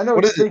thinking. I know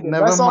What what is you're it? thinking.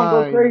 Never That song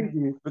go mind.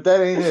 crazy, but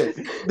that ain't it.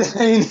 That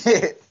ain't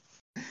it.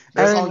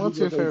 That Aaron, song what's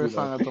do your go crazy, favorite though.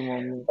 song at the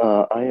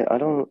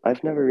moment?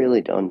 I've never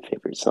really done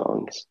favorite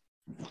songs.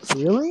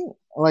 Really?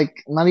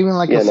 Like, not even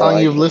like Yeah, a no, song I-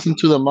 you've listened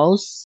to the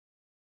most?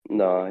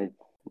 No,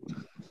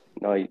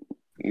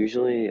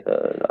 usually,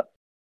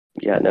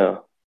 yeah,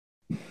 no.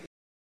 I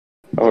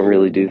don't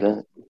really do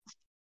that.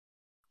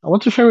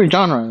 What's your favorite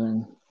genre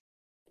then?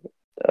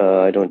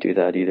 I don't do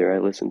that either. I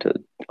listen to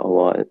a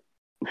lot.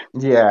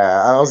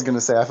 Yeah, I was gonna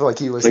say. I feel like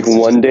he listens. Like to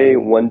one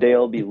just- day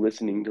I'll be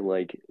listening to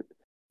like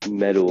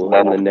metal,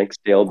 and the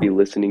next day I'll be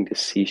listening to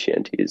sea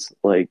shanties.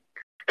 Like,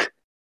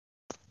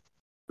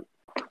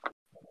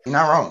 You're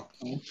not wrong.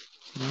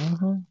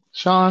 Mm-hmm.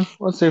 Sean,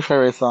 what's your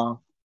favorite song?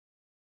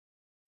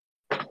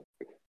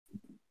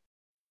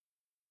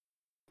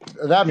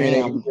 That man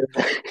Damn. ain't good.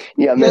 Yeah,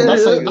 Yeah, man.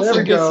 That's that's a- a there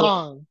we good go.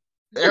 song.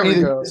 There we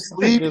Either go. That's a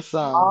sleep, good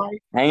song.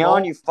 Hang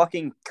on, you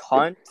fucking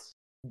cunt.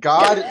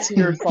 God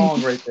tier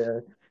song right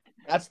there.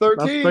 That's That's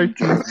 13.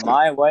 13. It's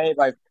My Way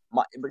by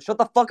but shut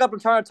the fuck up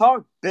and trying to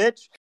talk,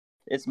 bitch.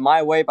 It's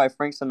My Way by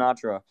Frank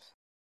Sinatra.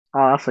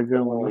 Oh, that's a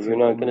good one. Oh, That's a you're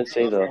good not one. gonna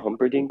say the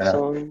Humperdinck Yeah.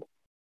 song?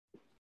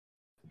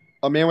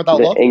 A Man Without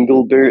The Love?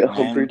 Engelbert Man,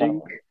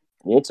 Humperdinck?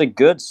 It's a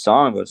good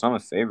song, but it's not my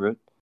favorite.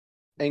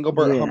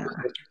 Engelbert Yeah.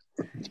 Humperdinck.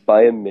 It's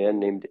by a man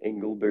named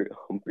Engelbert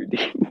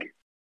Humperdinck.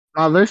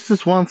 There's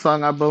this one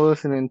song I've been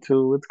listening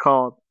to. It's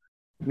called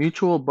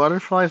Mutual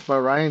Butterflies by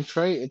Ryan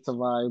Trey. It's a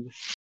vibe.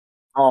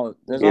 Oh,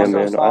 there's Yeah, also a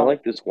man, I song.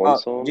 like this one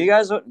song. Do you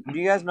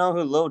guys know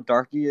who Lil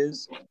Darky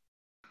is?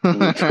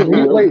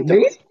 Wait,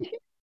 me?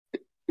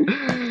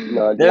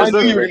 No, There's I knew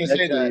this- you were that's gonna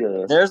say that.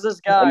 actually, There's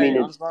this guy. I mean,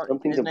 on it's Spotify.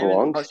 something His that name is.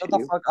 belongs But shut to the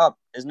you. fuck up.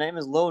 His name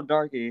is Lil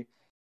Darky.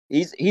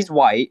 He's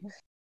white,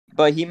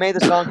 but he made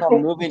the song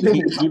called Moving.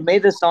 He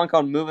made this song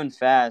called Moving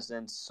Fast,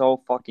 and it's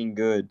so fucking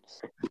good.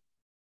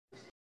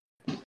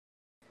 I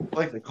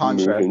like the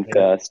contrast. Moving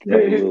there. fast by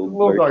Lil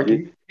Little Darky.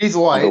 darky. He's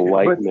white, The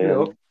white but man.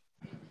 still.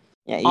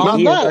 Yeah, On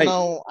he's that like,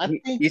 note, I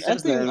he's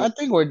just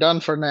think we're done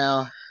for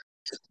now.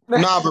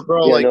 Nah, but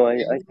bro, Yeah, like, no, I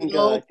you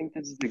know, think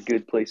this is a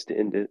good place to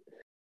end it.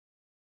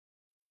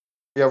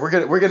 Yeah, we're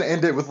gonna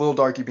end it with Little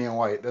Darky being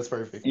white. That's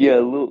perfect. Yeah,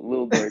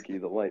 Lil Darky,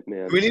 the white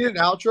man. do we need an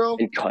outro?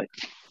 And cut.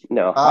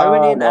 No. Why do we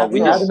need an no, we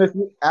outro? just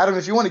Adam,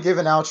 if you want to give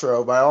an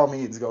outro, by all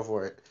means, go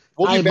for it.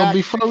 We'll be Alright, but back.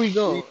 before we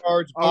go,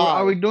 Retards,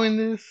 are we bye. doing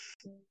this?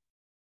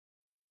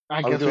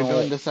 I we guess we're doing doing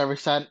what? this every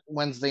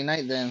Wednesday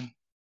night then.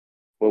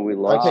 when we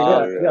lost Okay,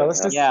 our yeah,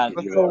 let's just yeah.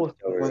 let's go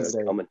our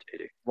Wednesday.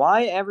 commentator.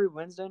 Why every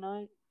Wednesday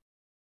night?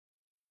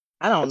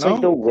 I don't It's know.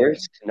 like the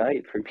worst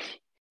night for me.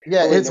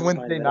 Yeah, Oh, wait, it's never mind,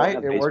 Wednesday I don't night.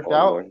 have It worked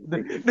baseball out.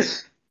 anymore. It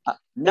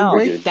No. We're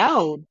worked good.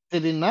 out,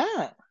 did it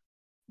not?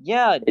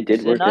 Yeah, It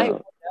did work tonight out.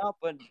 worked out,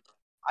 but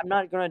I'm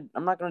not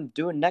gonna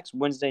do it next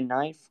Wednesday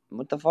night.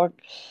 What the fuck?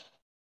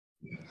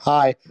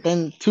 Hi.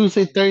 Then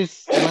Tuesday,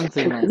 Thursday,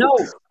 Wednesday night. No,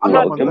 I'm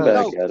not. Welcome doing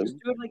back, No, Adam. just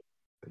do it like.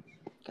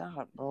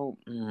 God, bro.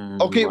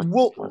 Okay,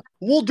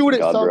 we'll do it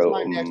God, bro,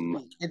 sometime next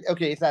week.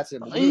 Okay, it's that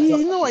simple. Do it You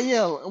sometime. know what?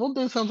 Yeah, we'll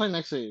do something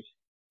next week.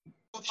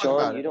 We'll talk Sean,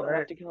 about you it, don't alright?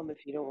 have to come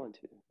if you don't want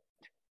to.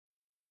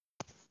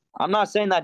 I'm not saying that